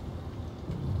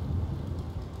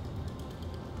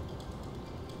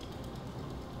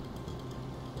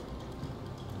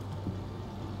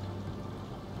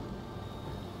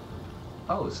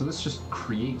 Oh, so this just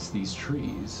creates these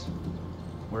trees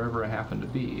wherever I happen to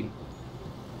be.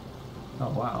 Oh,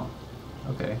 wow.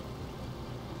 Okay.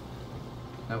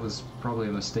 That was probably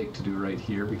a mistake to do right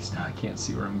here because now I can't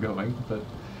see where I'm going, but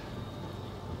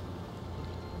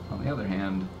on the other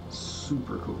hand,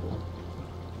 super cool.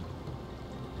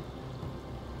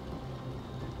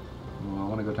 Well, I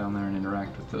want to go down there and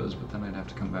interact with those, but then I'd have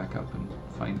to come back up and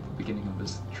find the beginning of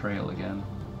this trail again.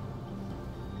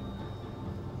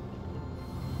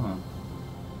 Huh.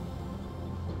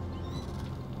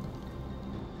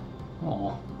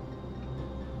 Aw.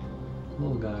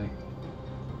 Little guy.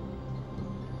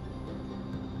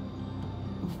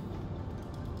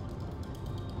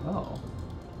 Oh.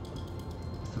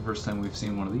 It's the first time we've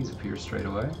seen one of these appear straight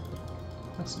away.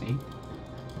 That's neat.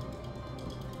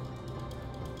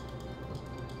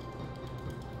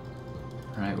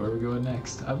 Alright, where are we going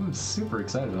next? I'm super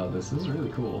excited about this. This is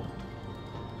really cool.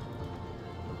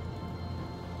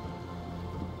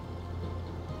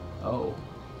 Oh.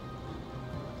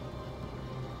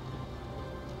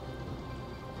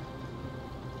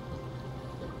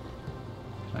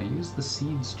 Can I use the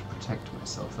seeds to protect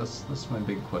myself? That's my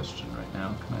big question right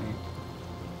now. Can I...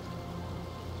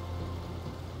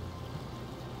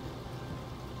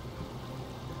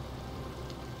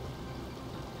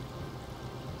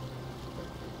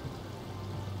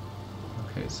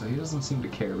 Okay, so he doesn't seem to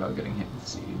care about getting hit with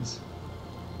seeds.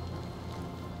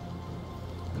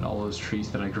 And all those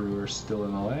trees that I grew are still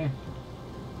in the way.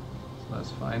 So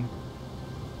that's fine.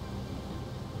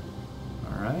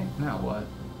 Alright, now what?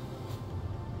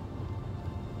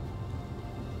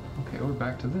 Okay, we're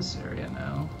back to this area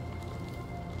now.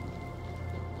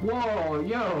 Whoa,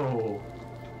 yo!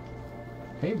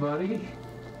 Hey, buddy.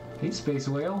 Hey, space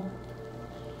whale.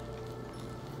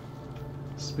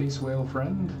 Space whale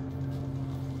friend.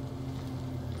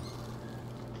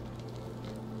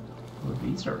 Oh,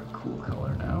 these are a cool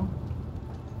color now.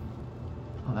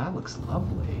 Oh, that looks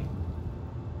lovely.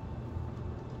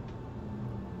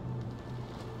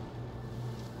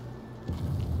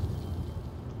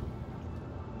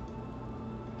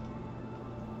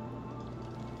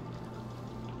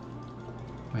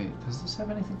 Wait, does this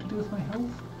have anything to do with my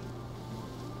health?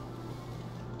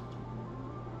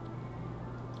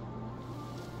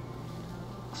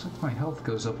 Looks like my health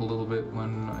goes up a little bit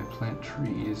when I plant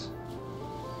trees.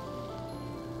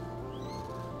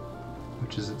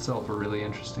 Which is itself a really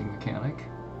interesting mechanic.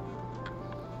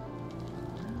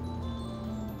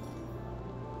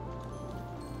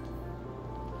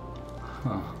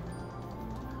 Huh.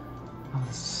 Oh,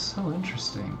 this is so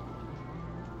interesting.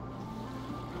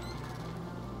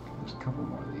 There's a couple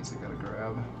more of these I gotta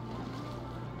grab.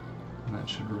 And that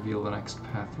should reveal the next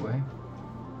pathway.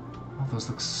 Oh, those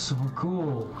look so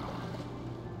cool!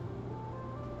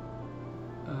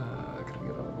 Can I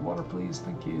get out of the water, please?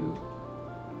 Thank you.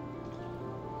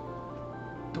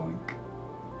 Doink.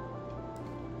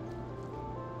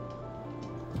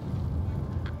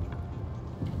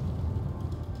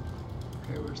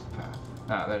 Okay, where's the path?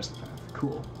 Ah, there's the path.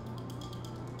 Cool.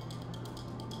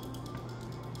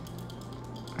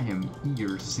 I am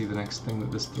eager to see the next thing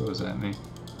that this throws at me.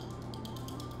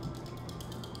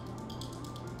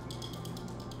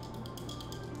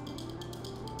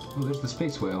 Oh, there's the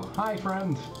space whale. Hi,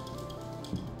 friend!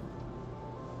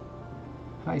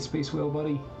 Hi, space whale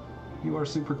buddy. You are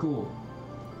super cool.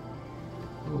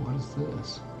 Oh, what is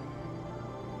this?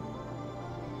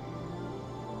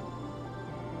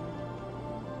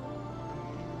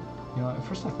 You know, at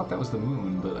first I thought that was the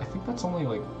moon, but I think that's only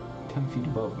like 10 feet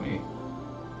above me.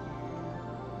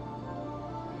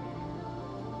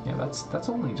 Yeah, that's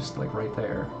only just like right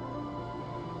there.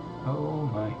 Oh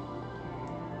my.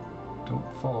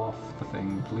 Don't fall off the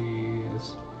thing,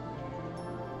 please.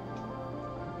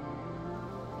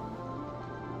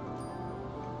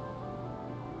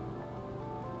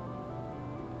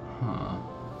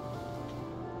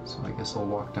 So I guess I'll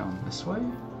walk down this way?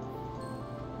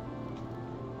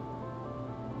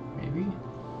 Maybe?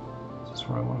 Is this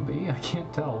where I want to be? I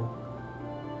can't tell.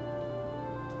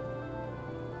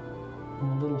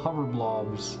 Oh, little hover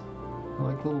blobs. I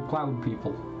like little cloud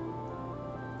people.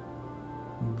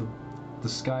 The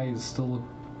sky is still...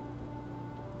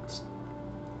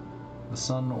 The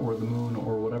sun or the moon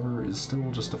or whatever is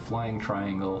still just a flying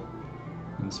triangle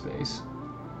in space.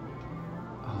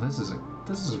 Oh, this is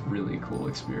a really cool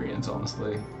experience,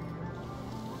 honestly.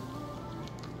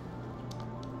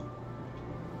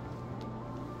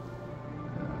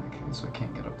 Okay, so I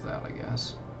can't get up that, I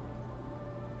guess.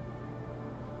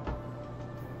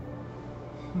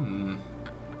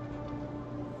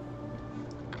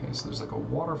 Okay, so there's like a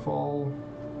waterfall.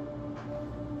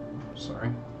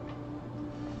 Sorry.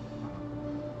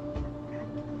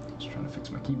 Just trying to fix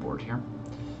my keyboard here.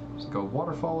 There's like a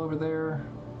waterfall over there.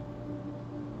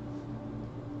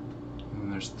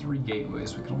 And there's 3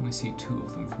 gateways. We can only see 2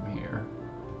 of them from here.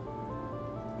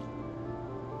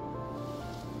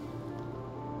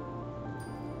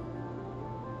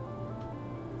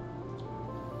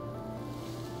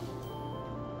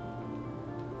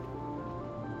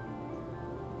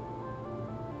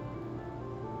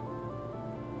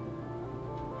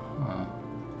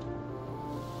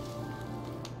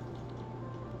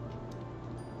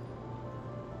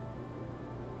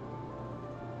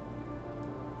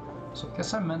 So I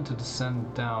guess I meant to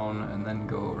descend down and then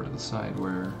go over to the side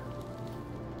where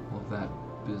all of that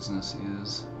business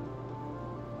is.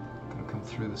 Gonna come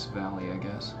through this valley, I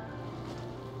guess.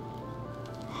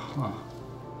 Huh.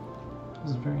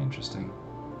 This is very interesting.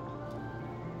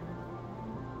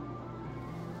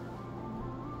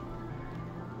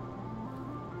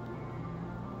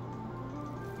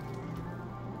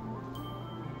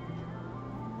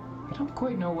 I don't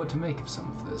quite know what to make of some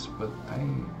of this, but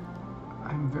I'm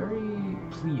very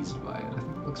pleased by it. I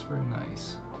think it looks very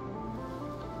nice.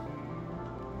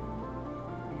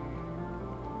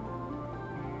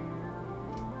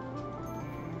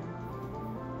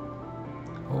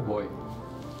 Oh boy.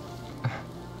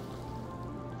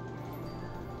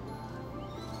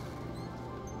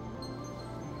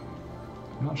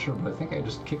 I'm not sure, but I think I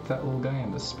just kicked that little guy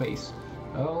into space.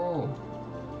 Oh!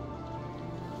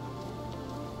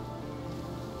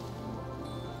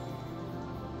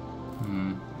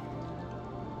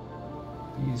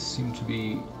 These seem to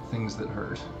be things that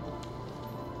hurt.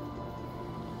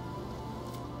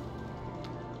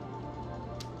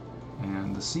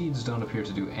 And the seeds don't appear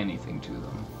to do anything to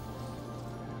them.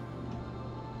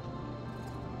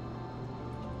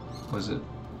 Was it,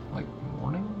 like,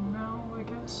 morning now, I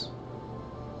guess?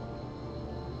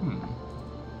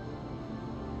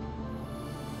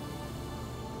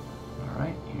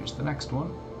 Alright, here's the next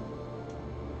one.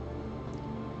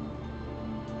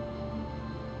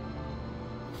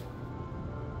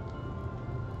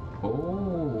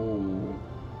 Oh,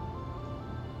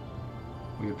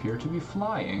 we appear to be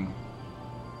flying.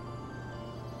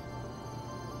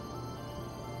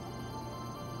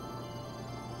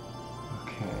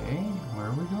 Okay, where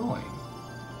are we going?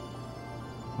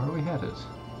 Where are we headed?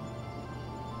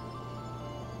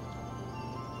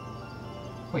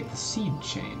 Wait, the seed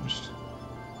changed.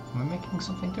 Am I making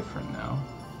something different now?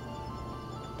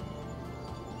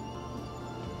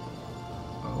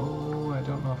 Oh, I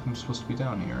don't know if I'm supposed to be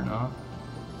down here or not.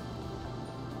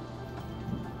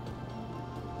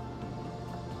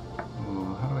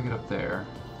 Ooh, how do I get up there?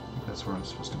 I think that's where I'm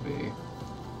supposed to be.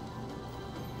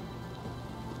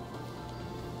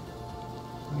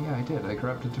 Oh yeah, I did. I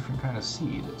grabbed a different kind of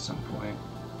seed at some point.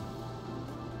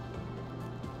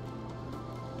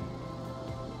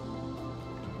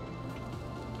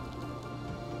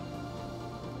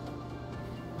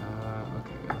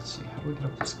 Okay, let's see. How do we get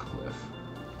up this cliff?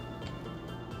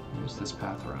 There's this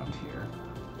path around here.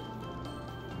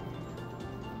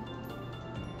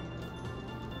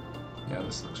 Yeah,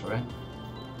 this looks right.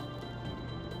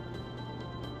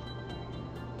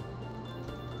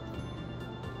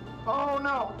 Oh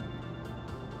no!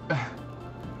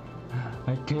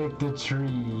 I clicked the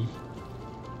tree.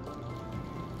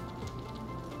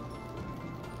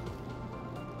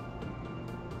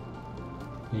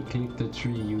 I clicked the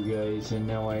tree, you guys, and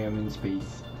now I am in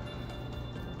space.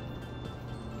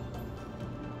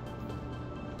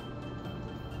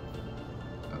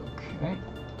 Okay.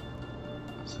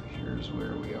 So here's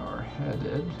where we are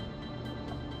headed.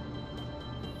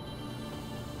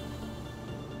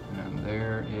 And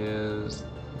there is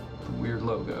the weird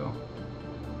logo.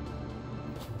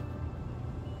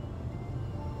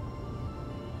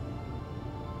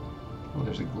 Oh,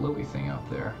 there's a glowy thing out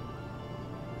there.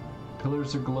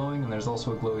 Pillars are glowing, and there's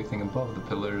also a glowy thing above the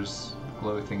pillars.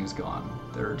 glowy thing is gone.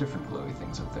 There are different glowy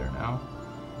things up there now.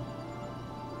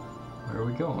 Where are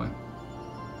we going?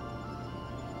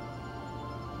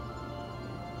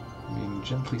 Being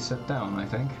gently set down, I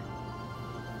think.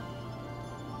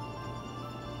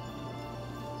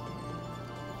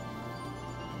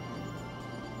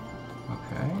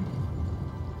 Okay.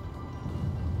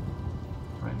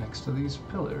 Right next to these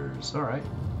pillars. Alright.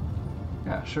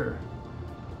 Yeah, sure.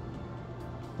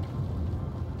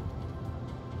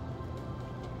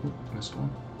 Oop, missed one.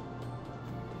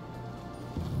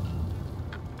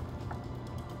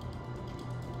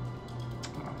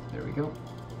 Oh, there we go.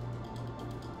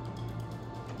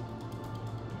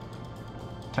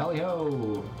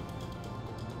 Tally-ho!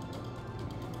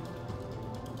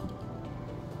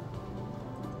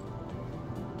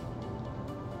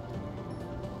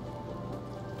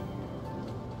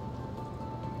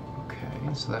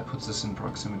 Okay, so that puts us in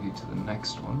proximity to the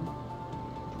next one.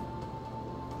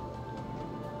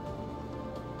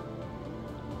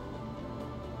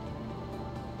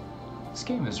 This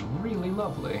game is really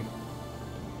lovely.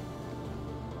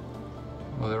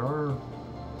 Well, there are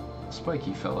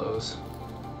spiky fellows.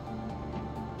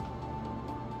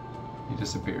 He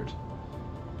disappeared.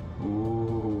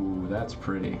 Ooh, that's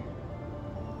pretty.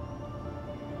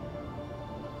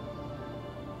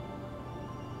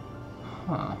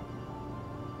 Huh.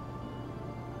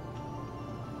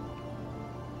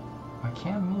 I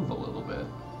can move a little bit.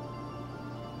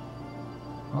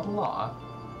 Not a lot.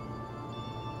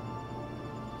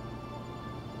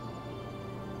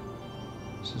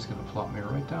 It's just gonna plop me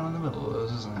right down in the middle of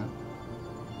those, isn't it?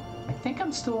 I think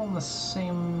I'm still in the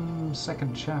same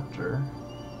second chapter.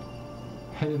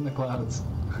 Head in the clouds.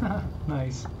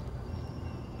 Nice.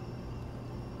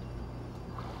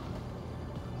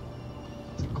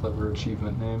 It's a clever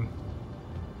achievement name.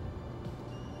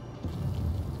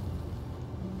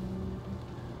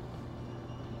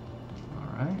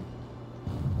 Alright.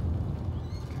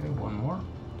 Okay, one more.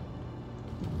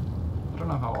 I don't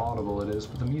know how audible it is,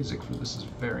 but the music for this is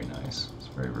very nice. It's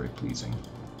very, very pleasing.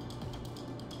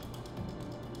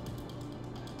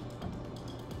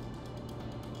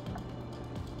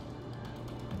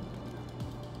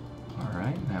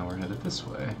 Now we're headed this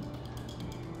way.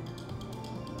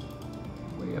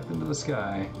 Way up into the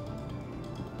sky.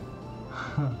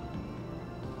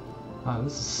 Wow,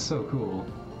 this is so cool.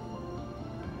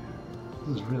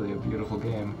 This is really a beautiful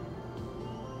game.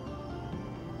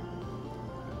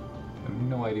 I have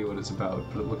no idea what it's about,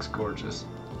 but it looks gorgeous.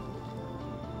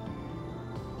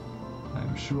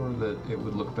 I'm sure that it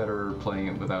would look better playing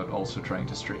it without also trying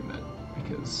to stream it,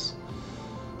 because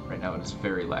right now it is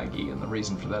very laggy, and the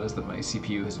reason for that is that my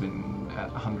CPU has been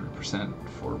at 100%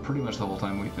 for pretty much the whole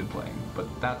time we've been playing, but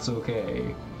that's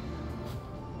okay.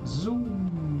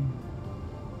 Zoom!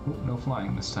 Oop, no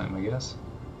flying this time, I guess.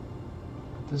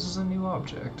 This is a new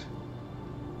object,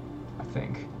 I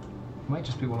think. It might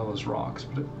just be one of those rocks,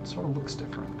 but it sort of looks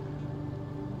different.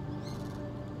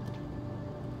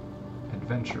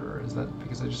 Adventurer, is that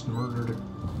because I just murdered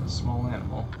a small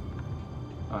animal?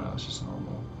 Oh no, it's just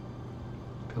normal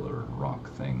pillar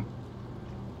rock thing.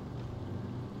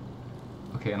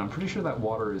 Okay, and I'm pretty sure that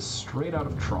water is straight out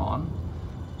of Tron,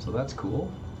 so that's cool.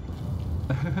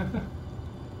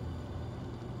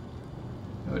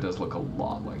 Oh, it does look a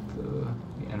lot like the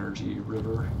Energy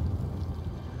River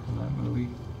in that movie.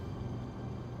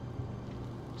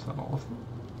 Is that all of them?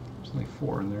 There's only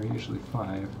 4 and there are usually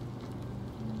 5.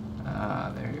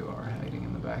 Ah, there you are, hiding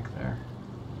in the back there.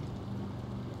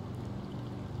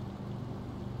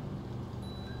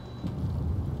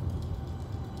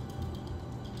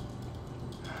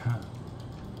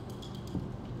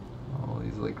 All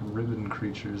these like ribbon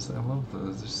creatures, I love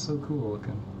those, they're so cool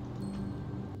looking.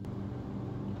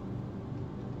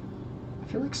 I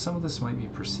feel like some of this might be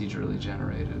procedurally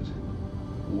generated.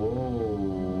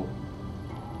 Whoa.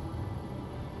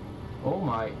 Oh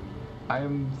my. I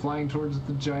am flying towards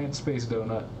the giant space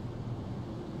donut.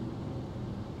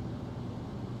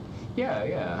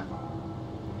 Yeah.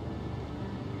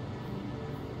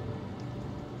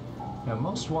 Now,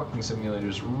 most walking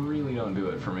simulators really don't do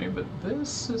it for me, but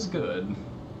this is good.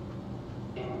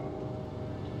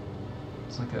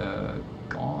 It's like a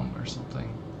gong or something.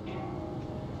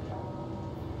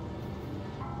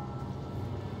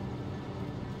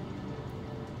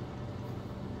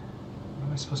 What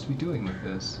am I supposed to be doing with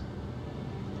this?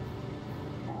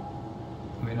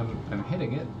 I mean, I'm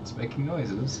hitting it, it's making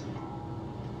noises.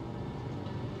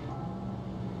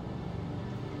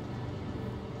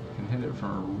 I can hit it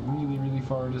from a really, really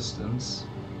far distance.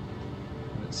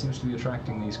 And it seems to be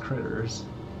attracting these critters.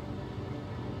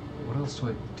 But what else do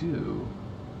I do?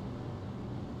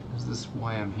 Is this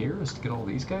why I'm here? Is to get all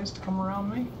these guys to come around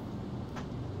me?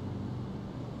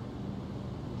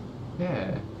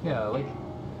 Yeah, like,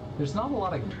 there's not a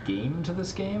lot of game to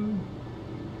this game,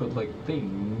 but, like, they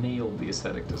nailed the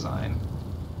aesthetic design.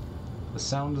 The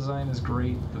sound design is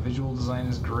great, the visual design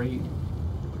is great,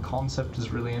 the concept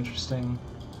is really interesting.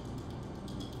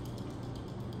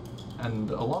 And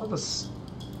a lot of this,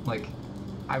 like,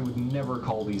 I would never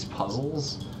call these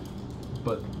puzzles,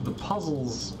 but the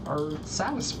puzzles are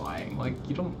satisfying. Like,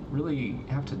 you don't really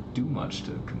have to do much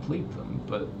to complete them,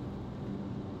 but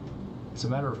it's a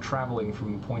matter of traveling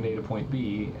from point A to point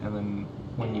B, and then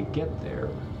when you get there,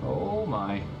 oh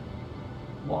my,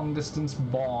 long distance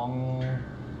bong.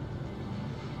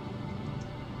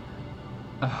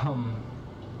 Oh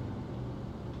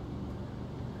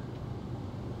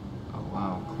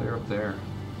wow, clear up there.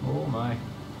 Oh my.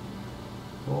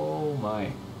 Oh my.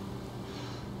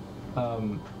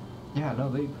 Yeah, no,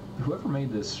 whoever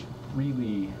made this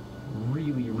really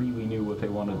knew what they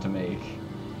wanted to make.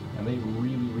 And they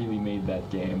really made that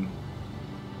game.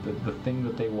 The thing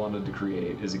that they wanted to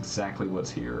create is exactly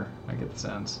what's here, I get the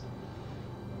sense.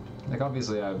 Like,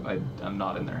 obviously, I'm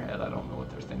not in their head. I don't know what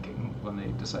they're thinking when they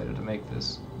decided to make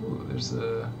this. Ooh, there's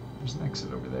an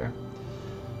exit over there.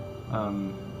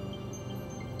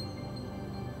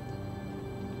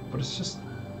 But it's just,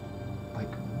 like,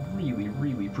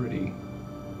 really pretty.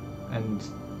 And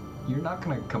you're not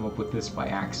gonna come up with this by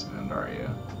accident, are you?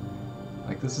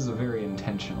 Like, this is a very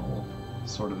intentional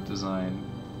sort of design.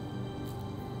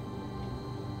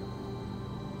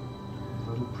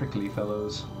 Little prickly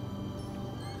fellows.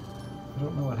 I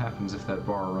don't know what happens if that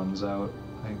bar runs out.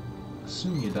 I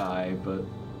assume you die, but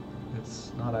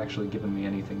it's not actually given me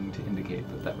anything to indicate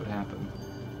that that would happen.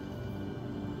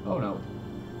 Oh no.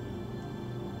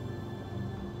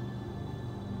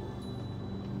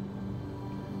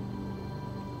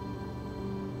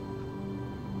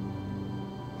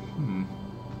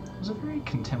 It was a very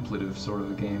contemplative sort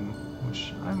of a game,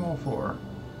 which I'm all for.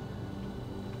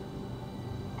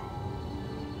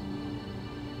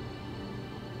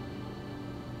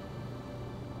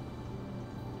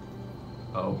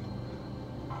 Oh.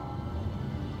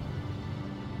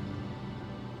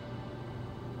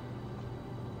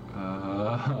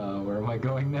 Where am I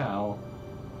going now?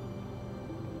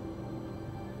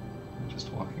 I'm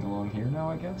just walking along here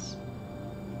now, I guess?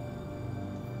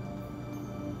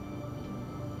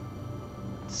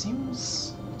 It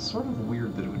seems sort of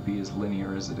weird that it would be as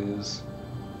linear as it is.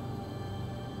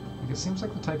 Like, it seems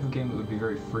like the type of game that would be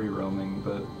very free roaming,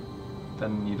 but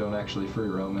then you don't actually free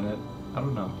roam in it. I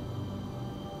don't know.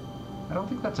 I don't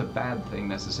think that's a bad thing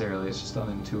necessarily, it's just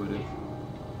unintuitive.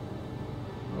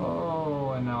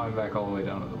 Oh, and now I'm back all the way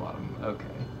down to the bottom. Okay.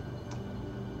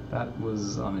 That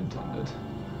was unintended.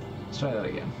 Let's try that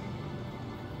again.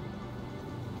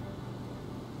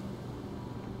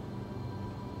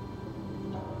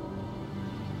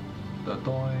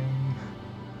 Da-doing.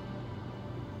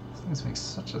 These things make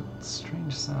such a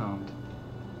strange sound.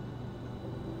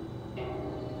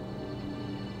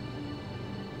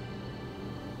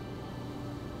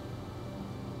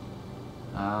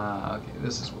 Ah, okay,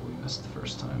 this is what we missed the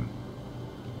first time.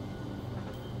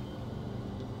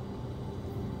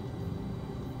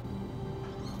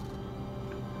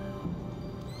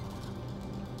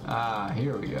 Ah,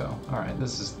 here we go. Alright,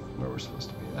 this is where we're supposed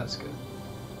to be. That's good.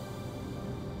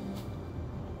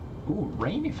 Ooh,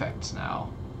 rain effects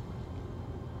now.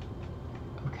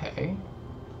 Okay.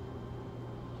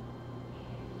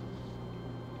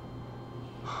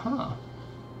 Huh.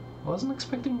 Wasn't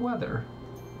expecting weather.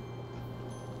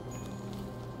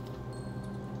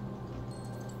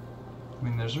 I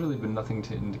mean, there's really been nothing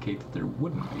to indicate that there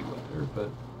wouldn't be weather, but...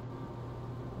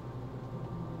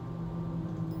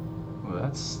 Well,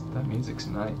 that music's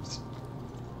nice.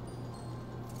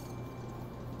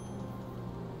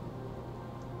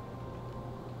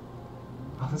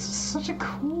 Oh, this is such a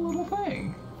cool little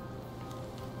thing!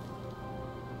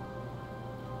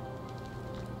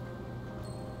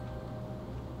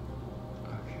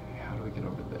 Okay, how do we get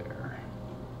over there?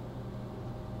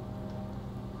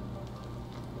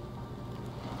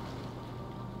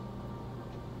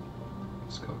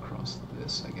 Let's go across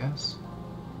this, I guess.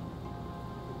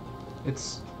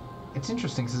 It's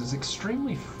interesting because it's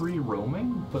extremely free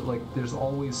roaming, but like there's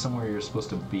always somewhere you're supposed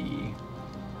to be.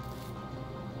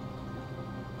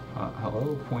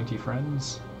 Hello, pointy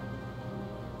friends.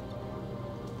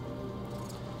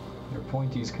 Your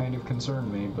pointies kind of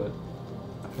concern me, but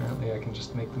apparently I can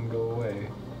just make them go away.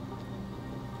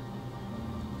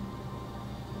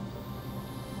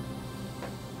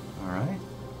 Alright,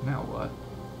 now what?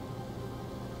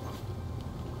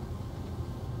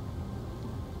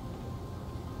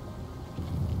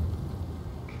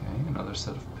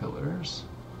 pillars.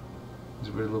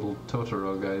 These weird little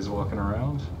Totoro guys walking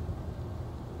around.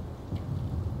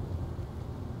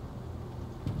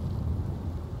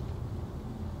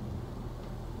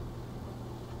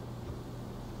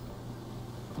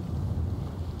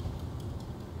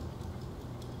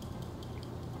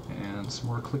 And some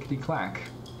more clickety-clack.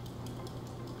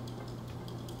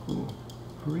 Ooh,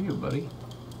 who are you, buddy?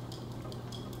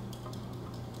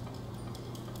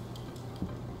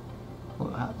 Well,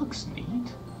 that looks neat.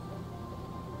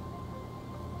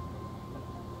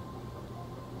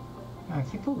 I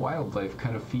think the wildlife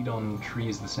kind of feed on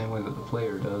trees the same way that the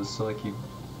player does, so like you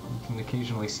can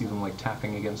occasionally see them like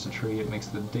tapping against a tree, it makes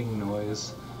the ding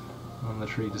noise, and then the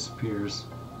tree disappears.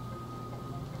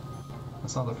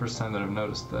 That's not the first time that I've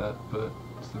noticed that, but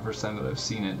it's the first time that I've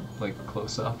seen it like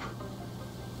close up.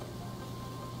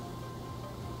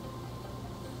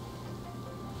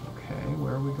 Okay,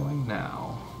 where are we going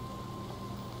now?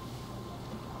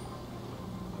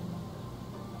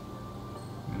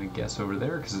 I'm gonna guess over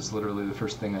there because it's literally the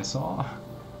first thing I saw.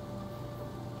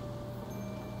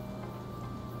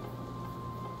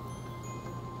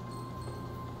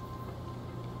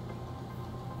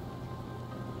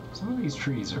 Some of these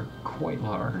trees are quite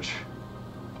large.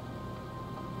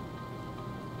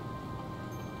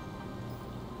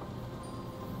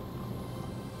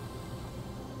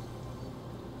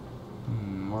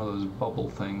 More of those bubble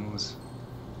things.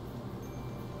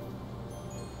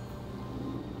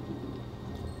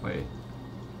 Wait.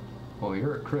 Oh,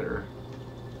 you're a critter.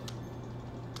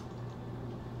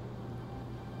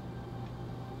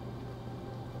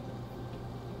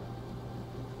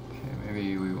 Okay,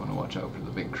 maybe we want to watch out for the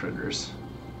big critters.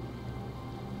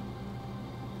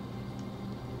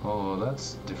 Oh,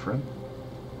 that's different.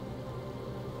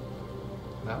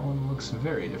 That one looks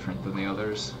very different than the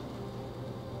others.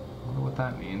 I wonder what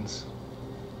that means.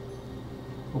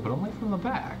 Oh, but only from the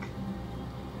back.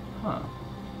 Huh.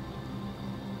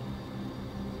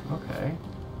 Okay.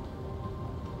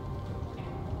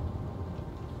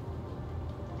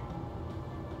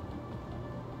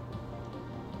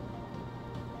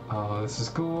 Oh, this is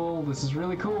cool. This is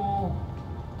really cool.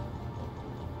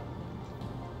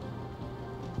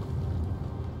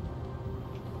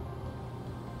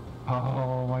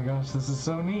 Oh my gosh, this is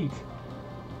so neat.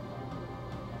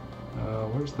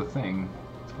 Where's the thing?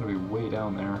 It's gotta be way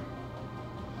down there.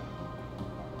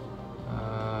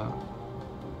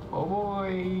 Oh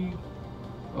boy!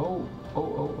 Oh,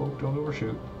 don't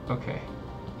overshoot. Okay.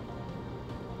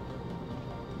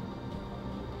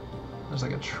 There's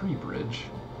like a tree bridge.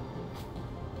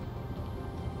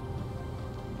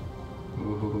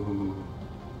 Ooh.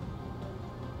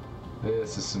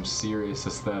 This is some serious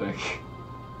aesthetic.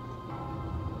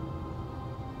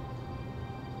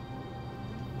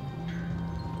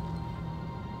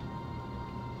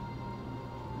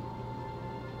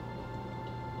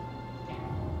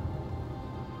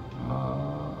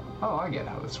 Oh, I get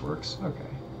how this works. Okay.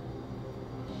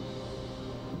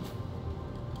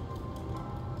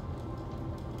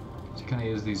 So you kind of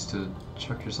use these to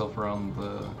chuck yourself around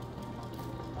the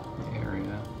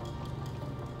area.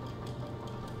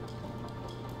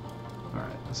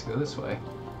 Alright, let's go this way.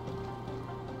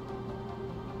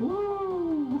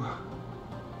 Woo!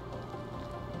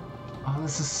 Oh,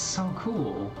 this is so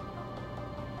cool.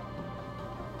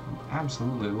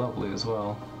 Absolutely lovely as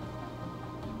well.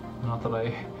 Not that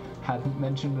I hadn't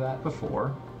mentioned that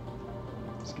before.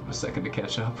 Let's give it a second to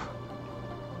catch up.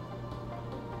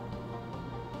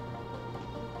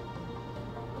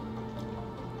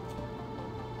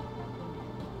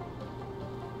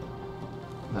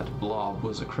 That blob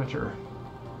was a critter.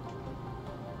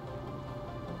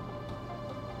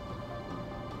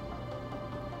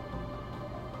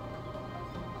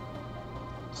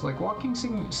 So like walking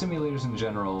simulators in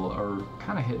general are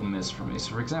kind of hit and miss for me.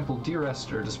 So for example, Dear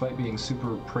Esther, despite being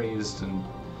super praised and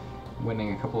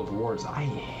winning a couple of awards, I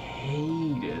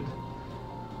hated.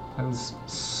 I was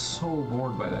so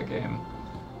bored by that game.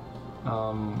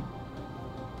 I'm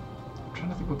trying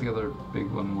to think what the other big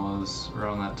one was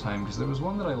around that time, because there was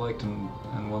one that I liked and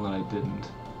one that I didn't,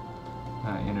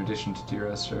 in addition to Dear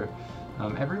Esther.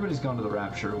 Everybody's Gone to the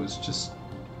Rapture was just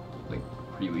like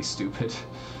really stupid.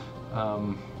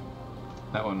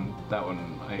 That one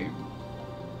I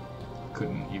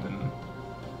couldn't even.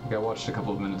 Like I watched a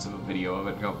couple of minutes of a video of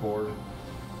it and got bored.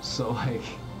 So like,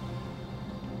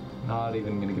 not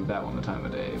even gonna give that one the time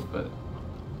of day. But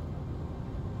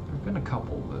there've been a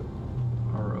couple that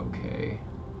are okay.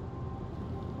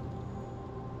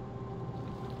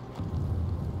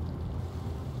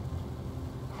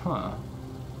 Huh.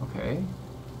 Okay.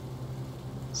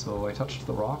 So I touched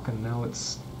the rock and now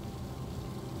it's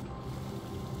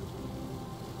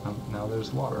Now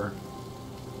there's water.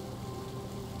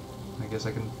 I guess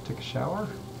I can take a shower?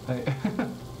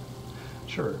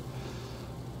 Sure.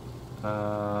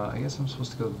 I guess I'm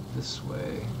supposed to go this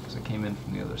way, because I came in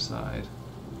from the other side.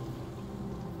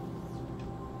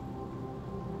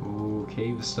 Ooh,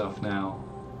 cave stuff now.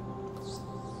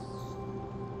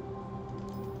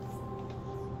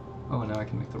 Oh, and now I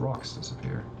can make the rocks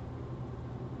disappear.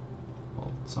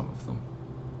 Well, some of them.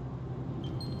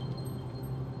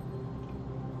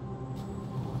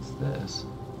 What's this?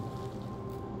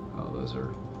 Oh, those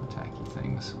are attacky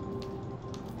things.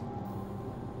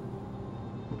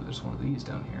 Oh, but there's one of these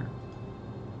down here.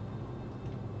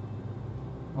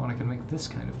 Oh, and I can make this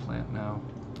kind of plant now.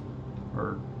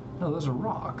 Or, no, those are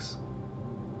rocks.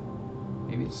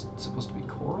 Maybe it's supposed to be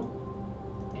coral?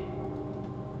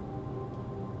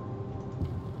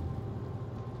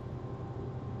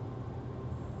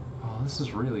 Oh, this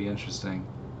is really interesting.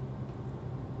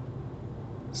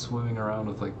 Swimming around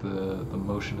with like the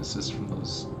motion assist from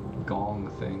those gong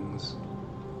things.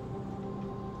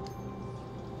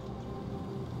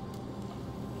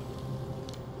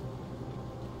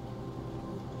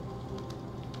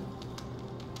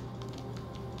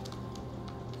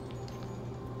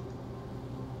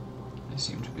 They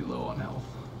seem to be low on health.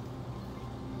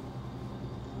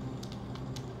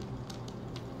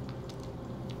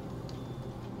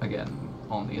 Again,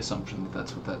 on the assumption that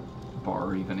that's what that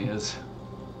bar even is.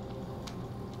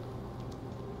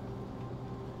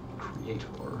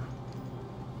 Creator.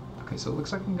 Okay, so it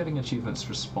looks like I'm getting achievements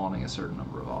for spawning a certain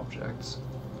number of objects.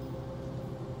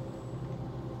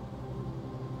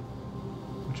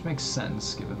 Which makes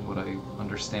sense, given what I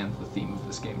understand the theme of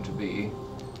this game to be.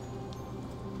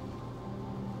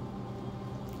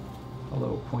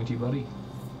 Hello, pointy buddy.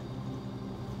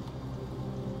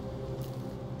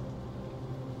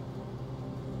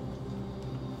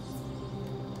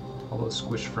 Hello,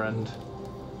 squish friend.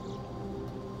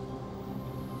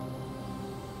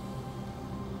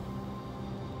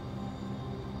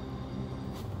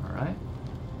 Alright.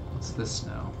 What's this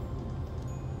now?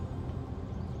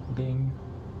 Bing.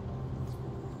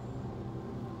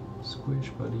 Squish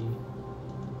buddy.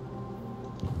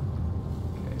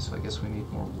 Okay, so I guess we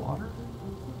need more water?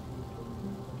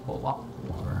 Well, a lot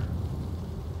more water.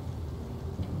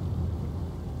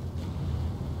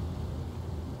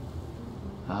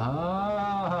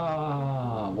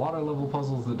 Ah, water level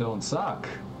puzzles that don't suck.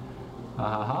 Ha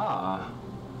ha ha.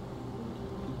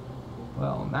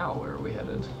 Well, now where are we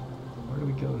headed? Where do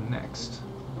we go next?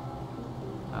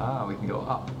 Ah, we can go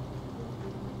up.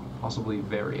 Possibly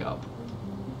very up.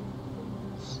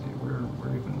 Let's see,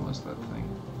 where even was that thing?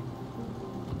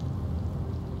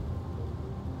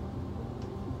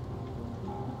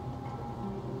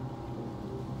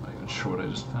 Not even sure what I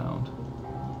just found.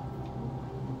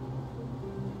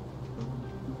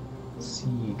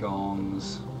 Sea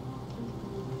gongs.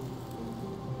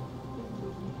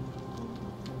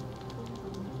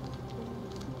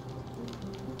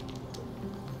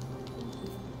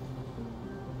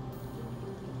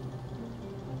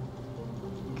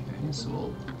 Okay, so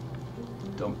we'll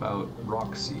dump out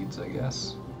rock seeds, I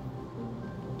guess,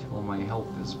 until my health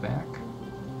is back.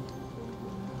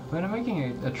 I mean, I'm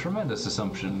making a tremendous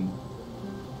assumption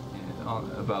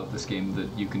about this game that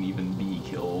you can even be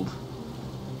killed.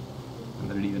 And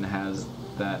that it even has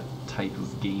that type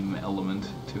of game element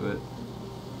to it.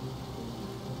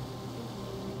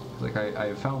 Like, I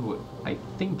have found what I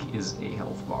think is a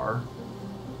health bar.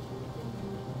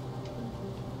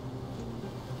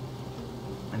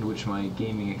 And which my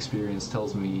gaming experience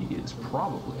tells me is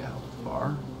probably a health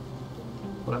bar.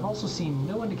 But I've also seen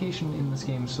no indication in this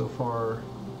game so far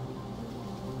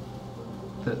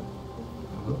that...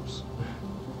 whoops.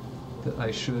 That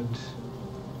I should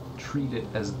treat it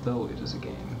as though it is a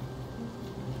game,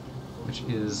 which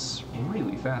is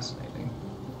really fascinating.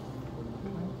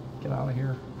 Can I get out of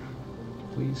here,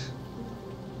 please?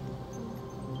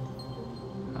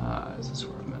 Ah, is this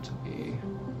where I'm meant to be?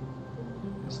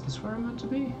 Is this where I'm meant to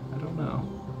be? I don't know.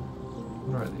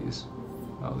 What are these?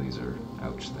 Oh, these are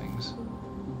ouch things.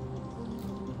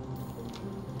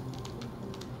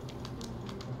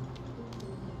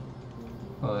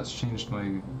 Oh, that's changed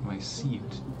my seed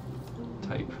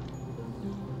type.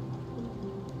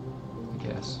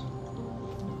 Guess.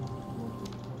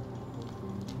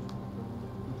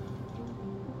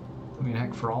 I mean,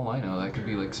 heck, for all I know, that could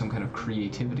be like some kind of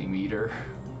creativity meter.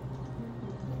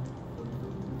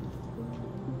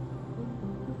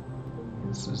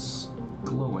 This is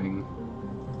glowing.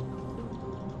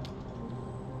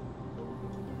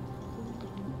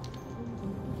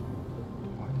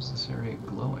 Why is this area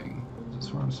glowing? Is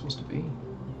this where I'm supposed to be?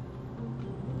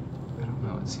 I don't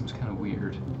know. it seems kind of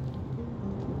weird.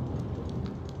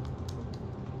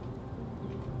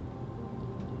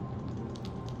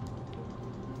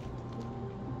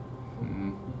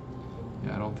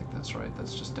 Yeah, I don't think that's right.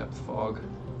 That's just depth fog.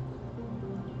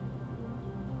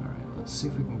 Alright, let's see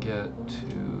if we can get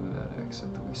to that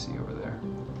exit that we see over there.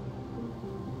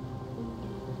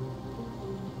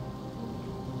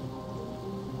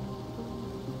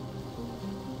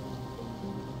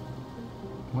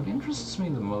 What interests me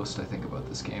the most, I think, about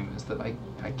this game is that I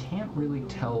can't really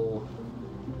tell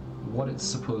what it's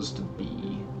supposed to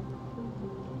be.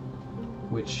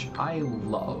 Which I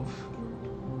love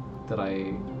that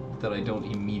I don't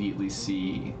immediately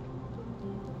see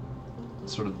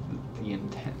sort of the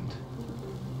intent.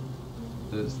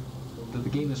 That the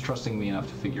game is trusting me enough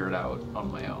to figure it out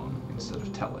on my own instead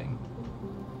of telling.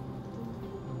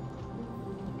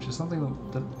 Which is something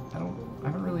that I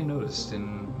haven't really noticed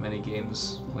in many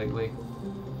games lately.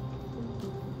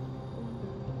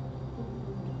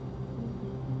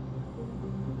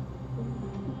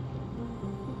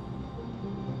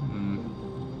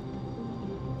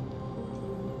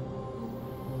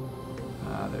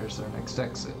 There's our next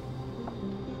exit.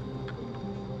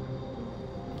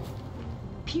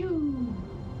 Pew!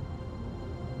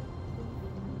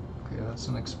 Okay, that's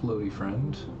an explodey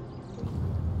friend.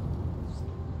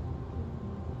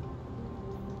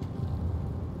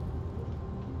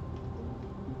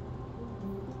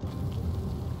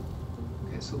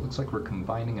 Okay, so it looks like we're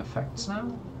combining effects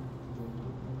now?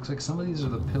 Looks like some of these are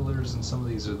the pillars and some of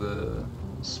these are the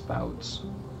spouts.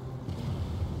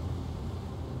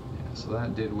 So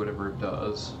that did whatever it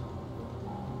does.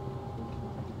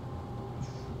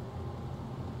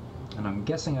 And I'm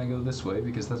guessing I go this way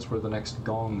because that's where the next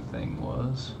gong thing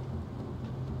was.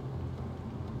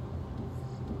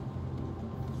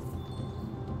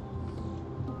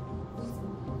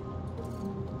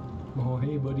 Oh,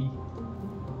 hey, buddy.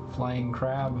 Flying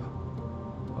crab.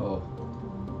 Oh,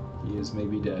 he is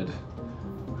maybe dead.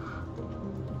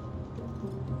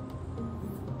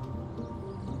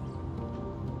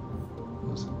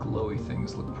 Those glowy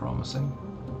things look promising.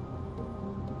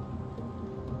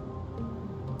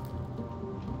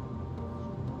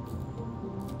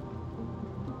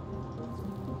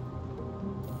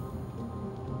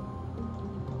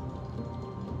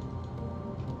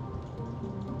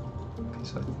 Okay,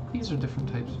 so I think these are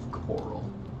different types of coral.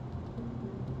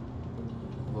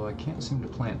 Although I can't seem to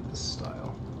plant this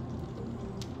style.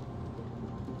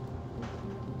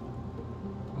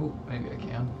 Oh, maybe I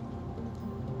can.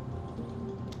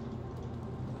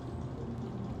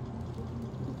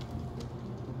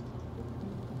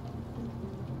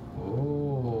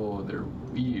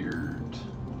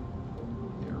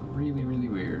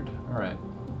 Alright.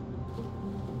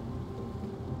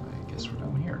 I guess we're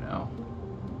down here now.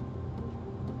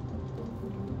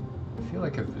 I feel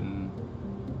like I've been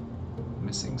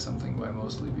missing something by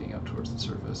mostly being up towards the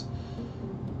surface.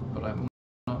 But I'm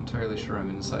not entirely sure I'm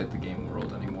inside the game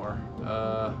world anymore.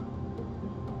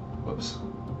 Whoops.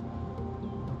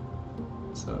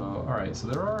 So, alright, so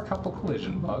there are a couple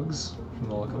collision bugs, from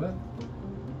the look of it.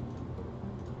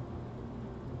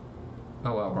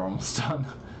 Oh well, we're almost done.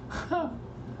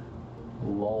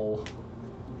 Lol.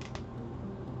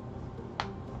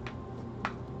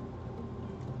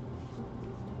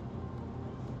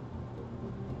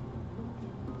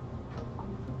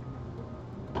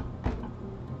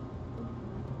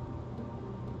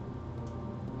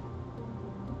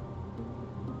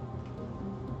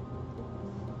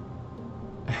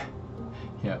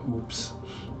 Yeah, oops.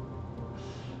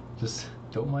 Just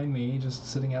don't mind me, just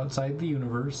sitting outside the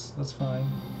universe. That's fine.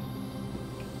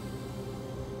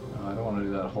 I don't want to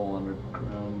do that whole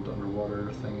underground,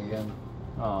 underwater thing again.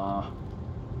 Ah.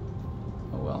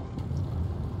 Oh well.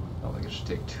 I don't think it should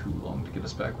take too long to get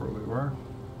us back where we were.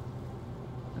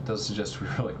 It does suggest we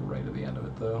were like right at the end of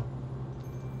it though.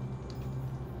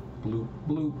 Bloop,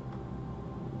 bloop.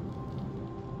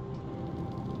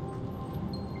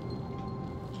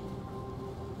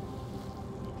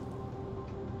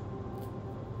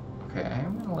 Okay,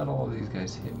 I'm gonna let all of these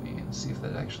guys hit me and see if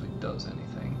that actually does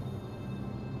anything.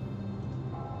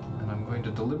 I'm going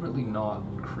to deliberately not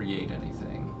create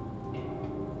anything.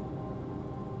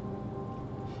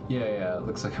 Yeah, it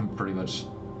looks like I'm pretty much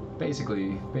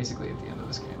basically at the end of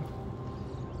this game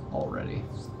already.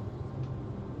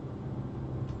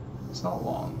 It's not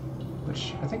long,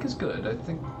 which I think is good. I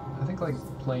think like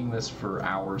playing this for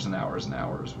hours and hours and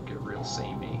hours would get real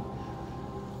samey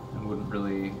and wouldn't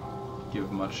really give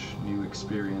much new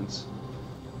experience,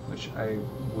 which I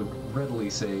would readily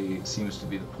say seems to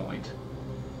be the point.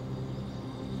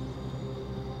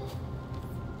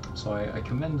 So I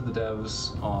commend the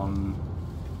devs on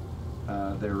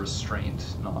their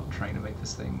restraint, not trying to make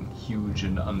this thing huge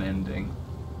and unending.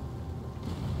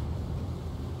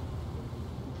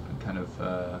 And kind of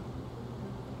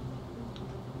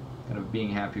being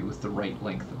happy with the right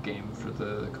length of game for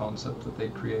the concept that they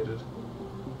created.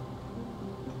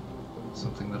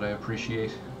 Something that I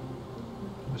appreciate,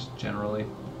 just generally.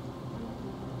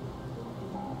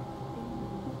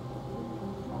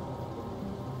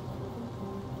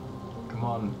 Come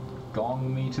on,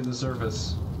 gong me to the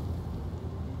surface.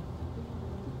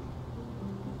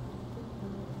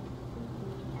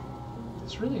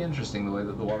 It's really interesting the way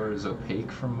that the water is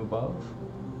opaque from above.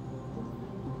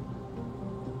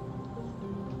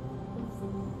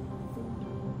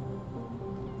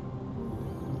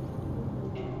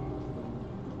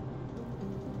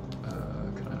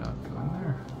 Can I not go in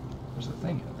there? There's a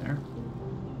thing in there.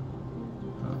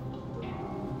 Huh.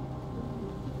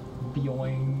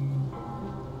 Boing.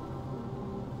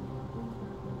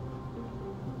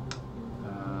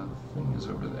 The thing is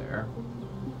over there.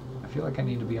 I feel like I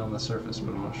need to be on the surface,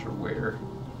 but I'm not sure where.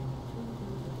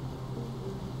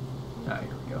 Ah,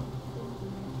 here we go.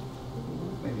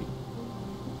 Maybe.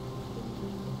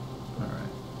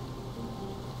 Alright.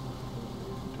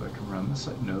 Do I come around this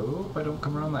side? Nope, I don't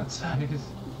come around that side.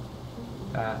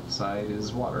 That side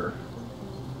is water.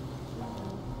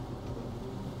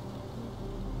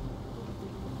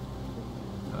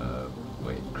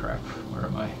 Wait, crap. Where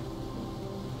am I?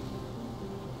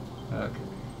 Okay.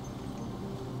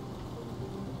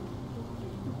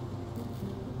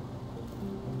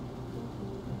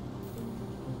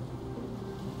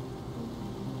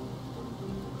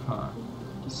 Huh.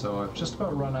 So I've just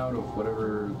about run out of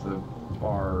whatever the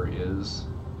bar is.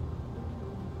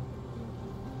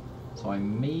 So I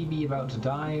may be about to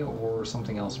die, or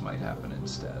something else might happen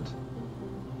instead.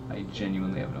 I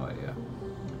genuinely have no idea.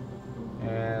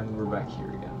 And we're back here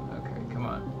again. Okay, come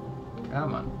on.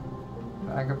 Come on.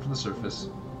 Back up to the surface.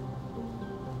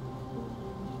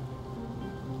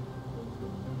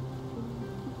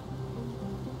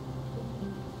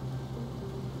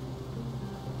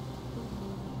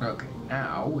 Okay,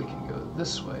 now we can go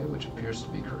this way, which appears to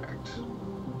be correct.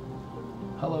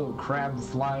 Hello, crab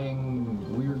flying,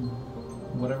 weird,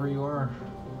 whatever you are.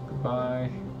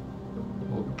 Goodbye.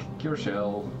 We'll kick your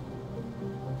shell.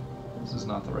 This is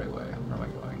not the right way. Where am I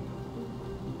going?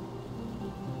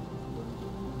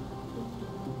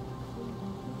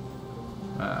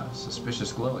 Ah,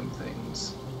 suspicious glowing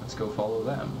things. Let's go follow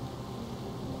them.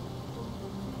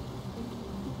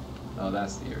 Oh,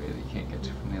 that's the area that you can't get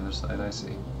to from the other side, I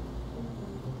see.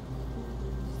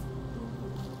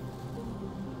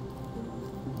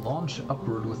 Launch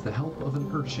upward with the help of an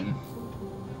urchin.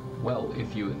 Well,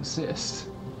 if you insist.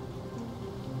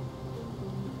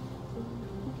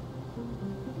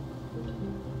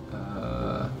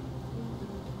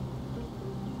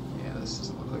 Yeah, this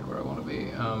doesn't look like where I want to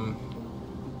be.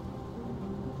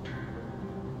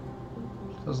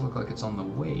 It does look like it's on the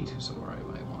way to somewhere I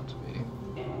might want to be.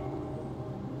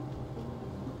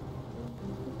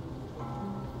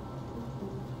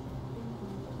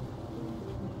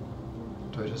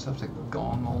 Do I just have to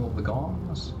gong all of the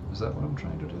gongs? Is that what I'm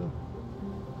trying to do?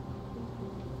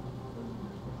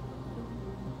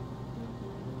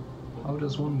 How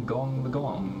does one gong the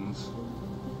gongs?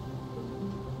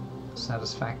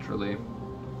 Satisfactorily.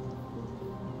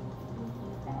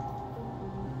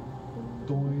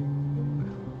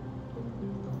 Doing.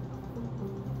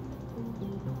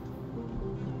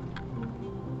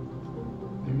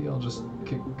 Maybe I'll just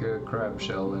kick a crab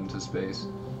shell into space.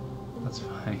 That's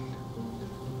fine.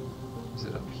 Is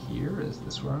it up here? Is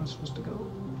this where I'm supposed to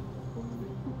go?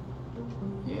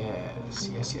 Yes,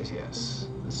 yes, yes, yes.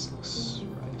 This looks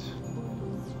right.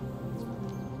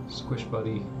 Squish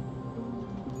buddy.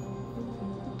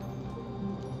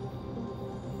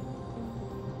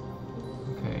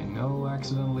 Okay, no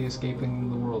accidentally escaping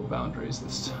the world boundaries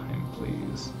this time,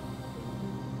 please.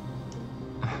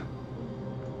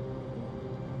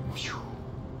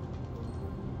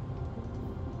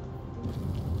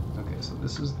 Okay, so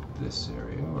this is this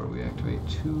area where we activate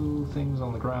 2 things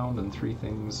on the ground and 3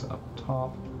 things up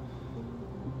top.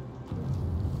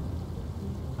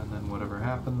 And then whatever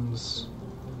happens,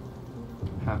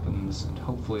 happens, and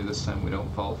hopefully this time we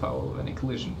don't fall foul of any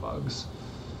collision bugs.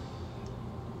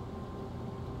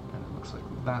 And it looks like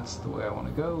that's the way I want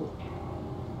to go.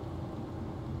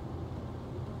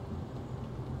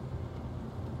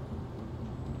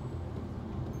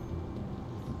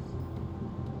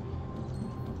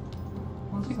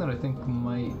 One thing that I think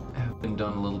might have been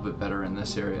done a little bit better in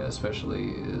this area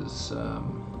especially is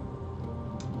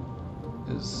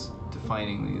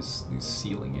defining these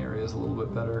ceiling areas a little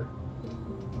bit better.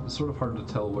 It's sort of hard to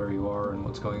tell where you are and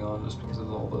what's going on just because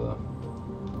of all the...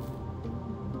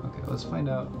 Okay, let's find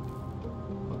out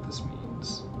what this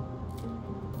means.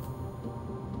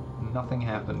 Nothing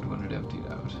happened when it emptied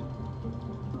out.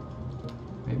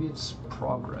 Maybe it's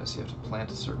progress. You have to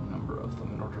plant a certain number of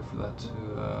them in order for that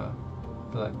to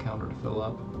for that counter to fill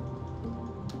up.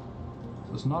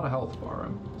 So it's not a health bar.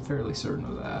 I'm fairly certain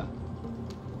of that.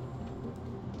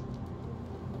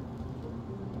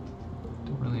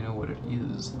 Don't really know what it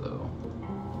is though.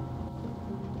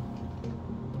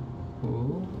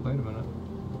 Oh, wait a minute.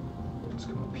 Let's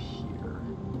come up here.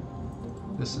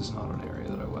 This is not an area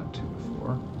that I went to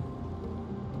before.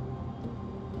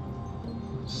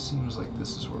 Seems like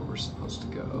this is where we're supposed to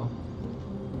go.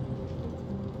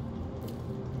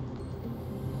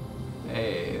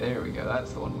 Hey, there we go.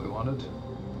 That's the one we wanted.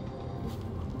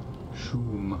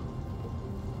 Shoom.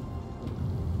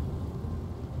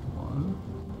 1,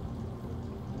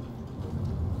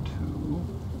 2,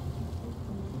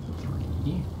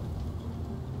 3,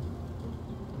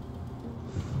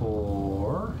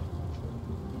 4,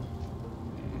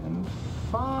 and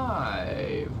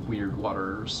 5 weird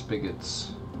water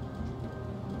spigots.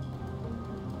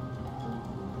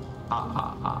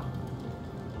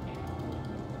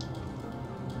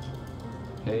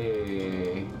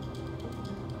 Hey,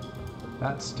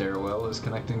 that stairwell is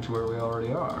connecting to where we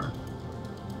already are.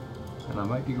 And I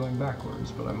might be going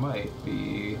backwards, but I might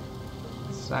be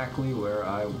exactly where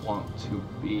I want to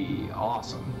be.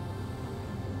 Awesome.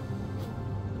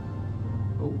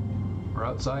 Oh, we're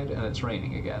outside and it's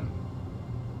raining again.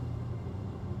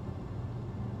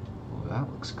 Oh, that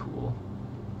looks cool.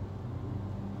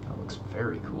 That looks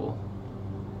very cool.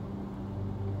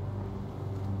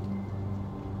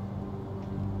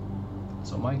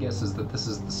 So my guess is that this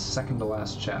is the second to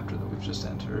last chapter that we've just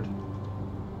entered.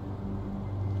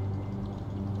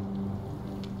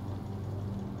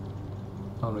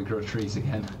 Oh, and we grow trees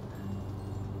again.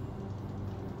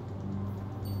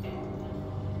 A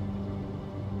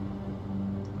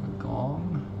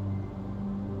gong.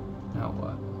 Now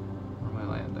what? Where am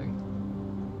I landing?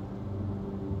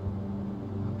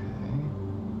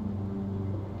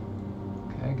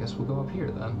 Okay. Okay, I guess we'll go up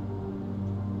here then.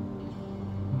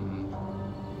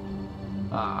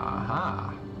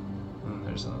 Aha! And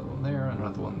there's another one there, and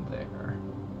another one there.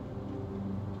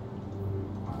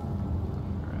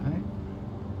 Alright.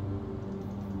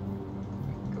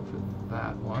 We can go for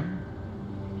that one.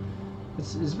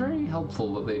 It's very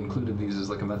helpful that they included these as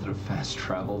like a method of fast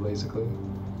travel, basically.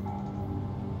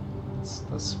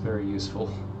 That's very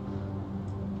useful.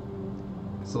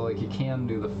 So like you can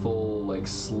do the full like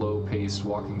slow-paced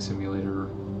walking simulator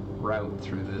route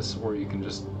through this, or you can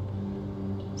just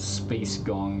space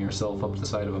gong yourself up the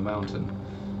side of a mountain,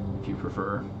 if you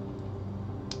prefer.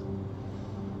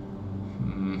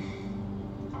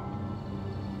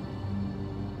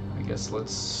 I guess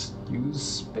let's use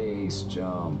space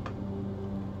jump.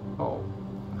 Oh.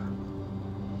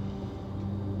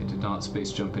 I did not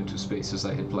space jump into space as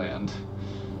I had planned.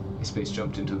 I space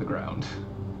jumped into the ground.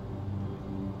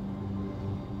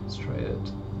 Let's try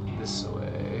it this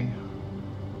way,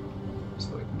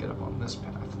 so I can get up on this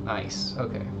path. Nice,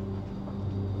 okay.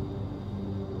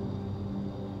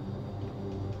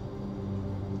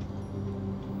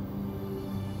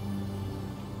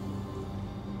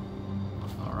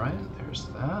 Alright, there's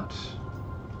that.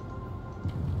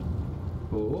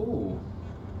 Oh,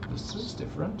 this is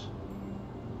different.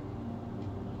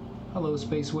 Hello,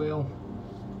 space whale.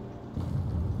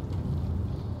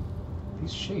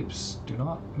 These shapes do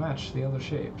not match the other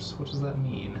shapes. What does that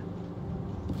mean?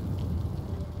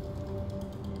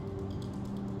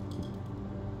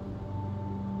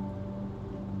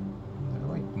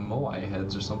 Moai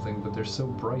heads or something, but they're so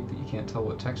bright that you can't tell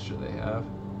what texture they have.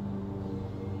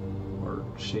 Or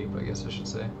shape, I guess I should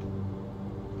say.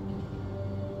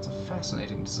 It's a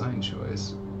fascinating design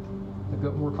choice. They've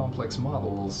got more complex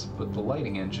models, but the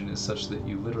lighting engine is such that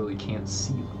you literally can't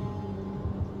see them.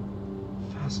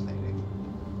 Fascinating.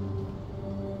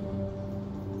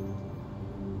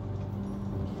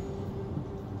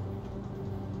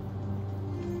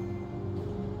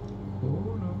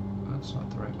 Oh no, that's not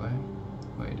the right way.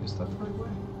 Wait, is that the right way?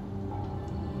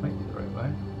 Might be the right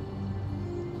way.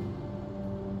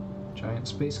 Giant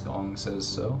space gong says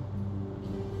so.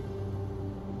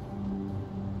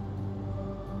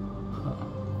 Huh.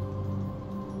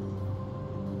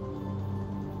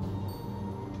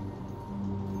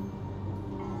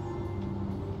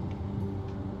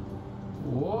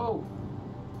 Whoa!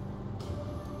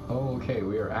 Oh, okay,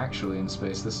 we are actually in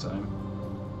space this time.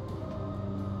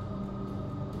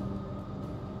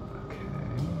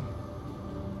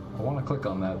 to click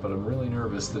on that, but I'm really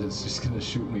nervous that it's just going to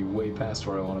shoot me way past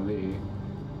where I want to be.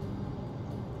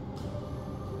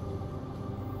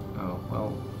 Oh,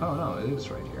 well... Oh, no, it is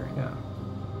right here, yeah.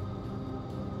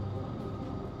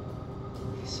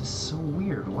 This is so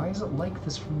weird. Why is it like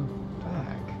this from the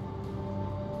back?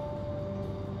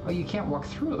 Oh, you can't walk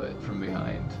through it from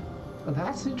behind. Oh,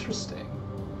 that's interesting.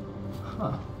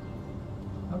 Huh.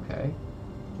 Okay.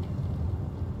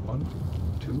 1,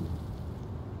 2,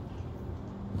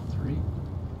 3,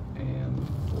 and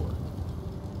 4.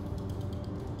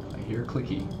 I hear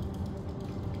clicky.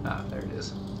 Ah, there it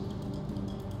is.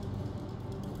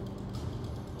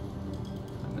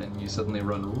 And then you suddenly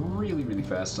run really, really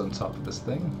fast on top of this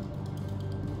thing.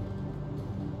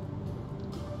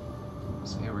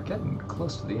 So yeah, we're getting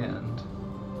close to the end,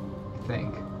 I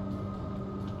think.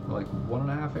 We're like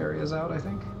 1.5 areas out, I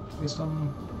think, based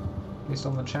on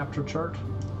the chapter chart.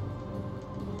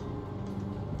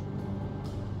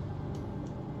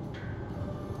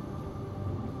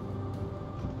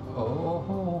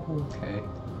 Oh, okay.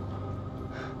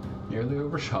 Nearly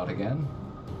overshot again.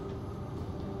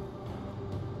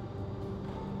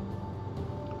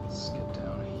 Let's get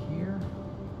down here.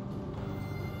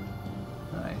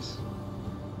 Nice.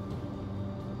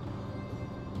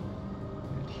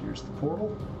 And here's the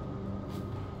portal.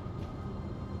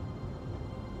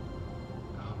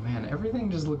 Oh man, everything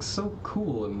just looks so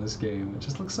cool in this game. It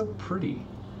just looks so pretty.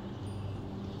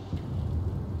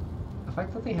 The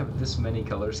fact that they have this many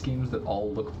color schemes that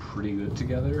all look pretty good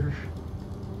together,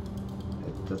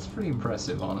 that's pretty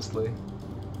impressive, honestly,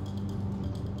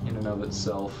 in and of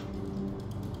itself.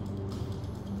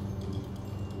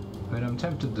 I mean, I'm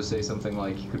tempted to say something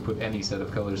like you could put any set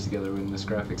of colors together in this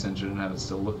graphics engine and have it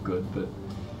still look good, but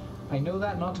I know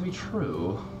that not to be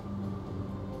true.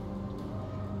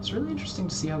 It's really interesting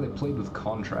to see how they played with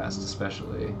contrast,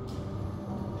 especially.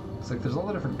 It's like there's all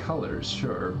the different colors,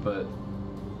 sure, but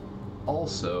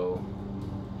also,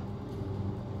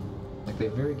 like, they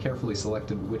very carefully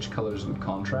selected which colors would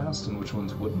contrast and which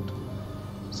ones wouldn't.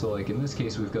 So like in this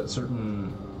case we've got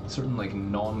certain like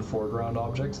non-foreground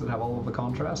objects that have all of the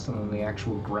contrast, and then the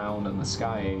actual ground and the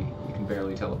sky you can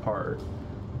barely tell apart.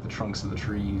 The trunks of the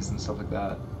trees and stuff like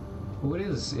that. Oh, it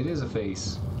is a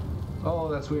face. Oh,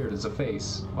 that's weird, it's a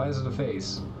face. Why is it a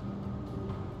face?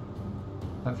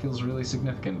 That feels really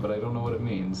significant, but I don't know what it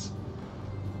means.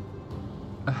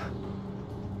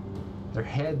 They're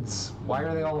heads. Why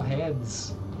are they all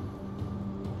heads?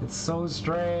 It's so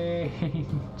strange.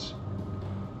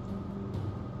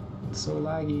 It's so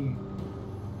laggy.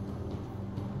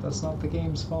 That's not the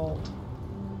game's fault.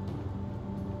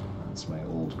 That's my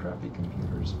old crappy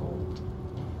computer's fault.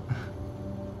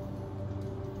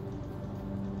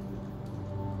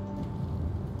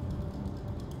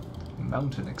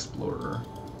 Mountain Explorer.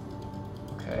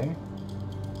 Okay.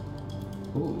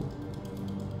 Ooh.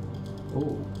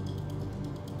 Ooh.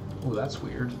 Oh, that's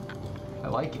weird. I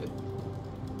like it.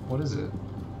 What is it?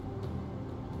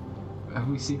 Have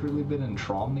we secretly been in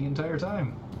Tron the entire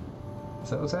time? Is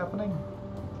that what's happening?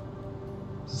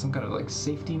 Is this some kind of like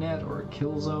safety net or a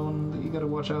kill zone that you gotta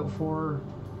watch out for?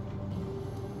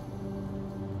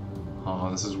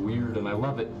 Oh, this is weird and I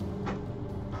love it.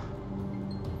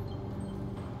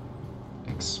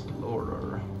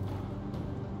 Explorer.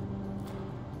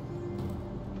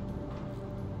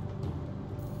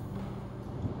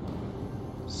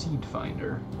 Seed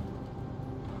finder.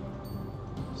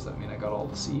 Does that mean I got all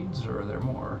the seeds, or are there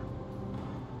more?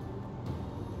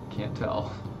 Can't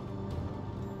tell.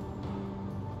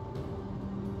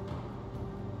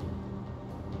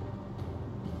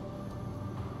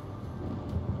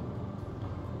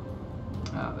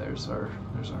 Ah, there's our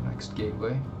next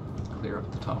gateway. Clear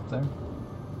up the top there.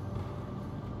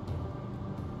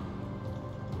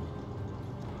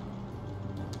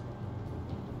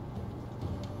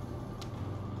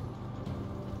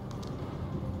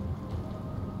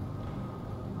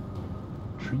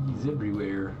 Trees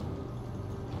everywhere.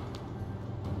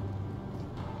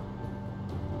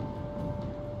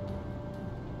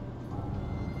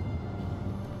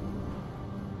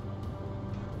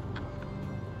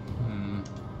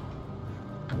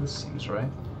 This seems right.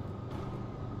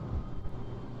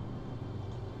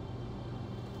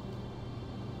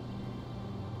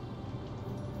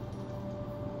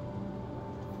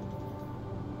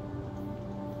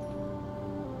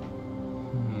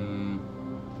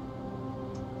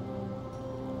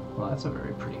 Well, that's a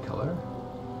very pretty color.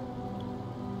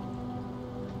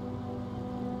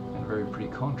 And a very pretty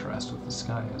contrast with the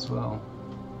sky as well.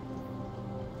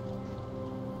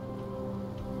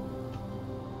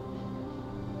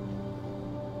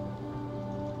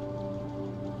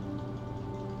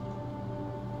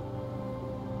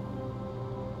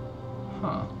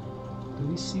 Huh. Do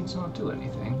these seeds not do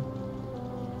anything?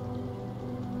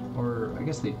 Or, I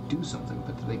guess they do something,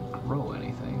 but do they grow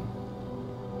anything?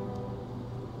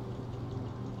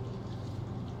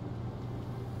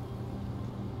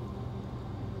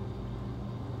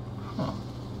 Huh.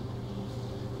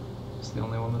 It's the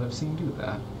only one that I've seen do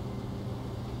that.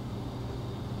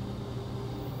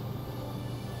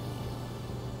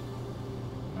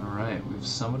 Alright, we've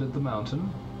summited the mountain.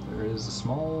 There is a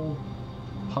small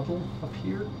puddle up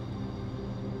here.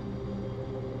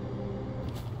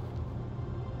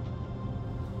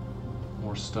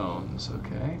 More stones,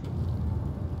 okay.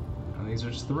 And these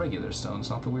are just the regular stones,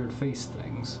 not the weird face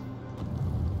things.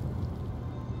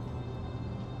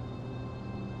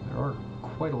 There are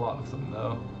quite a lot of them,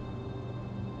 though.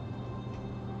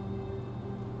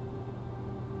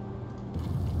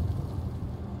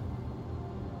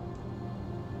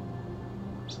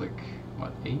 It's like,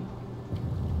 what, 8?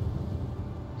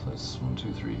 So that's 1,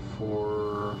 2, 3,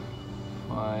 4,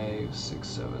 5, 6,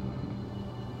 7.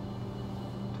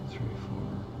 2, 3, 4,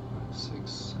 5,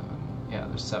 6, 7. Yeah,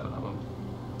 there's 7 of them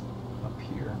up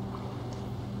here.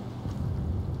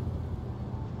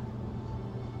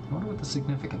 I wonder what the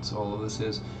significance of all of this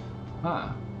is.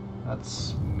 Ah,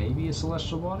 that's maybe a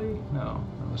celestial body? No,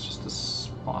 that was just a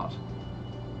spot.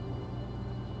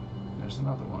 There's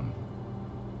another one.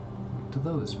 What do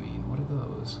those mean? What are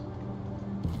those?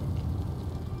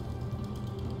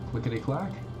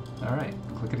 Clickety-clack? Alright,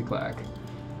 clickety-clack.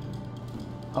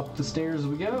 Up the stairs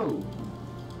we go!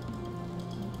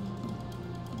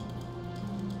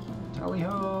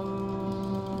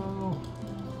 Tally-ho!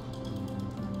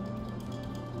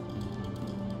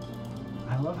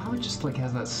 I love how it just like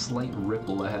has that slight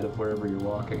ripple ahead of wherever you're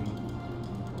walking.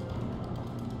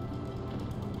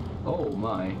 Oh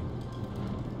my.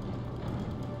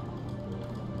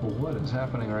 Well, what is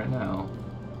happening right now?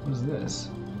 What is this?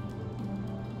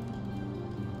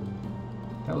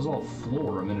 That was all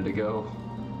floor a minute ago.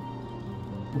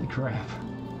 Holy crap.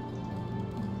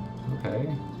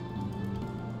 Okay.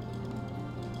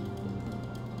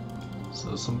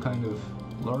 So some kind of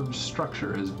large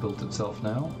structure has built itself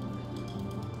now.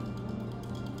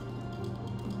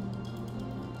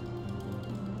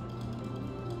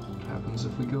 What happens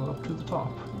if we go up to the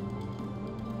top?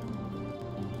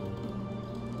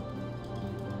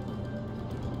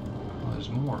 Oh, there's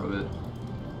more of it.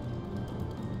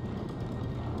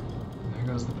 There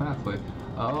goes the pathway.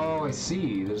 Oh, I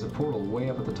see. There's a portal way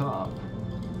up at the top.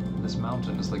 This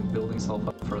mountain is like building itself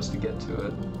up for us to get to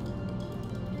it.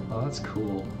 Oh, that's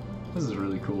cool. This is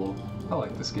really cool. I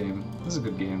like this game. This is a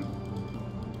good game.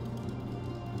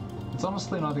 It's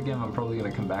honestly not a game I'm probably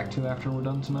going to come back to after we're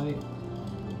done tonight.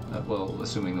 Well,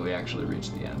 assuming that we actually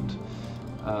reach the end.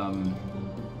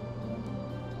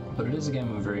 But it is a game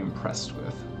I'm very impressed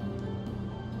with.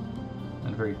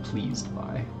 And very pleased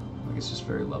by. Like, it's just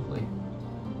very lovely.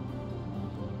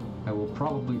 I will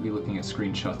probably be looking at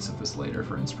screenshots of this later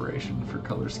for inspiration for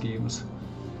color schemes.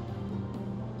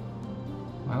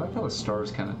 I like how the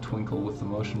stars kind of twinkle with the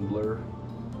motion blur. I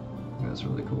think that's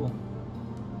really cool.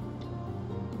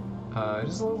 It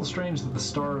is a little strange that the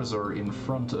stars are in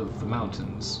front of the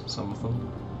mountains, some of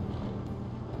them.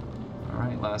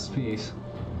 Alright, last piece.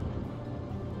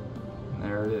 And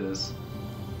there it is.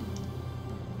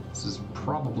 This is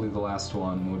probably the last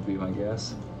one, would be my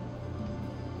guess.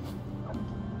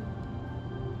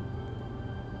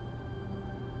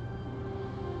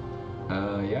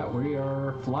 Yeah, we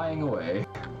are flying away.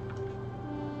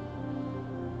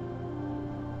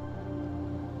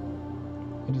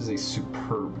 It is a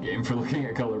superb game for looking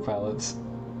at color palettes.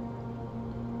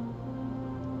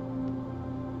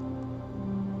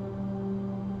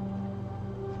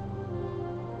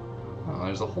 Oh,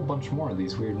 there's a whole bunch more of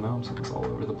these weird mountains all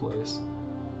over the place. I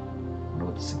wonder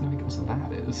what the significance of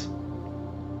that is.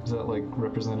 Is that like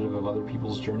representative of other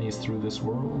people's journeys through this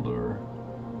world, or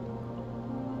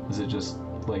is it just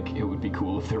like it would be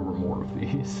cool if there were more of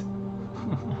these?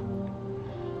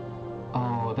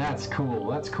 Oh, that's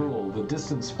cool. That's cool. The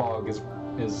distance fog is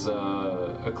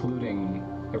occluding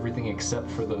everything except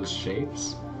for those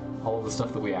shapes. All of the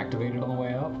stuff that we activated on the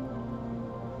way up.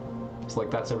 It's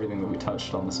like that's everything that we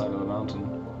touched on the side of the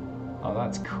mountain. Oh,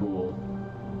 that's cool.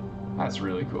 That's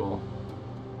really cool.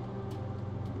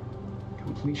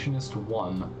 Completionist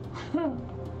 1.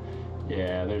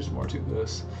 Yeah, there's more to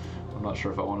this. I'm not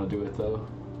sure if I want to do it though.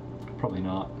 Probably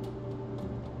not.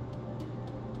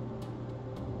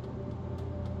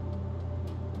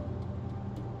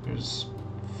 There's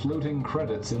floating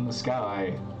credits in the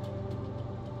sky.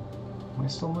 Am I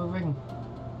still moving?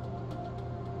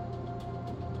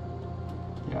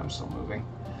 Yeah, I'm still moving.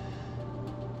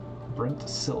 Brent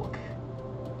Silk.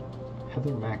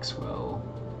 Heather Maxwell,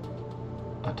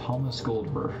 a Thomas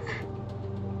Goldberg.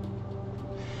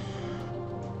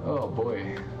 Oh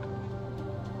boy.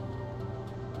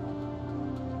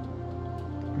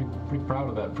 Pretty proud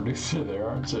of that producer there,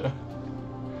 aren't you? I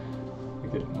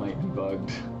think it might be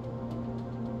bugged.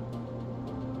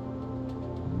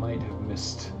 Might have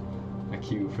missed a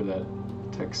cue for that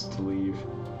text to leave.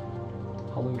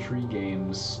 Hollow Tree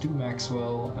Games, Stu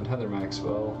Maxwell and Heather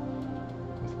Maxwell,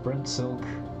 with Brent Silk,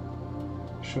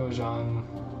 Shuo Zhang,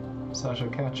 Sasha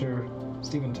Katcher,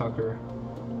 Stephen Tucker,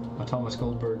 Thomas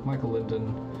Goldberg, Michael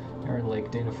Linden, Aaron Lake,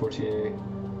 Dana Fortier,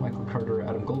 Michael Carter,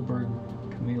 Adam Goldberg,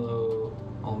 Camilo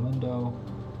Almendo,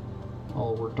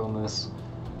 all worked on this.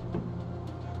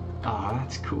 Ah,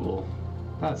 that's cool.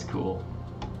 That's cool.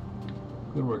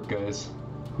 Good work, guys,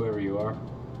 whoever you are.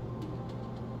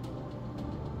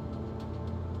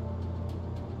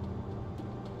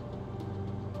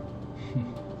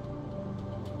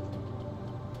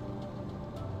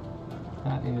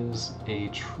 That is a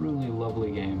truly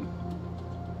lovely game.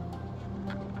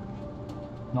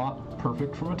 Not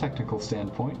perfect from a technical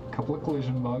standpoint. A couple of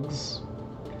collision bugs.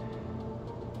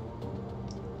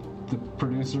 The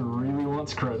producer really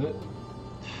wants credit.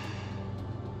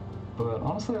 But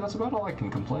honestly, that's about all I can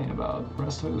complain about. The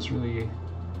rest of it was really,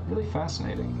 really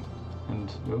fascinating. And,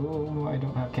 oh, I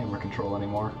don't have camera control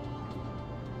anymore.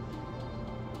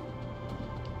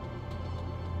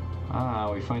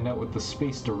 Ah, we find out what the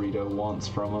Space Dorito wants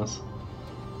from us.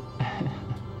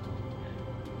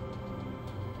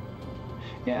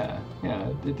 yeah,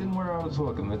 it didn't wear out its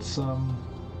welcome. It's,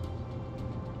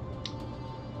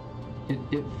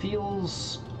 It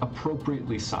feels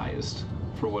appropriately sized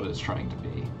for what it's trying to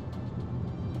be.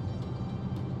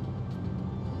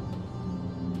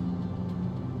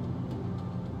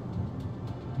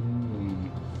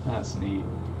 That's neat.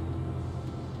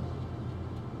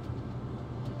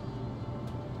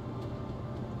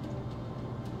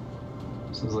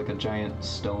 This is like a giant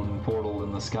stone portal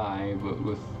in the sky, but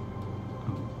with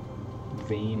a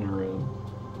vein or a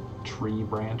tree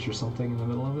branch or something in the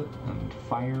middle of it, and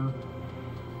fire.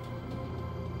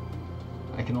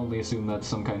 I can only assume that's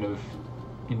some kind of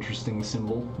interesting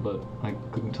symbol, but I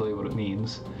couldn't tell you what it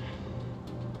means.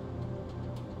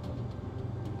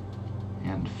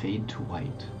 And fade to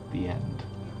white, the end.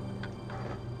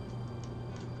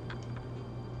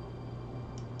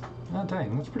 Oh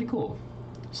dang, that's pretty cool.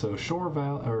 So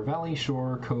valley,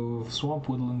 shore, cove, swamp,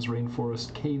 woodlands,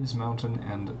 rainforest, caves, mountain,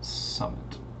 and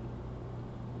summit.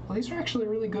 Well, these are actually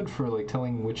really good for like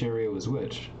telling which area was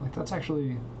which. Like that's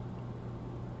actually,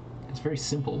 it's very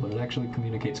simple, but it actually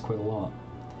communicates quite a lot.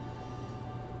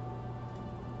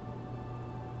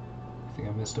 Anything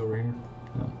I missed over here?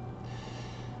 No.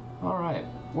 All right.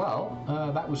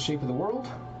 Well, that was Shape of the World,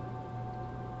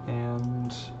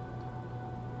 and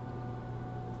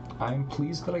I'm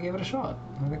pleased that I gave it a shot.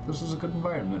 I think this was a good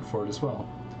environment for it as well.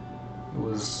 It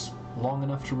was long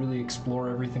enough to really explore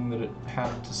everything that it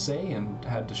had to say and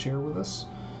had to share with us.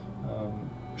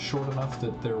 Short enough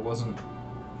that there wasn't,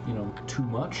 too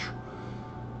much.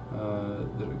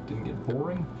 That it didn't get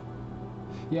boring.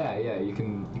 Yeah. You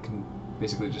can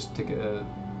basically just pick a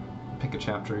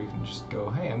chapter. You can just go,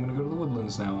 hey, I'm going to go to the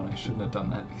woodlands now, and I shouldn't have done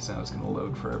that because I was going to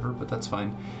load forever, but that's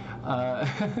fine.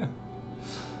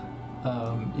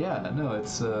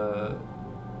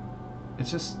 It's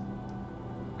just,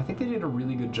 I think they did a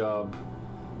really good job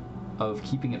of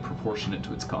keeping it proportionate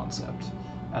to its concept,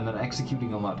 and then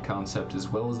executing on that concept as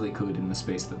well as they could in the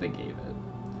space that they gave it.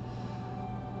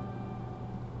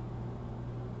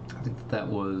 I think that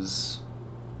was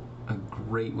a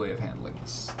great way of handling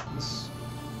this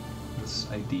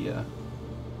idea.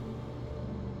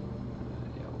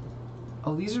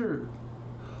 Oh, these are...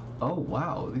 Oh,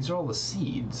 wow. These are all the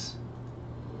seeds.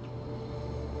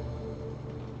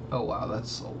 Oh, wow.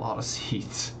 That's a lot of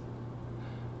seeds.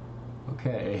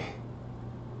 Okay.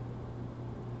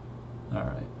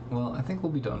 Alright. Well, I think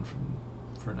we'll be done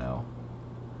for now.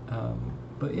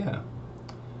 But yeah.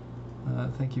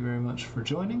 Thank you very much for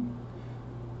joining.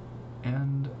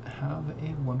 And have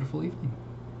a wonderful evening.